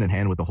kind of goes hand in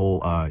hand with the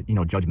whole, you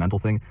know,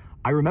 judgmental thing.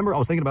 I remember I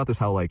was thinking about this,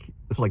 how like, this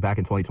was like back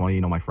in 2020, you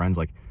know, my friends,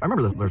 like, I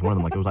remember there's one of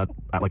them, like, it was at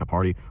like a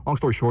party. Long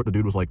story short, the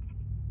dude was like,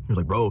 he was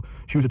like, bro,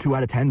 she was a 2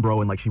 out of 10, bro.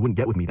 And like, she wouldn't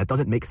get with me. That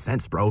doesn't make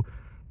sense, bro.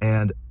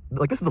 And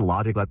like, this is the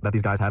logic that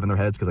these guys have in their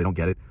heads, because they don't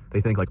get it.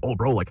 They think like, oh,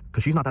 bro, like,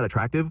 because she's not that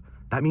attractive,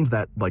 that means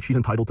that like she's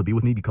entitled to be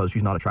with me because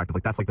she's not attractive.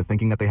 Like, that's like the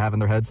thinking that they have in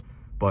their heads.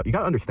 But you got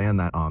to understand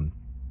that, you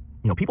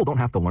know, people don't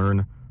have to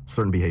learn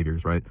certain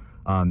behaviors, right?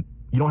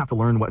 You don't have to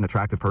learn what an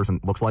attractive person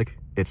looks like.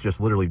 It's just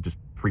literally just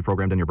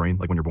pre-programmed in your brain,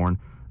 like when you're born.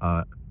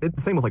 It's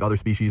the same with like other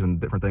species and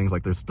different things.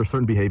 Like, there's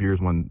certain behaviors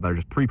that are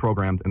just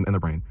pre-programmed in their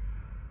brain.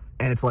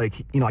 And it's like,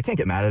 you know, I can't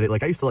get mad at it.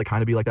 Like, I used to like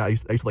kind of be like that. I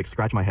used to like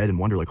scratch my head and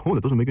wonder like, oh,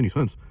 that doesn't make any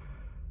sense.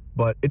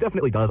 But it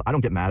definitely does. I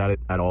don't get mad at it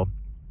at all.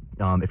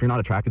 If you're not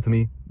attracted to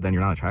me, then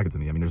you're not attracted to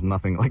me. I mean, there's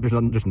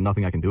just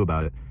nothing I can do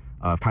about it.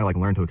 I've kind of like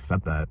learned to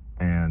accept that.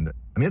 And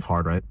I mean, it's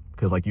hard, right?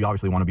 Because like, you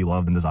obviously want to be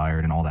loved and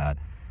desired and all that.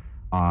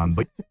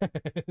 But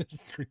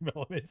Stream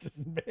elements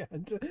is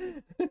banned.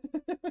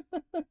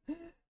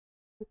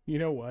 You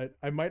know what?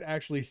 I might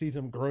actually see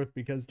some growth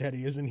because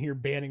Teddy isn't here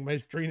banning my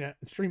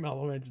stream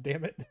elements,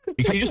 damn it.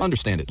 you just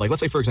understand it. Like, let's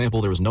say, for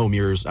example, there was no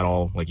mirrors at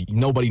all. Like,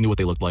 nobody knew what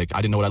they looked like.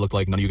 I didn't know what I looked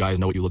like. None of you guys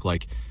know what you look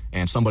like.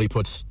 And somebody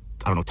puts,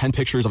 I don't know, 10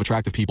 pictures of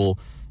attractive people,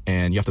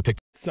 and you have to pick.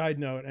 Side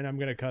note, and I'm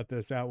going to cut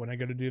this out when I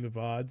go to do the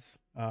VODs.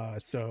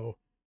 So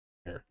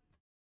here,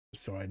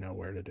 so I know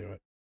where to do it.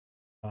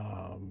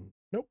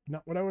 Nope,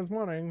 not what I was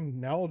wanting.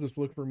 Now I'll just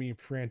look for me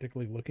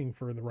frantically looking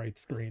for the right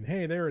screen.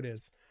 Hey, there it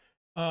is.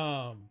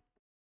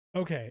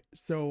 Okay,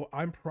 so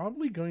I'm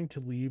probably going to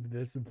leave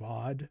this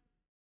VOD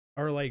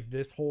or like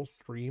this whole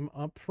stream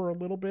up for a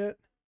little bit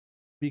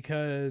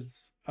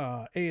because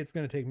it's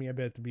going to take me a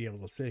bit to be able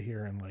to sit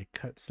here and like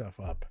cut stuff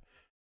up.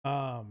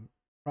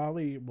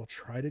 Probably will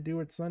try to do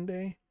it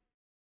Sunday,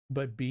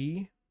 but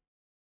B,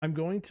 I'm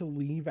going to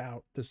leave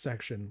out the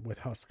section with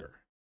Husker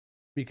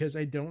because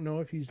I don't know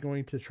if he's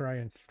going to try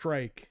and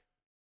strike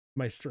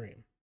my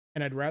stream,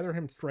 and I'd rather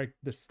him strike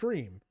the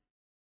stream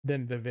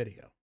than the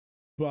video.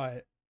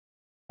 But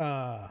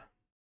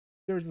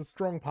there's a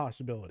strong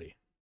possibility,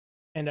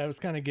 and I was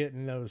kind of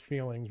getting those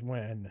feelings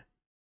when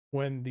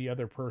the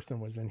other person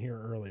was in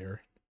here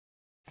earlier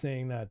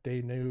saying that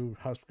they knew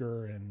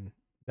Husker and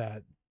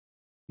that,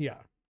 yeah,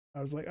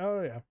 I was like,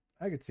 oh yeah,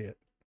 I could see it.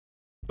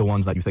 The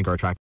ones that you think are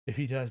attractive. If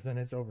he does, then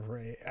it's over for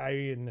me. I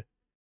mean,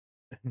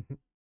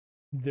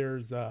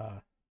 there's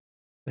well,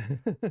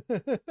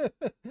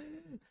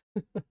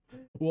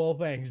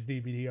 thanks,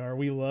 Dbdr.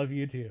 We love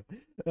you too.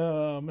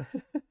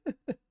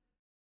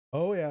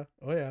 Oh yeah,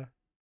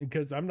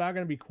 because I'm not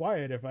going to be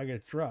quiet if I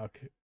get struck.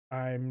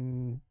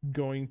 I'll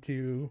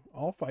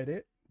fight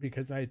it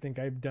because I think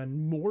I've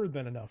done more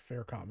than enough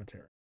fair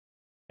commentary.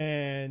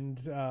 And,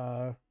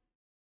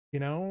 you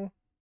know,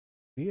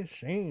 be a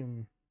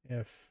shame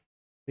if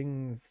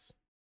things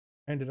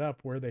ended up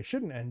where they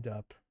shouldn't end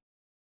up.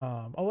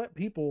 I'll let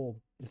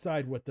people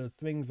decide what those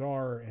things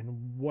are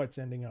and what's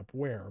ending up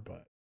where,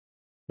 but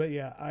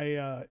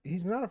yeah,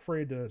 he's not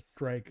afraid to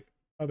strike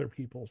other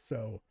people,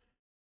 so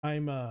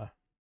I'm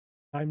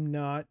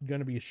not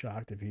gonna be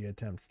shocked if he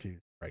attempts to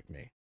strike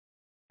me.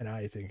 And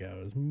I think I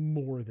was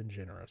more than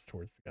generous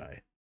towards the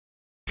guy.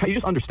 You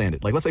just understand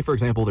it. Like, let's say, for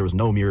example, there was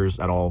no mirrors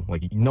at all.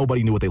 Like,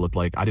 nobody knew what they looked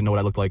like. I didn't know what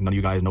I looked like. None of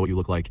you guys know what you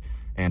look like.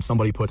 And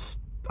somebody puts,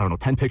 I don't know,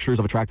 10 pictures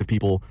of attractive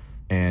people,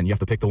 and you have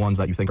to pick the ones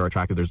that you think are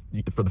attractive.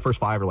 For the first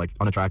 5 are like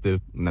unattractive,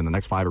 and then the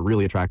next 5 are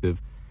really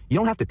attractive. You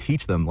don't have to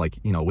teach them, like,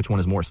 you know, which one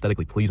is more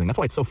aesthetically pleasing. That's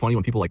why it's so funny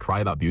when people like cry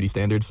about beauty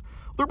standards.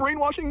 They're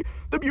brainwashing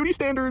the beauty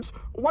standards.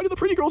 Why do the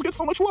pretty girls get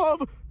so much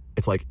love?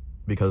 It's like,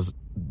 because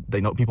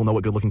people know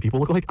what good looking people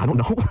look like. I don't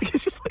know. Like,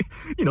 it's just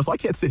like, you know, so I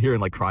can't sit here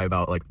and like cry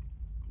about like,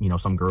 you know,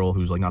 some girl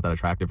who's like not that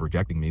attractive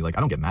rejecting me. Like, I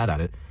don't get mad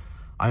at it.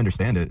 I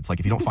understand it. It's like,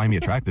 if you don't find me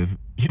attractive,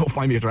 you don't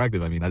find me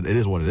attractive. I mean, it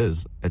is what it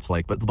is. It's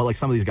like, but like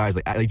some of these guys,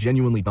 like, they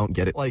genuinely don't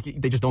get it. Like,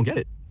 they just don't get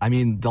it. I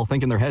mean, they'll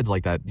think in their heads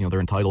like that, you know, they're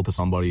entitled to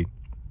somebody.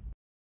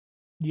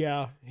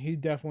 Yeah, he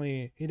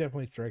definitely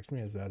strikes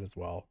me as that as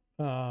well.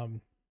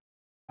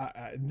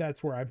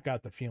 That's where I've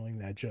got the feeling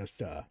that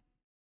just, I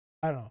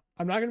don't know.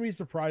 I'm not gonna be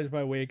surprised if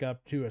I wake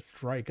up to a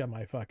strike on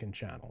my fucking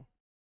channel.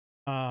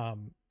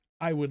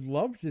 I would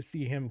love to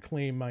see him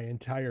claim my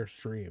entire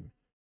stream,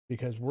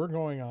 because we're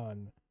going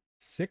on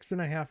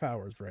 6.5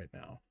 hours right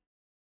now.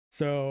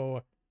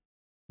 So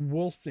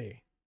we'll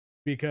see,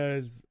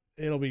 because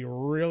it'll be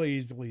really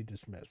easily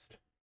dismissed.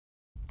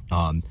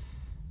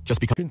 Just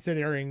because,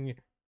 considering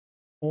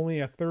only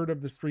a third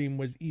of the stream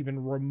was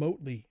even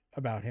remotely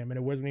about him, and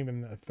it wasn't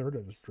even a third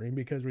of the stream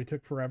because we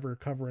took forever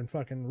covering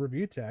fucking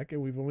review tech,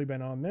 and we've only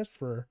been on this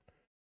for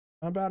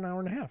about an hour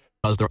and a half.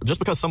 Just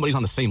because somebody's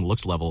on the same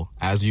looks level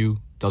as you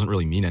doesn't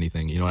really mean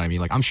anything. You know what I mean?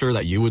 Like, I'm sure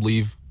that you would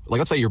leave, like,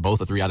 let's say you're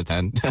both a 3 out of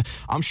 10.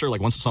 I'm sure, like,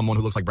 once someone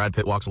who looks like Brad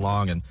Pitt walks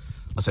along and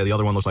let's say the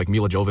other one looks like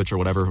Mila Jovovich or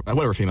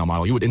whatever female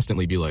model, you would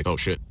instantly be like, oh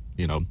shit,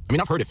 you know? I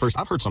mean, I've heard it first.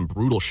 I've heard some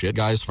brutal shit,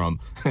 guys, from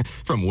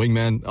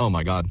Wingman. Oh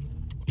my God.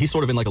 He's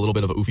sort of in like a little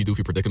bit of a oofy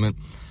doofy predicament.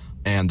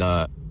 And,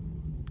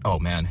 oh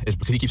man, it's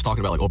because he keeps talking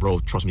about like, oh bro,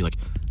 trust me, like,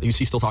 you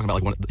see still talking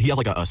about like, he has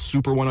like a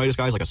super one-itis,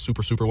 guys, like a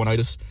super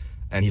one-itis.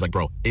 And he's like,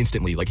 bro,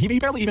 instantly, like, he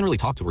barely even really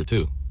talked to her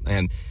too.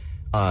 And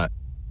I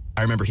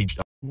remember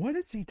what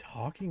is he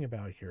talking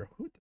about here?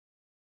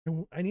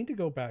 I need to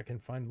go back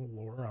and find the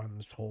lore on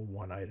this whole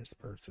one-itis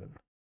person.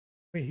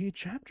 Wait, he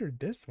chaptered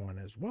this one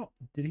as well.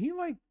 Did he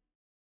like,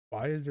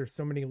 why is there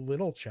so many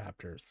little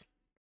chapters?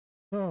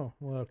 Oh,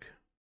 look.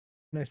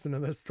 Nice to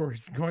know that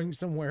story's going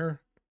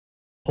somewhere.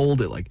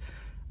 Hold it, like,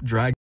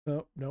 drag.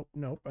 Oh,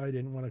 nope. I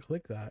didn't want to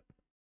click that.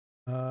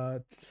 I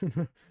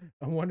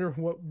wonder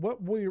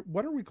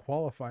what are we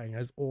qualifying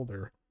as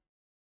older?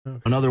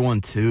 Okay. Another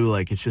one too,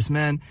 like, it's just,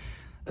 man,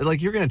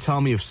 like, you're gonna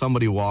tell me if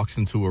somebody walks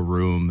into a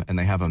room and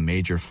they have a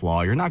major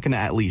flaw, you're not gonna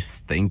at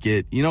least think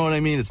it, you know what I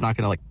mean? It's not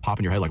gonna like pop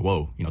in your head like,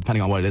 whoa, you know,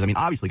 depending on what it is. I mean,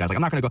 obviously, guys, like,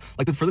 I'm not gonna go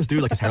like this for this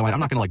dude, like his hairline,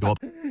 I'm not gonna like go up.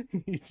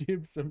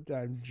 YouTube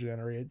sometimes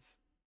generates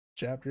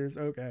chapters.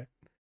 Okay,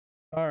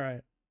 all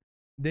right,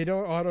 they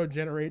don't auto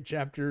generate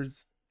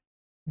chapters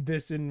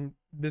this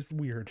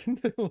weird.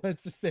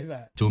 Let's just say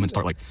that to him and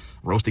start like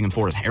roasting him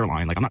for his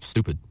hairline. Like, I'm not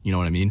stupid, you know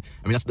what I mean?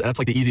 I mean, that's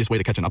like the easiest way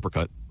to catch an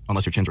uppercut,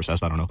 unless your chin's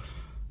recessed. I don't know,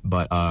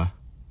 but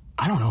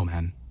I don't know,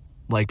 man.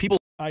 Like, people,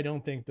 I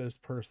don't think this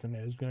person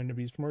is going to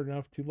be smart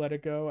enough to let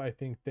it go. I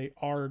think they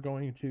are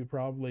going to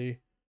probably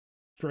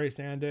stray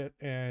sand it,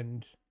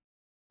 and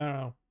I don't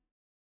know,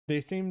 they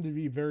seem to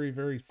be very,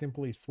 very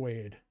simply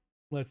swayed.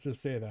 Let's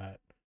just say that.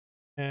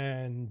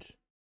 And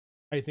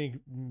I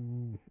think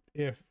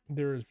if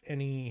there's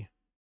any,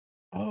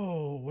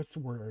 what's the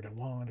word I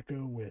want to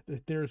go with?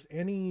 If there's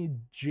any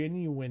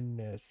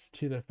genuineness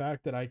to the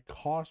fact that I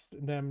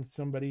cost them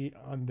somebody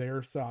on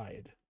their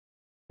side,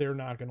 they're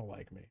not going to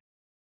like me.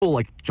 People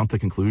like jump to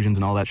conclusions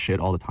and all that shit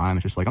all the time.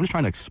 It's just like, I'm just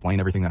trying to explain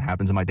everything that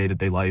happens in my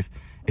day-to-day life.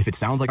 If it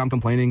sounds like I'm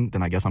complaining,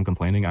 then I guess I'm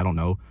complaining. I don't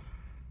know.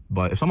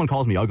 But if someone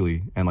calls me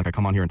ugly and like I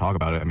come on here and talk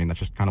about it, I mean, that's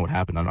just kind of what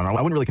happened. I don't know.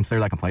 I wouldn't really consider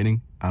that complaining.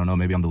 I don't know.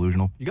 Maybe I'm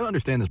delusional. You got to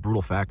understand this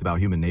brutal fact about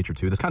human nature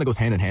too. This kind of goes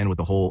hand in hand with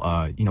the whole,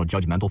 you know,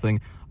 judgmental thing.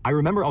 I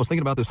remember I was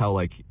thinking about this, how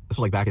like, this was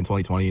like back in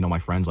 2020, you know, my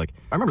friends, like,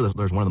 I remember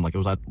there's one of them, like, it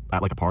was at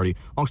like a party.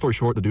 Long story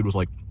short, the dude was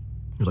like,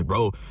 he was like,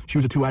 bro, she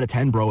was a 2 out of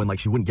 10, bro. And like,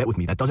 she wouldn't get with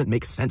me. That doesn't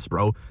make sense,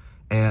 bro.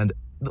 And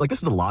like, this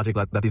is the logic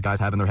that these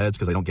guys have in their heads,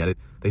 because they don't get it.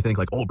 They think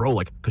like, oh bro,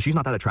 like, because she's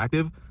not that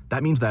attractive,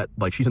 that means that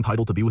like she's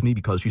entitled to be with me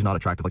because she's not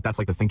attractive. Like, that's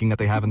like the thinking that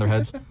they have in their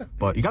heads.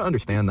 But you got to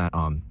understand that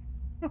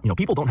you know,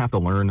 people don't have to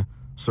learn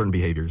certain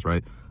behaviors,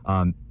 right?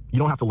 You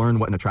don't have to learn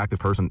what an attractive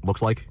person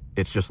looks like.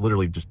 It's just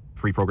literally just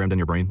pre-programmed in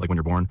your brain, like when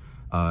you're born.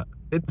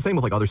 It's same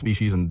with like other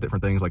species and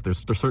different things. Like, there's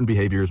certain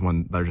behaviors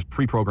that are just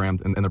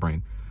pre-programmed in their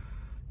brain.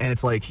 And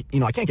it's like,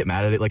 you know, I can't get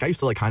mad at it. Like, I used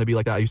to like kind of be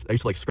like that. I used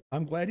to like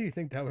I'm glad you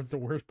think that was the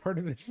worst part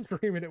of the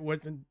stream and it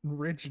wasn't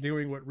Rich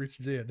doing what Rich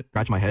did.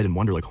 Scratch my head and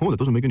wonder like, oh, that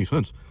doesn't make any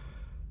sense.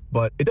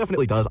 But it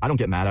definitely does. I don't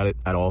get mad at it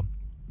at all.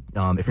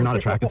 If you're not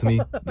attracted to me,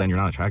 then you're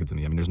not attracted to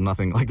me. I mean, there's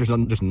nothing, like,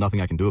 there's nothing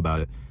I can do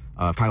about it.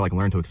 I've kind of like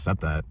learned to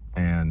accept that.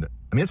 And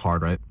I mean, it's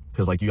hard, right?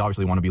 Because like, you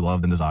obviously want to be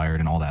loved and desired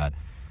and all that.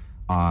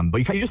 But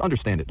you just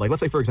understand it. Like, let's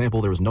say, for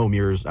example, there was no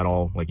mirrors at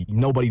all. Like,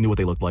 nobody knew what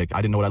they looked like.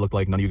 I didn't know what I looked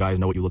like. None of you guys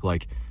know what you look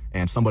like.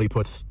 And somebody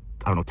puts,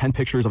 I don't know, 10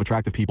 pictures of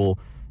attractive people,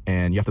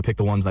 and you have to pick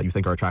the ones that you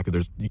think are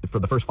attractive. For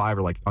the first 5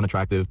 are like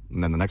unattractive,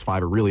 and then the next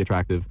 5 are really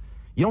attractive.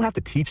 You don't have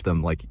to teach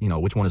them, like, you know,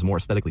 which one is more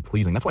aesthetically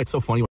pleasing. That's why it's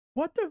so funny.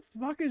 What the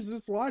fuck is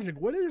this logic?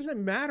 What does it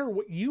matter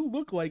what you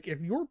look like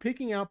if you're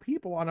picking out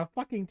people on a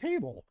fucking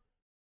table?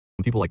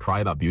 When people like cry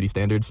about beauty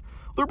standards,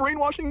 they're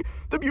brainwashing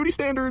the beauty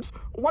standards.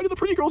 Why do the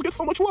pretty girls get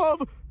so much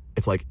love?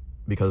 It's like,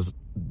 because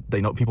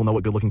people know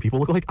what good looking people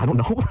look like. I don't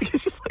know. Like,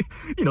 it's just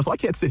like, you know, so I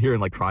can't sit here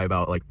and like cry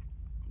about like,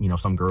 you know,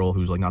 some girl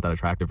who's like not that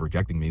attractive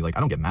rejecting me. Like, I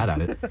don't get mad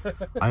at it.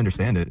 I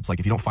understand it. It's like,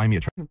 if you don't find me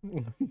attractive,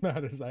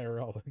 Not as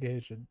IRL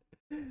location.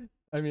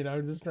 I mean,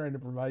 I'm just trying to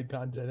provide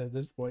content at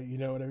this point. You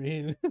know what I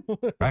mean?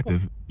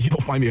 you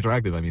don't find me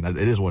attractive. I mean,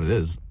 it is what it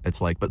is.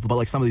 It's like, but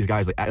like some of these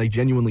guys, like, I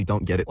genuinely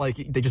don't get it. Like,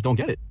 they just don't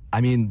get it. I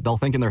mean, they'll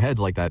think in their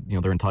heads like that, you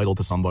know, they're entitled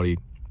to somebody,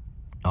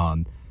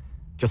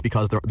 just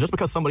because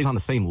somebody's on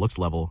the same looks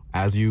level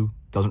as you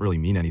doesn't really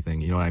mean anything.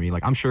 You know what I mean?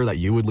 Like, I'm sure that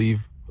you would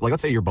leave. Like,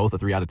 let's say you're both a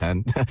 3 out of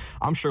 10.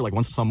 I'm sure, like,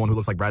 once someone who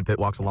looks like Brad Pitt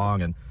walks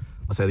along and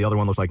let's say the other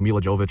one looks like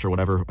Mila Jovovich or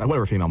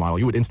whatever female model,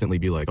 you would instantly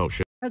be like, oh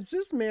shit. Has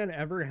this man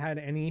ever had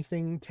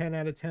anything 10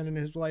 out of 10 in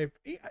his life?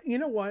 You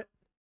know what?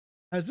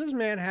 Has this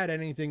man had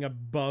anything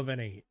above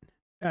an 8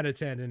 out of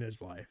 10 in his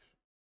life?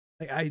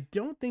 Like, I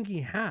don't think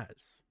he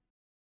has.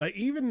 Like,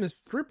 even the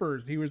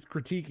strippers he was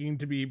critiquing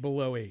to be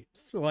below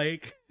 8s.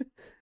 Like,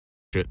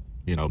 shit,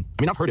 you know.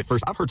 I mean, I've heard it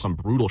first. I've heard some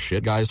brutal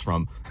shit, guys,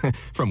 from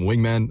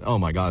Wingman. Oh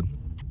my god.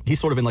 He's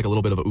sort of in like a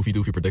little bit of a oofy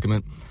doofy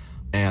predicament,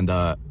 and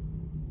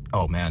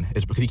oh man,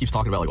 it's because he keeps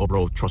talking about like, oh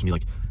bro, trust me,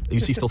 like,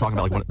 he's still talking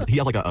about like he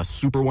has like a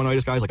super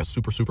one-itis, guys, like a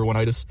super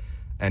one-itis,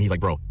 and he's like,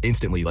 bro,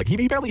 instantly, like,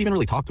 he barely even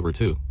really talked to her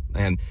too.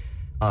 And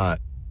I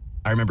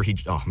remember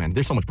oh man,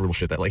 there's so much brutal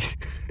shit that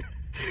like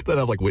that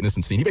I've like witnessed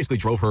and seen. He basically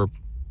drove her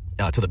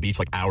to the beach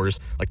like hours,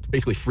 like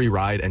basically free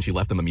ride, and she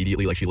left them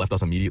immediately. Like, she left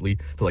us immediately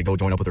to like go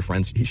join up with her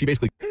friends. She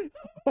basically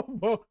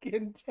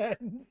Hoboken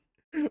 10,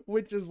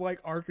 which is like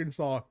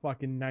Arkansas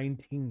fucking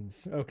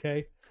 19s,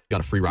 okay?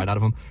 Got a free ride out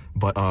of him,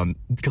 but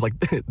because like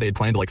they had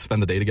planned to like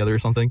spend the day together or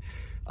something.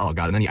 Oh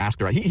god. And then he asked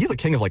her, he's the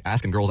king of like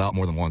asking girls out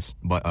more than once,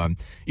 but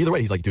either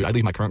way, he's like, dude, I'd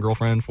leave my current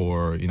girlfriend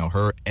for, you know,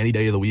 her any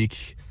day of the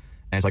week.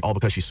 And it's like all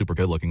because she's super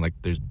good looking. Like,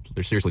 there's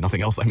seriously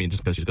nothing else. I mean,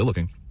 just because she's good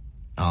looking.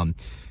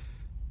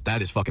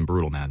 That is fucking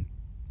brutal, man.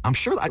 I'm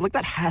sure like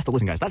that has to,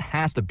 listen guys, that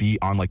has to be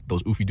on like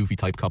those oofy doofy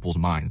type couples'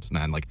 minds,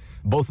 man. Like,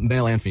 both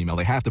male and female,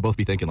 they have to both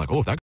be thinking like,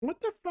 oh, if that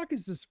what the fuck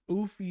is this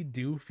oofy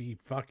doofy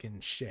fucking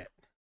shit?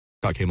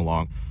 guy came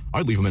along,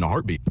 I'd leave him in a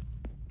heartbeat.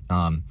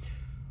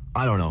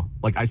 I don't know.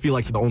 Like, I feel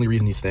like the only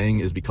reason he's staying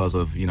is because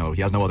of, you know,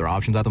 he has no other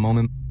options at the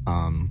moment.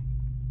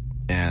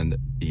 And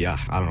yeah,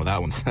 I don't know,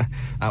 that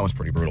one's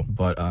pretty brutal.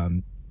 But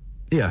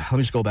yeah, let me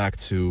just go back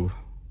to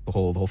the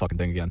whole fucking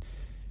thing again.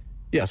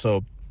 Yeah,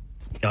 so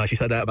she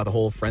said that about the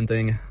whole friend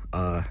thing.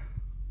 Let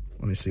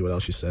me see what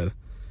else she said.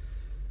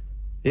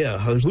 Yeah,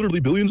 there's literally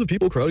billions of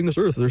people crowding this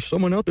earth. There's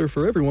someone out there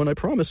for everyone, I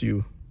promise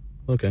you.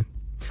 Okay.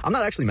 I'm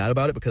not actually mad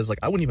about it because, like,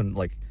 I wouldn't even,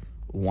 like,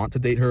 want to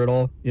date her at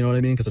all. You know what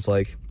I mean? Because it's,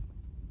 like,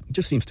 it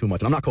just seems too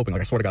much. And I'm not coping. Like,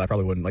 I swear to God, I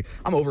probably wouldn't. Like,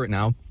 I'm over it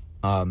now.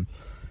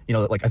 You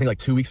know, like, I think, like,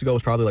 2 weeks ago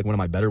was probably, like, one of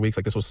my better weeks.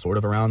 Like, this was sort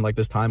of around, like,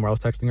 this time where I was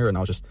texting her. And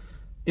I was just,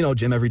 you know,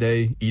 gym every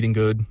day, eating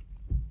good.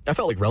 I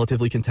felt, like,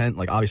 relatively content.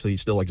 Like, obviously,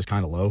 still, like, just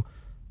kind of low.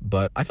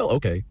 But I felt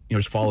okay, you know,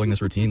 just following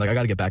this routine. Like, I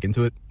got to get back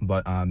into it.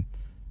 But,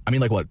 I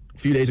mean, like, what? A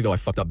few days ago, I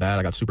fucked up bad.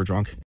 I got super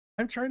drunk.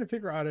 I'm trying to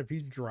figure out if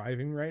he's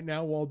driving right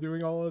now while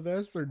doing all of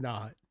this or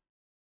not.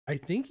 I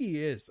think he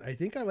is. I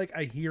think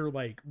I hear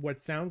like what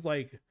sounds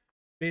like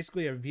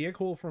basically a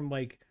vehicle from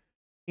like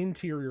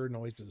interior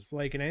noises,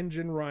 like an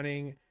engine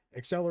running,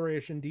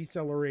 acceleration,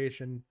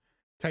 deceleration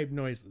type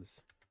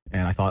noises.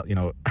 And I thought, you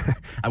know,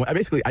 I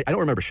basically, I don't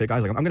remember shit,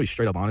 guys. Like, I'm gonna be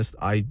straight up honest.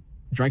 I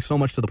drank so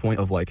much to the point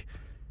of like,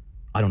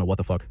 I don't know what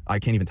the fuck. I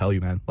can't even tell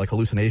you, man. Like,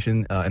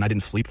 hallucination, and I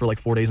didn't sleep for like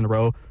 4 days in a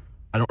row.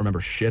 I don't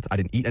remember shit. I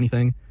didn't eat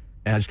anything,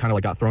 and I just kind of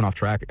like got thrown off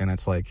track. And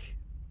it's like,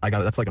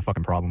 that's like a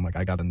fucking problem. Like,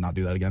 I gotta not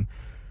do that again.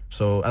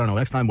 So I don't know.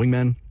 Next time,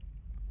 wingman,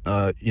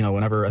 you know,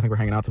 whenever I think we're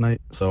hanging out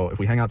tonight. So if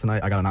we hang out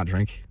tonight, I gotta not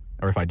drink,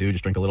 or if I do,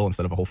 just drink a little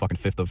instead of a whole fucking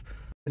fifth of.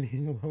 And he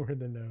lowered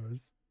the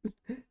nose.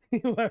 He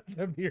left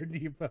the beer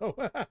depot.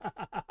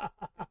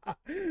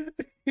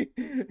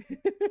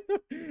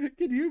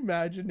 Can you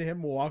imagine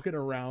him walking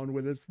around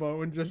with his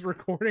phone just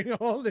recording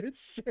all this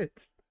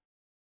shit?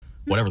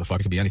 Whatever the fuck,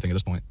 it could be anything at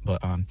this point. But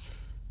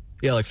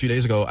yeah, like a few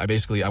days ago, I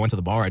went to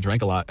the bar, I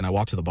drank a lot, and I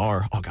walked to the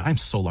bar. Oh god, I'm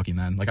so lucky,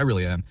 man. Like, I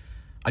really am.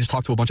 I just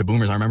talked to a bunch of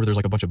boomers. I remember there's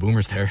like a bunch of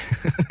boomers there.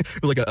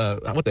 It was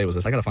like what day was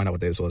this? I gotta find out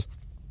what day this was.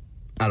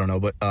 I don't know,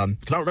 but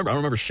because I don't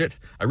remember shit.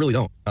 I really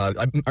don't. I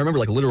remember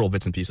like literal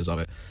bits and pieces of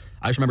it.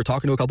 I just remember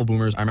talking to a couple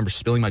boomers. I remember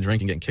spilling my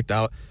drink and getting kicked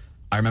out.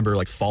 I remember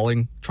like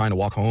falling, trying to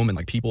walk home, and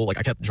like people, like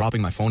I kept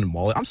dropping my phone and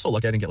wallet. I'm so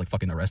lucky I didn't get like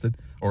fucking arrested,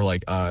 or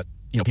like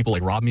you know, people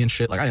like rob me and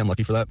shit. Like, I am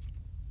lucky for that.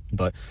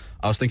 But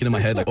I was thinking in my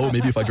head like, oh,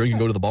 maybe if I drink and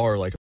go to the bar,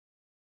 like,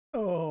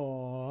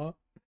 oh,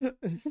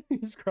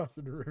 he's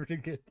crossing the river to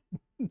get.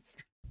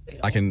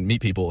 I can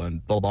meet people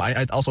and blah blah.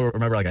 I also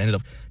remember like I ended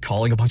up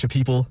calling a bunch of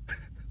people.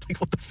 Like,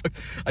 what the fuck?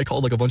 I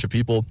called like a bunch of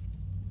people,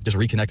 just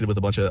reconnected with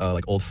a bunch of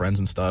like old friends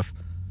and stuff.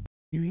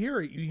 You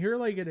hear it? You hear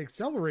like it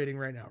accelerating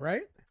right now,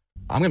 right?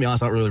 I'm gonna be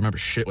honest, I don't really remember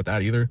shit with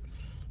that either.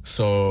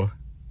 So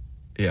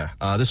yeah,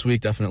 this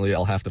week definitely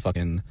I'll have to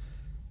fucking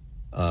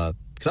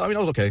because I mean I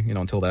was okay, you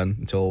know, until then,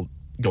 until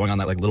going on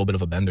that like little bit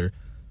of a bender.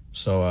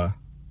 So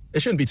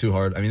it shouldn't be too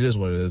hard. I mean, it is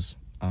what it is.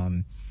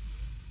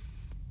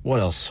 What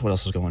else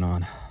is going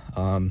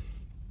on?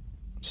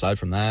 Aside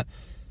from that,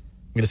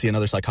 I'm gonna see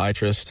another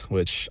psychiatrist,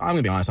 which I'm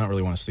gonna be honest, I don't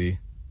really want to see.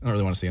 I don't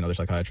really want to see another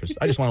psychiatrist.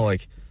 I just want to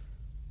like,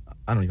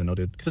 I don't even know,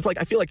 dude. Because it's like,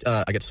 I feel like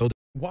I get so...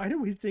 Why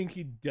do we think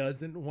he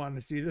doesn't want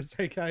to see the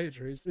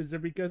psychiatrist? Is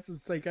it because the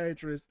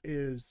psychiatrist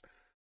is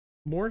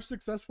more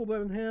successful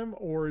than him,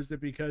 or is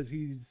it because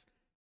he's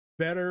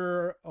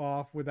better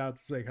off without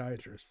the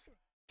psychiatrist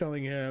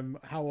telling him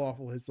how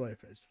awful his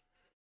life is?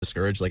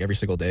 Discouraged like every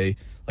single day.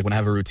 Like when I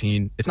have a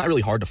routine, it's not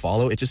really hard to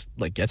follow. It just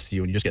like gets to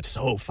you and you just get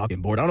so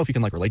fucking bored. I don't know if you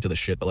can like relate to this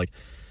shit, but like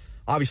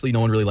obviously no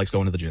one really likes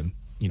going to the gym.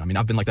 You know, I mean,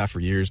 I've been like that for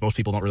years. Most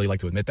people don't really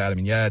like to admit that. I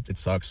mean, yeah, it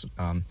sucks.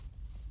 But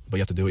you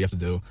have to do what you have to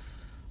do.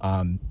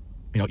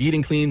 You know,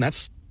 eating clean,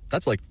 that's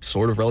like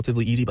sort of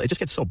relatively easy, but it just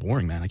gets so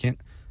boring, man. I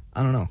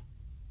don't know.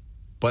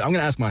 But I'm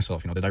gonna ask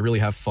myself, you know, did I really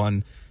have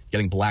fun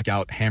getting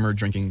blackout, hammered,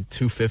 drinking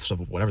 2/5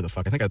 of whatever the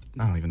fuck? I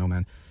don't even know,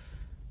 man.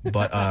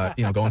 But,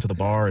 you know, going to the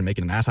bar and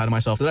making an ass out of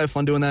myself. Did I have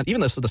fun doing that?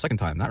 Even the second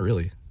time, not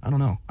really. I don't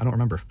know. I don't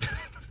remember.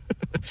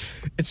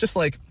 It's just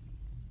like,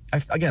 I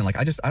don't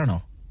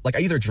know. Like I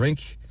either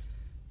drink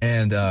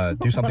and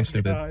do something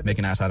stupid, God. make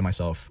an ass out of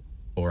myself,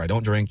 or I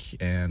don't drink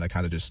and I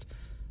kind of just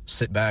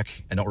sit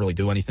back and don't really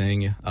do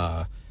anything. You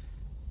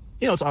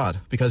know, it's odd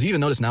because you even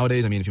notice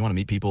nowadays, I mean, if you want to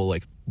meet people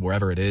like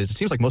wherever it is, it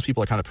seems like most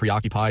people are kind of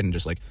preoccupied and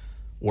just like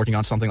working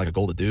on something like a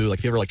goal to do. Like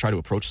if you ever like try to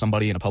approach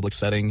somebody in a public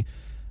setting,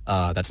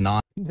 that's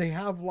not... They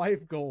have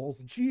life goals.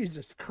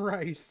 Jesus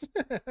Christ.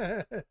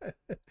 And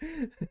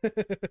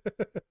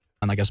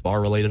I guess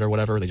bar related or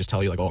whatever. They just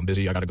tell you like, oh, I'm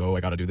busy. I gotta go. I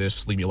gotta do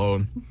this. Leave me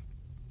alone.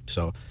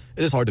 So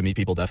it is hard to meet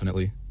people,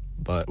 definitely.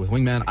 But with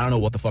Wingman, I don't know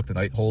what the fuck the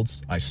night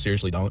holds. I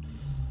seriously don't.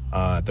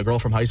 The girl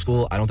from high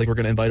school, I don't think we're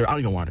gonna invite her. I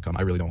don't even want her to come.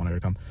 I really don't want her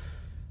to come.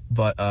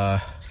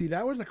 But see,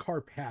 that was a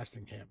car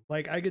passing him.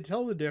 Like I could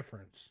tell the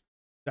difference.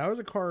 That was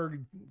a car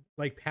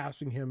like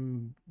passing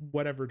him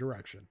whatever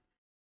direction.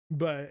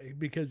 But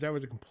because that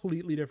was a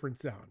completely different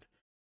sound.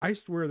 I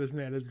swear this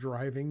man is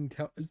driving,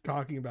 is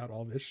talking about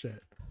all this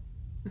shit.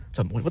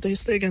 What day is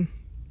today again?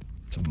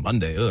 It's a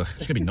Monday. Ugh,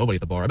 there's gonna be nobody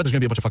at the bar. I bet there's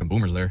gonna be a bunch of fucking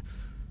boomers there.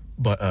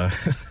 But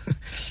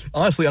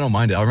honestly, I don't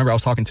mind it. I remember I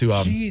was talking to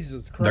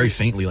Jesus Christ. Very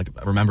faintly, like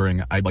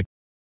remembering I like...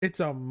 It's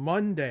a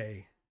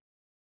Monday.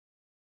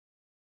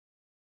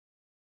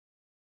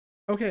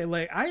 Okay,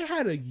 like I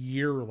had a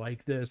year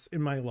like this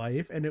in my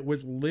life, and it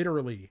was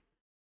literally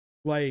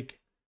like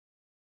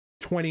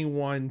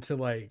 21 to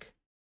like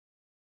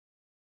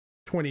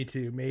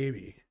 22,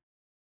 maybe.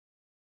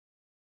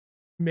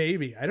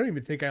 I don't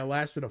even think I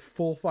lasted a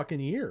full fucking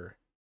year.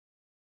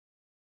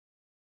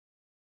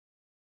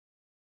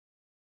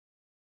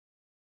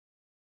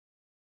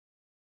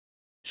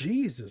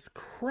 Jesus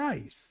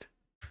Christ.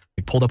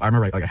 I pulled up, I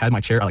remember like I had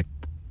my chair, I like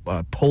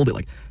pulled it,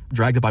 like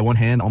dragged it by one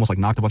hand, almost like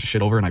knocked a bunch of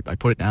shit over, and I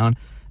put it down,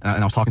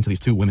 and I was talking to these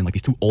two women, like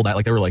these two old,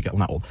 like they were like, well,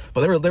 not old,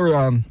 but they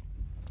were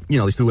you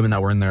know, these two women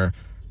that were in their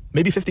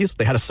maybe 50s.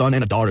 They had a son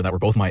and a daughter that were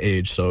both my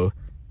age, so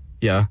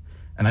yeah.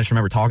 And I just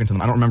remember talking to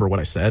them. I don't remember what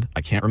I said.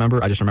 I can't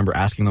remember. I just remember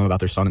asking them about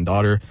their son and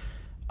daughter.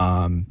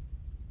 I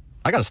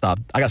gotta stop.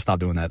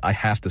 Doing that. I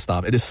have to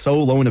stop. It is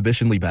so low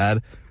inhibitionally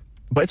bad,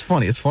 but it's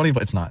funny. It's funny,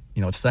 but it's not.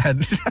 You know, it's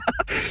sad.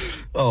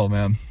 Oh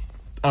man,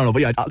 I don't know.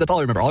 But yeah, that's all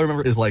I remember. All I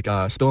remember is like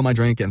spilling my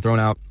drink and throwing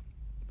out,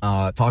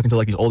 talking to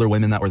like these older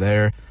women that were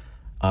there.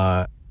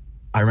 I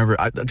remember,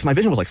 because my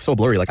vision was like so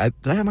blurry. Like,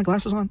 did I have my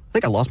glasses on? I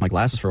think I lost my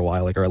glasses for a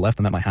while, like, or I left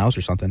them at my house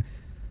or something.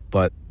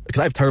 But because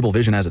I have terrible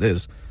vision as it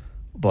is.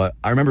 But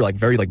I remember like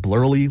very like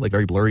blurry.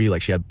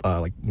 Like she had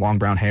like long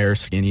brown hair,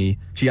 skinny.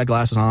 She had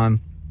glasses on,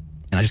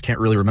 and I just can't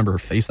really remember her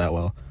face that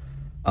well.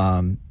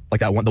 Like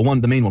that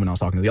one, the main woman I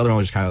was talking to. The other one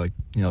was just kind of like,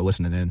 you know,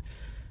 listening in.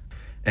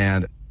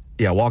 And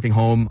yeah, walking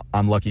home,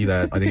 I'm lucky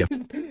that I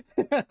didn't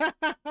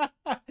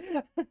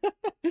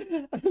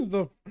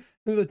get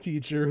the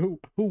teacher who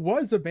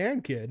was a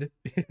band kid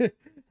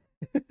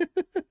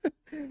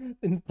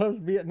in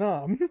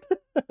post-Vietnam.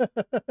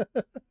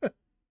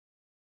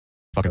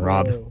 Fucking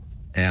robbed.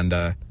 And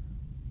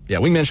yeah,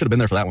 Wingman should have been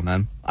there for that one,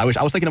 man. I was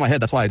thinking in my head,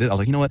 that's why I did. I was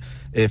like, you know what?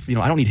 If, you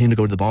know, I don't need him to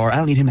go to the bar, I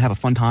don't need him to have a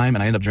fun time,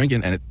 and I end up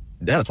drinking, and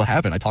yeah, that's what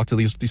happened. I talked to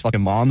these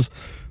fucking moms,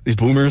 these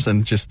boomers,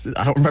 and just,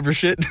 I don't remember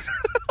shit.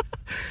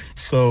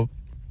 So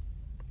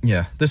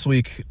yeah, this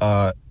week,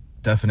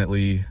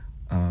 definitely,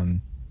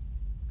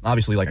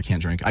 obviously, like, I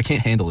can't drink. I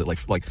can't handle it,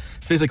 like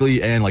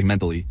physically and like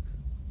mentally.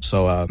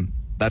 So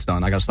that's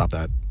done. I gotta stop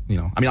that. You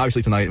know, I mean,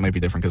 obviously tonight it might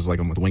be different because like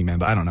I'm with Wingman,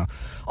 but I don't know.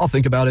 I'll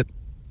think about it.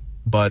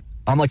 But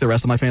I'm like the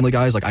rest of my family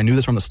guys. Like I knew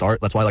this from the start.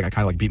 That's why like I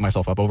kind of like beat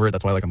myself up over it.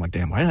 That's why like I'm like,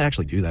 damn, why did I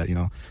actually do that? You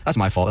know, that's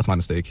my fault. That's my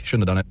mistake.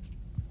 Shouldn't have done it.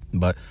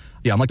 But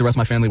yeah, I'm like the rest of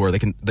my family where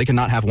they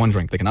cannot have one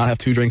drink. They cannot have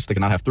two drinks. They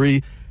cannot have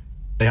three.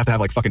 They have to have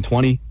like fucking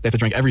 20. They have to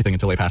drink everything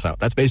until they pass out.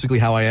 That's basically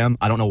how I am.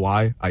 I don't know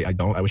why. I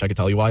don't. I wish I could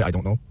tell you why. I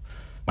don't know.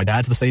 My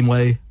dad's the same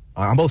way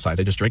on both sides.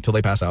 They just drink till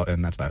they pass out,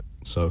 and that's that.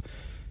 So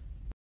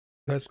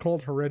that's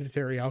called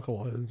hereditary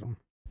alcoholism.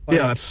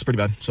 Yeah, that's pretty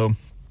bad. So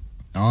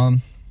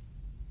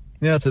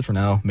yeah, that's it for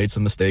now. Made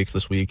some mistakes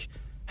this week.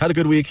 Had a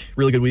good week,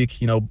 really good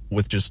week, you know,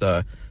 with just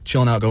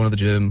chilling out, going to the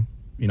gym.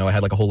 You know, I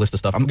had like a whole list of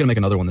stuff. I'm gonna make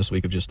another one this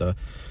week of just you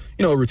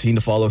know, a routine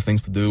to follow,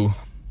 things to do.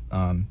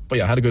 But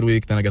yeah, I had a good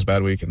week, then I guess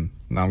bad week, and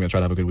now I'm gonna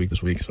try to have a good week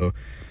this week. So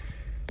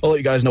I'll let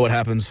you guys know what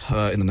happens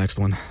in the next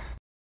one.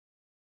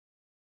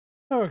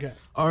 Okay.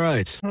 All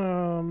right.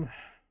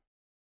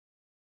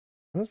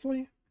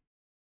 Honestly,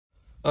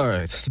 All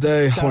right.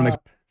 Today, I want to make.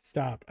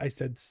 Stop. I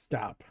said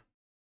stop.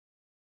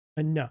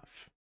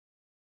 Enough.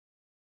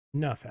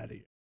 Enough out of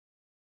you.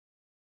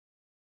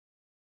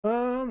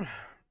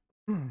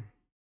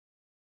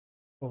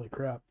 Holy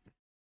crap.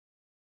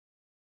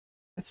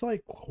 It's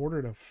like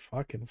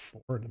 3:45 in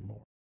the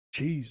morning.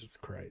 Jesus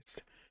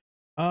Christ.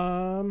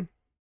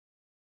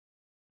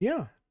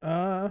 Yeah.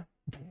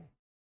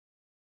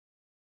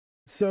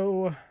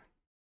 So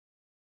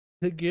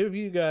to give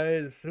you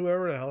guys,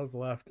 whoever the hell's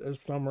left, a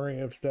summary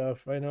of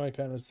stuff. I know I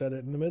kind of said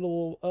it in the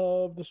middle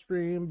of the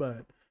stream, but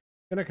I'm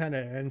gonna kind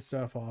of end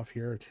stuff off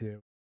here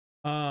too.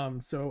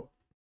 So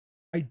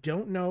I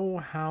don't know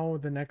how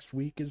the next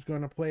week is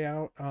going to play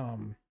out.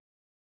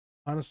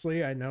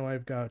 Honestly, I know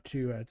I've got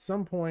to at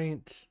some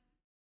point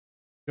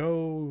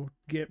go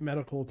get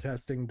medical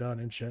testing done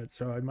and shit,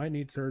 so I might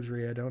need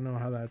surgery. I don't know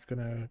how that's going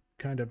to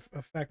kind of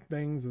affect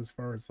things as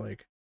far as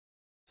like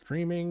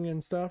streaming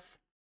and stuff.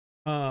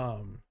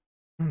 But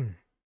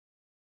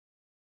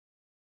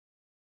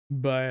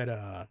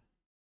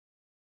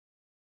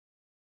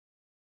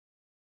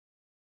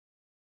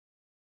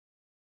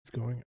it's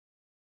going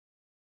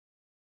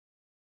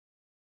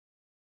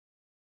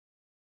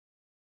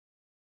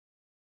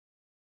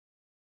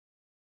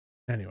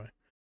anyway.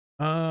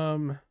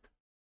 But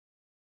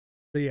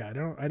yeah, I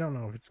don't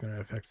know if it's going to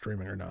affect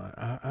streaming or not.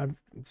 I'm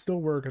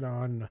still working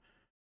on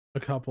a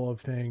couple of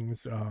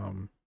things.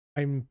 I'm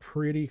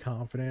pretty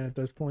confident at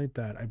this point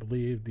that I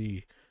believe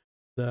the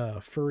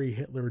furry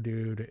Hitler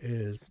dude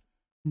is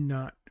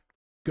not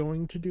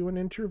going to do an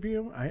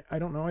interview. I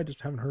don't know. I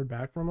just haven't heard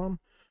back from him.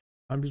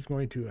 I'm just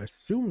going to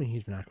assume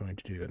he's not going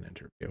to do an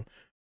interview.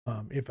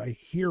 If I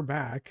hear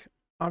back,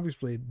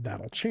 obviously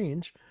that'll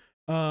change.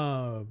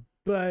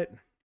 But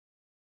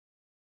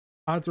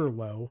odds are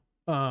low.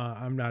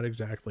 I'm not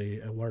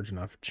exactly a large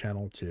enough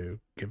channel to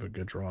give a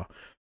good draw.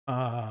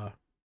 But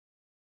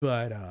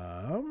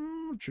other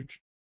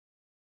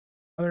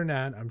than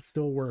that, I'm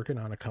still working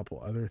on a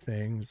couple other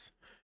things.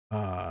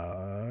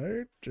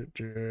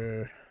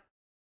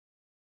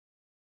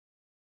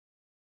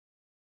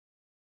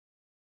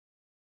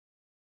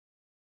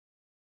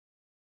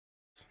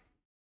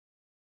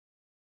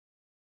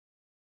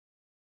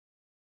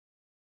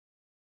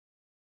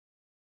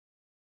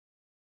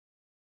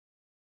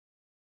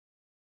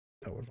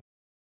 That was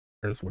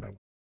here's what I want.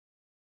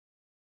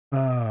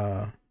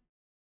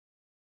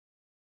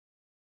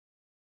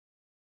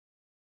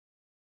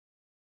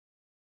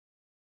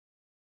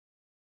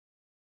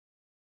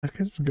 What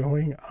is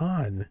going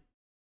on?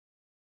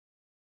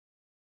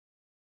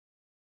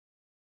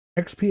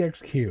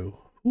 XPXQ,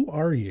 who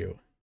are you?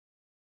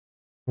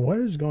 What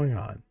is going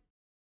on?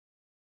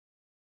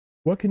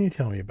 What can you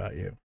tell me about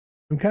you?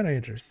 I'm kind of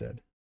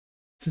interested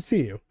to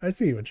see you. I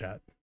see you in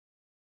chat.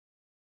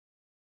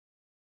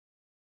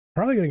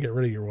 Probably gonna get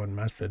rid of your one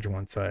message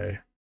once I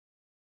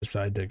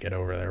decide to get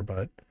over there,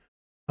 but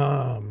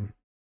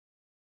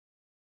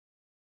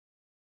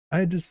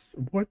I just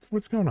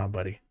what's going on,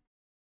 buddy?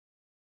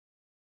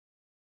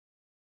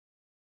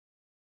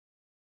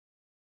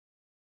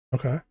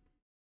 Okay.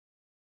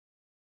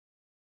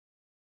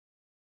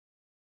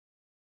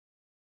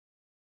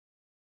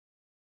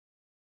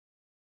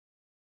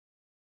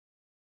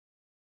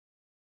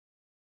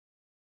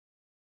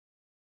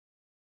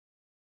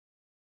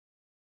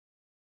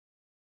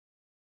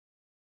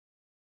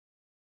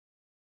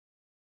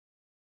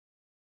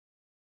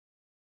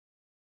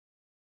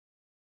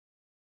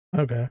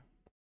 Okay.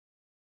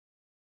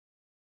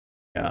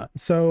 Yeah.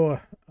 So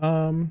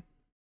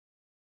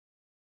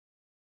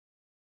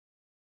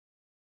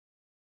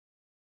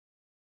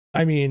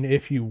I mean,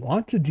 if you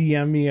want to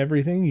DM me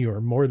everything, you are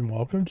more than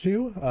welcome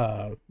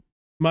to.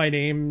 My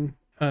name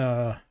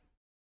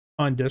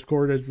on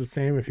Discord is the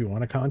same. If you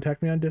want to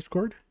contact me on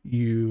Discord,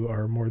 you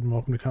are more than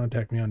welcome to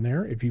contact me on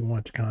there. If you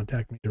want to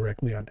contact me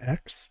directly on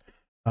X,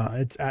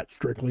 it's at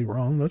Strictly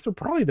Wrong. Those are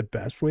probably the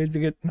best ways to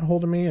get a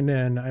hold of me. And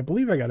then I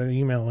believe I got an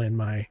email in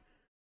my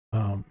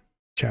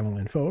channel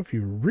info if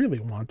you really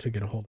want to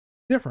get a hold of me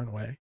a different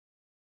way.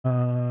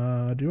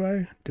 Do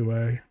I?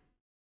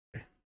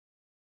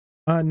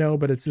 No,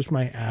 but it's just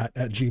my at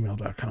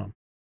gmail.com.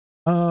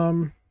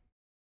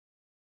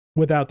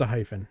 Without the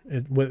hyphen.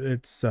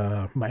 It's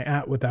my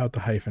at without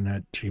the hyphen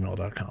at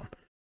gmail.com.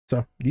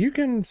 So you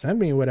can send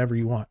me whatever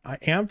you want. I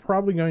am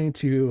probably going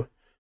to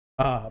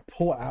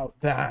pull out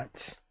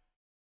that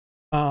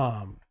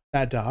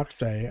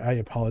docs. I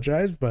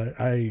apologize, but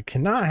I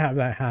cannot have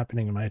that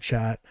happening in my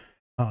chat.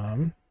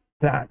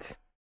 That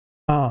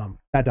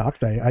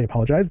docs. I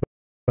apologize,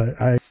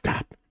 but I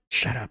stop.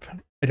 Shut up.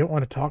 I don't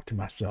want to talk to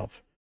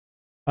myself.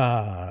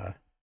 The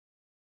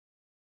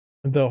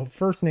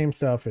first name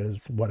stuff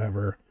is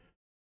whatever,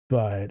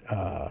 but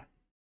I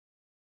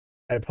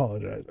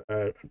apologize.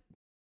 I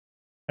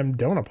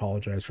don't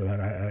apologize for that.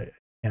 I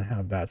can't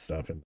have that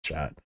stuff in the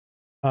chat.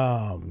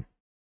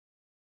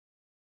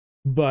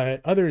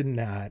 But other than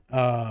that,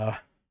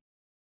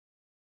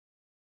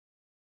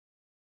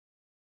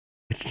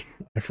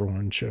 I for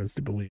one chose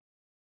to believe.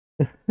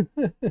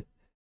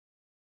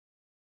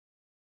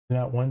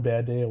 Not one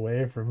bad day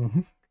away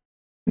from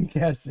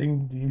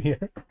casting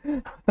DBR.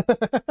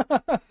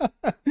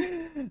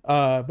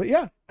 But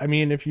yeah, I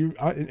mean, if you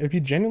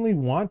genuinely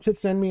want to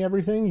send me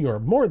everything, you are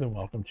more than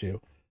welcome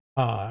to.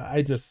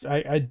 I'm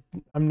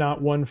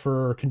not one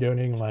for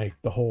condoning like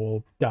the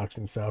whole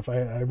doxing stuff.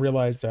 I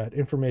realize that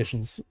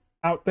information's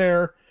out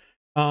there,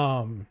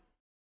 and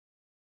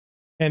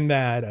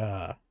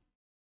that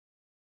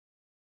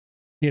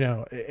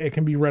it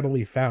can be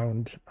readily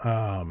found.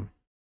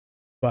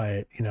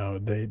 But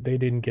they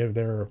didn't give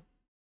their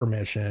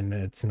permission.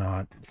 It's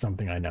not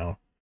something I know.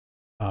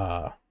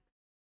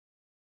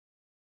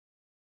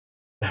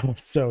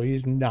 So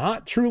he's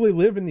not truly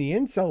living the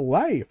incel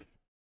life.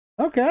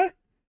 Okay.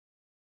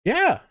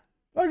 Yeah.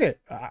 Fuck it.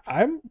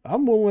 I'm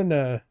willing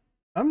to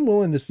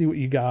see what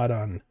you got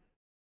on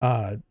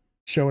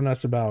showing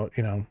us about,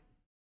 him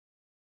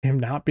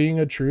not being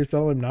a true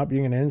cell, him not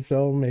being an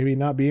incel, maybe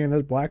not being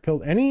a black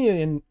pill,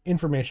 any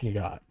information you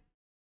got.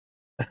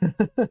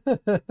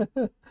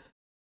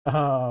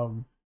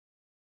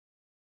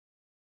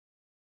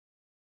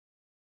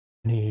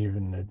 He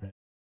even admit.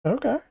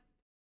 Okay.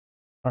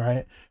 All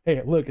right.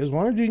 Hey, look, as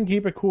long as you can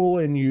keep it cool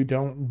and you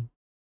don't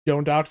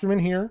dox them in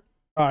here,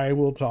 I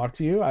will talk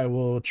to you. I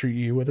will treat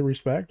you with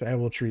respect. I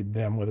will treat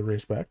them with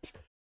respect.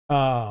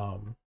 But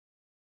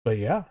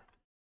yeah.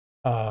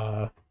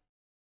 I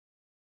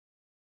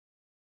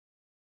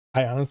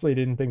honestly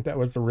didn't think that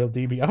was the real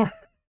DBR.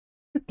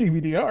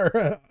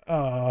 Dbdr.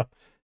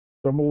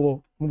 So I'm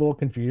a little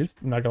confused.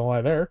 I'm not gonna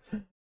lie there.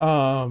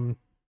 But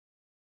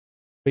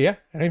yeah,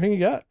 anything you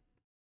got?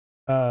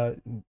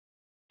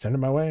 Send it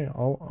my way.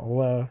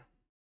 I'll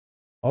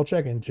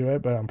check into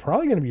it, but I'm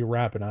probably gonna be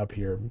wrapping up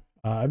here.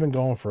 I've been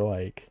going for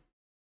like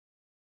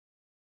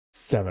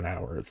 7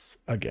 hours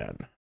again.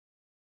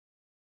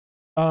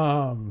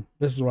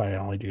 This is why I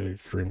only do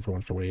streams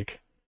once a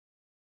week.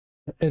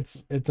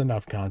 It's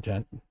enough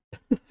content.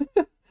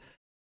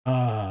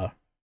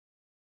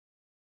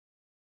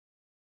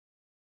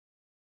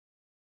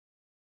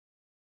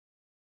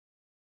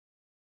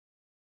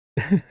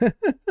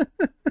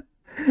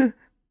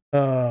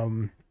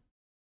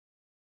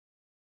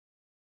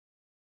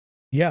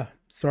 Yeah,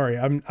 sorry.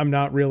 I'm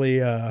not really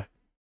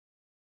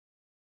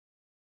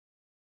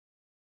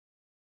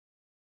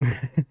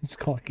it's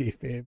called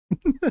kayfabe.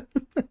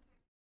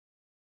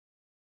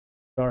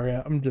 Sorry,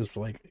 I'm just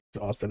like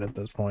exhausted at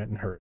this point and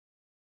hurt.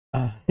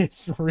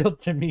 It's real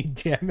to me,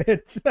 damn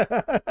it.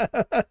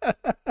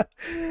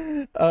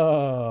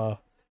 But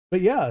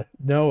yeah,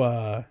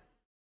 no,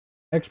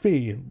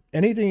 XP,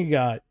 anything you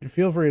got,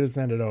 feel free to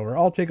send it over.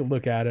 I'll take a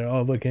look at it.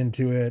 I'll look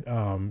into it.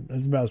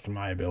 It's about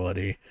my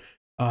ability.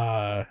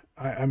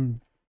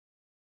 I'm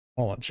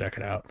hold on, check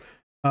it out.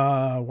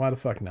 Why the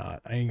fuck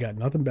not? I ain't got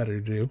nothing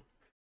better to do,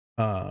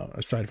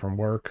 aside from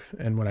work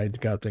and when I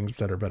got things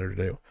that are better to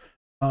do.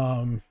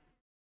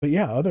 But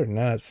yeah, other than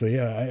that, so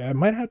yeah, I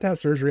might have to have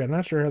surgery. I'm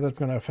not sure how that's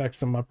going to affect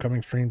some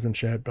upcoming streams and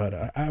shit,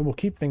 but I will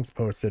keep things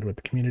posted with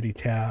the community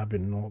tab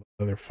and all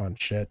the other fun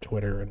shit,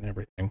 Twitter and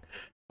everything.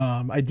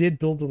 I did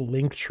build a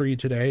link tree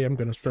today. I'm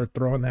going to start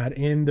throwing that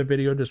in the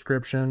video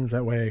descriptions.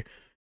 That way,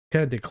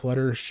 kind of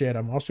declutter shit.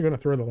 I'm also going to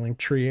throw the link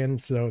tree in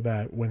so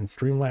that when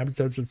Streamlabs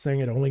does its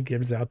thing, it only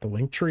gives out the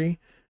link tree.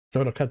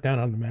 So it'll cut down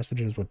on the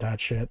messages with that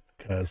shit,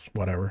 because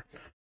whatever.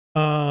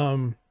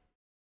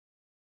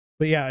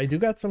 But yeah, I do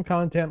got some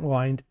content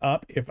lined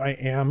up if I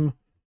am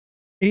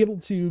able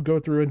to go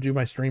through and do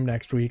my stream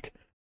next week.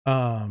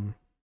 Looking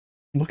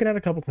at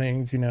a couple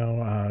things,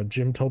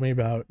 Jim told me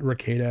about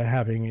Ricada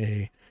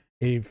having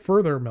a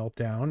further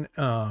meltdown,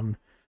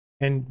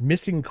 and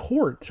missing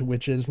court,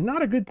 which is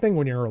not a good thing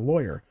when you're a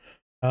lawyer.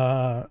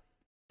 Gonna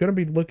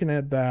be looking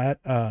at that.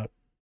 I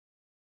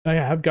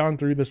have gone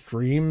through the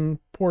stream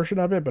portion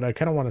of it, but I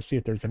kind of want to see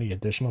if there's any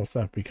additional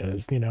stuff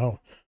because,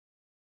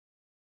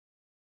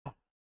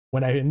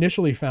 when I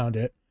initially found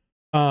it,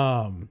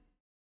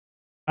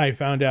 I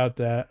found out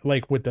that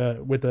like with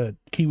the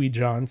Kiwi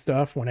John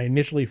stuff, when I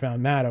initially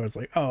found that, I was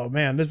like, oh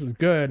man, this is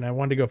good. And I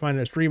wanted to go find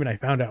a stream and I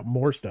found out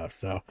more stuff.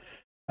 So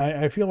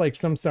I feel like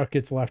some stuff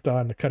gets left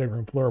on the cutting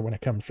room floor when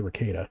it comes to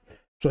Ricada.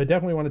 So I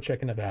definitely want to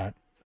check into that.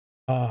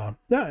 No,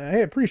 I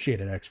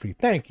appreciate it, XP.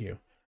 Thank you.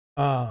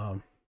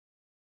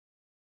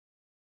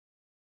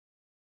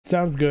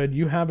 Sounds good.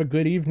 You have a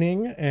good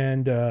evening.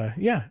 And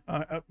yeah,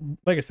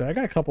 like I said, I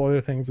got a couple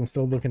other things I'm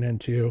still looking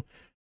into.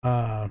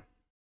 I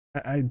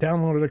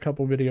downloaded a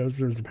couple videos.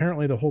 There's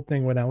apparently the whole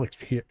thing with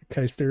Alex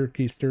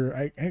Keister.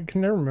 I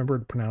can never remember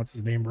to pronounce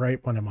his name right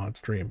when I'm on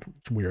stream.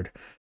 It's weird.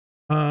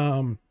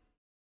 Alex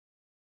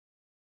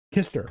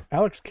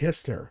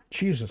Kister.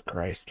 Jesus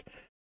Christ.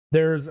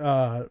 There's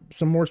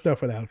some more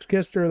stuff with Alex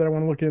Kister that I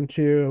want to look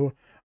into.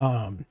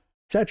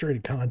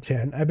 Saturated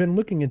content. I've been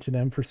looking into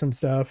them for some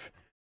stuff.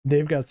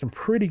 They've got some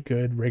pretty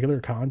good regular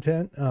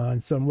content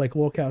and some like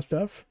lolcow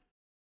stuff.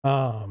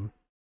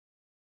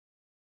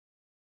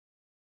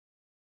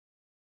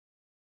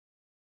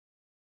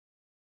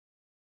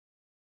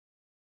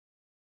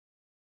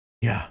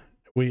 Yeah,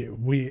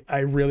 I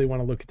really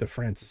want to look at the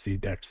fantasy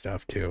deck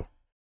stuff too.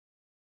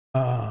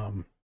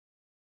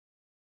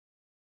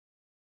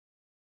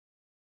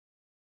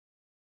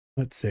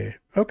 Let's see.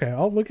 Okay,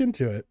 I'll look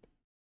into it.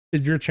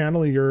 Is your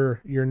channel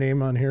your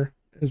name on here?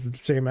 Is it the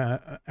same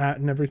at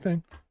and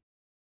everything?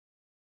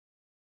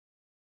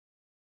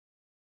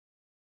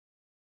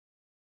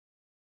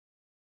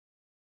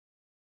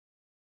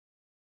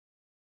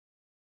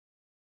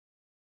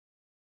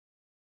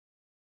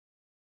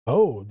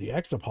 Oh, the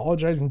ex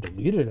apologized and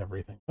deleted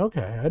everything.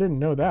 Okay, I didn't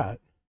know that.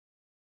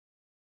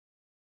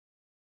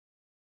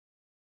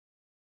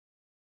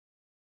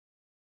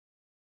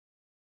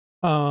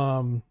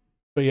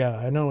 But yeah,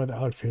 I know with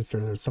Alex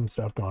Hitzer, there's some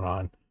stuff going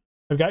on.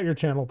 I've got your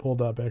channel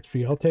pulled up,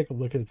 XP. I'll take a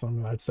look at some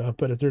of that stuff.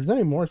 But if there's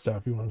any more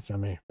stuff you want to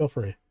send me, feel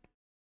free.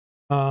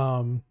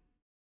 But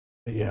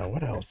yeah,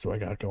 what else do I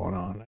got going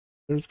on?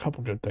 There's a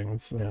couple good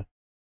things. Yeah.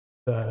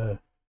 The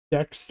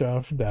deck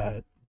stuff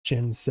that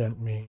Jim sent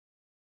me.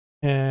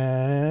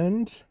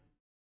 And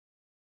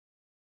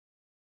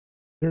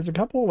there's a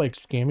couple like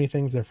scammy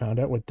things I found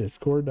out with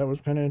Discord that was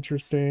kind of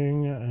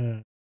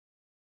interesting.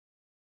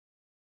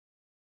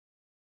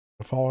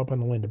 Follow up on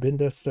the Linda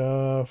Binda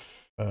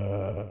stuff.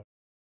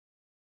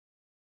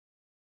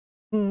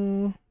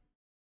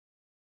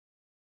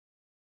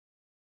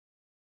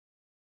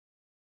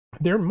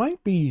 There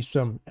might be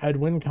some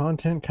Edwin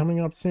content coming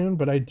up soon,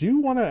 but I do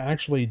want to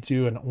actually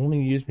do an Only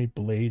Use Me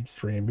Blade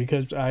stream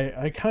because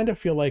I kind of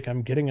feel like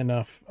I'm getting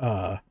enough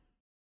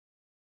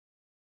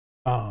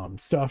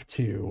stuff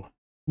to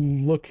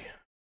look,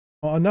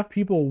 enough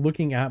people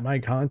looking at my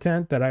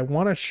content that I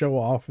want to show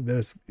off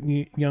this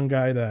young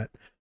guy that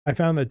I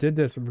found that did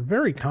this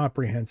very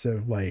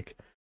comprehensive like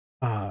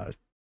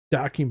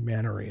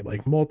documentary,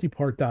 like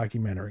multi-part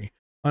documentary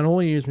on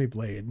Only Use Me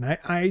Blade. And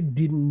I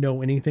didn't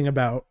know anything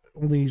about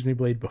Only Use Me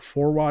Blade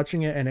before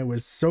watching it, and it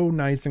was so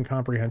nice and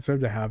comprehensive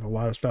to have a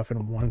lot of stuff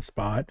in one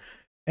spot.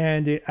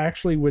 And it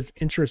actually was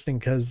interesting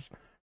because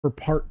for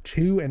part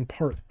 2 and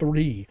part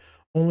 3,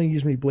 Only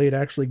Use Me Blade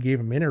actually gave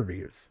him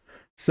interviews.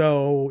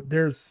 So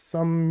there's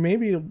some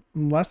maybe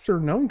lesser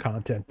known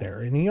content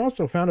there. And he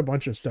also found a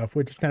bunch of stuff,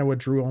 which is kind of what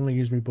drew Only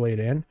Use Me Blade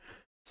in.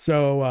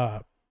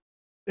 So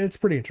it's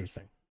pretty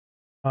interesting.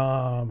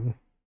 Good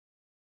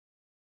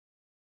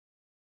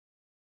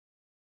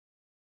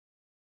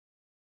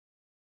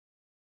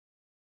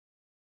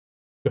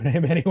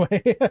name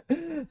anyway.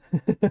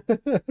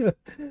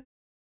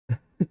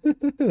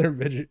 They're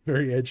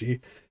very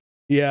edgy.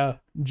 Yeah,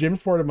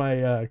 Jim's part of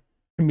my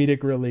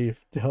comedic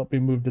relief to help me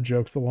move the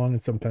jokes along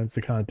and sometimes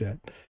the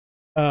content.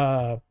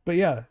 But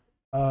yeah,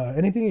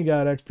 anything you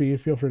got, XP,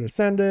 feel free to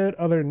send it.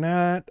 Other than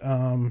that,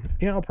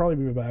 yeah, I'll probably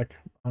be back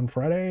on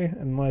Friday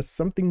unless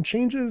something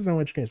changes, in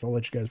which case I'll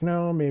let you guys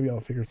know. Maybe I'll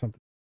figure something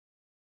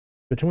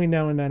between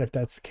now and then if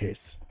that's the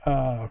case.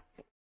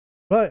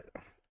 But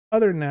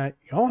other than that,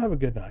 y'all have a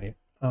good night.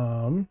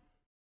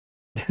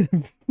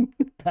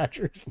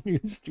 Patrick's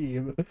news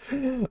team,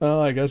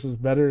 oh, I guess is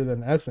better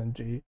than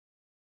SNT.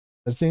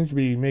 It seems to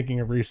be making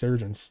a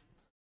resurgence.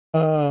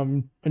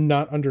 And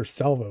not under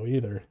Salvo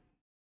either.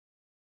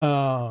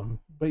 But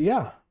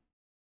yeah,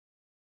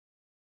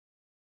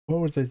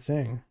 what was I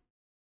saying?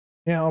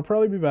 Yeah, I'll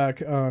probably be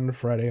back on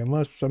Friday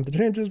unless something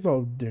changes.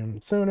 I'll do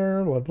them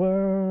sooner. Blah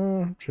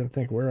blah. I'm trying to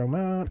think where I'm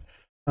at.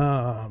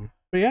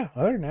 But yeah,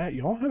 other than that,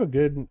 y'all have a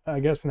good,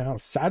 I guess now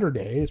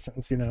Saturday,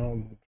 since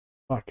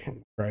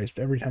fucking Christ,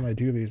 every time I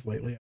do these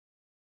lately,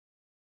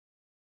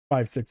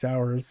 5-6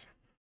 hours.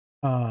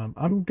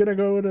 I'm gonna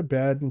go to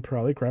bed and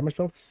probably cry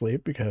myself to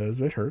sleep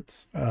because it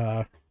hurts.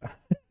 I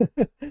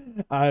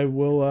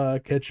will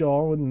catch you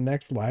all in the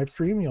next live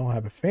stream. Y'all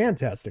have a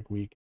fantastic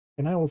week,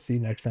 and I will see you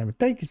next time.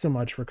 Thank you so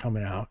much for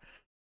coming out.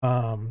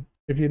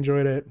 If you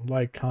enjoyed it,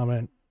 like,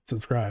 comment,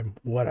 subscribe,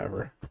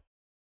 whatever.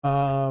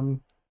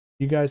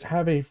 You guys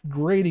have a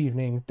great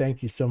evening.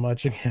 Thank you so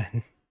much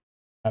again.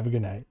 Have a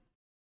good night.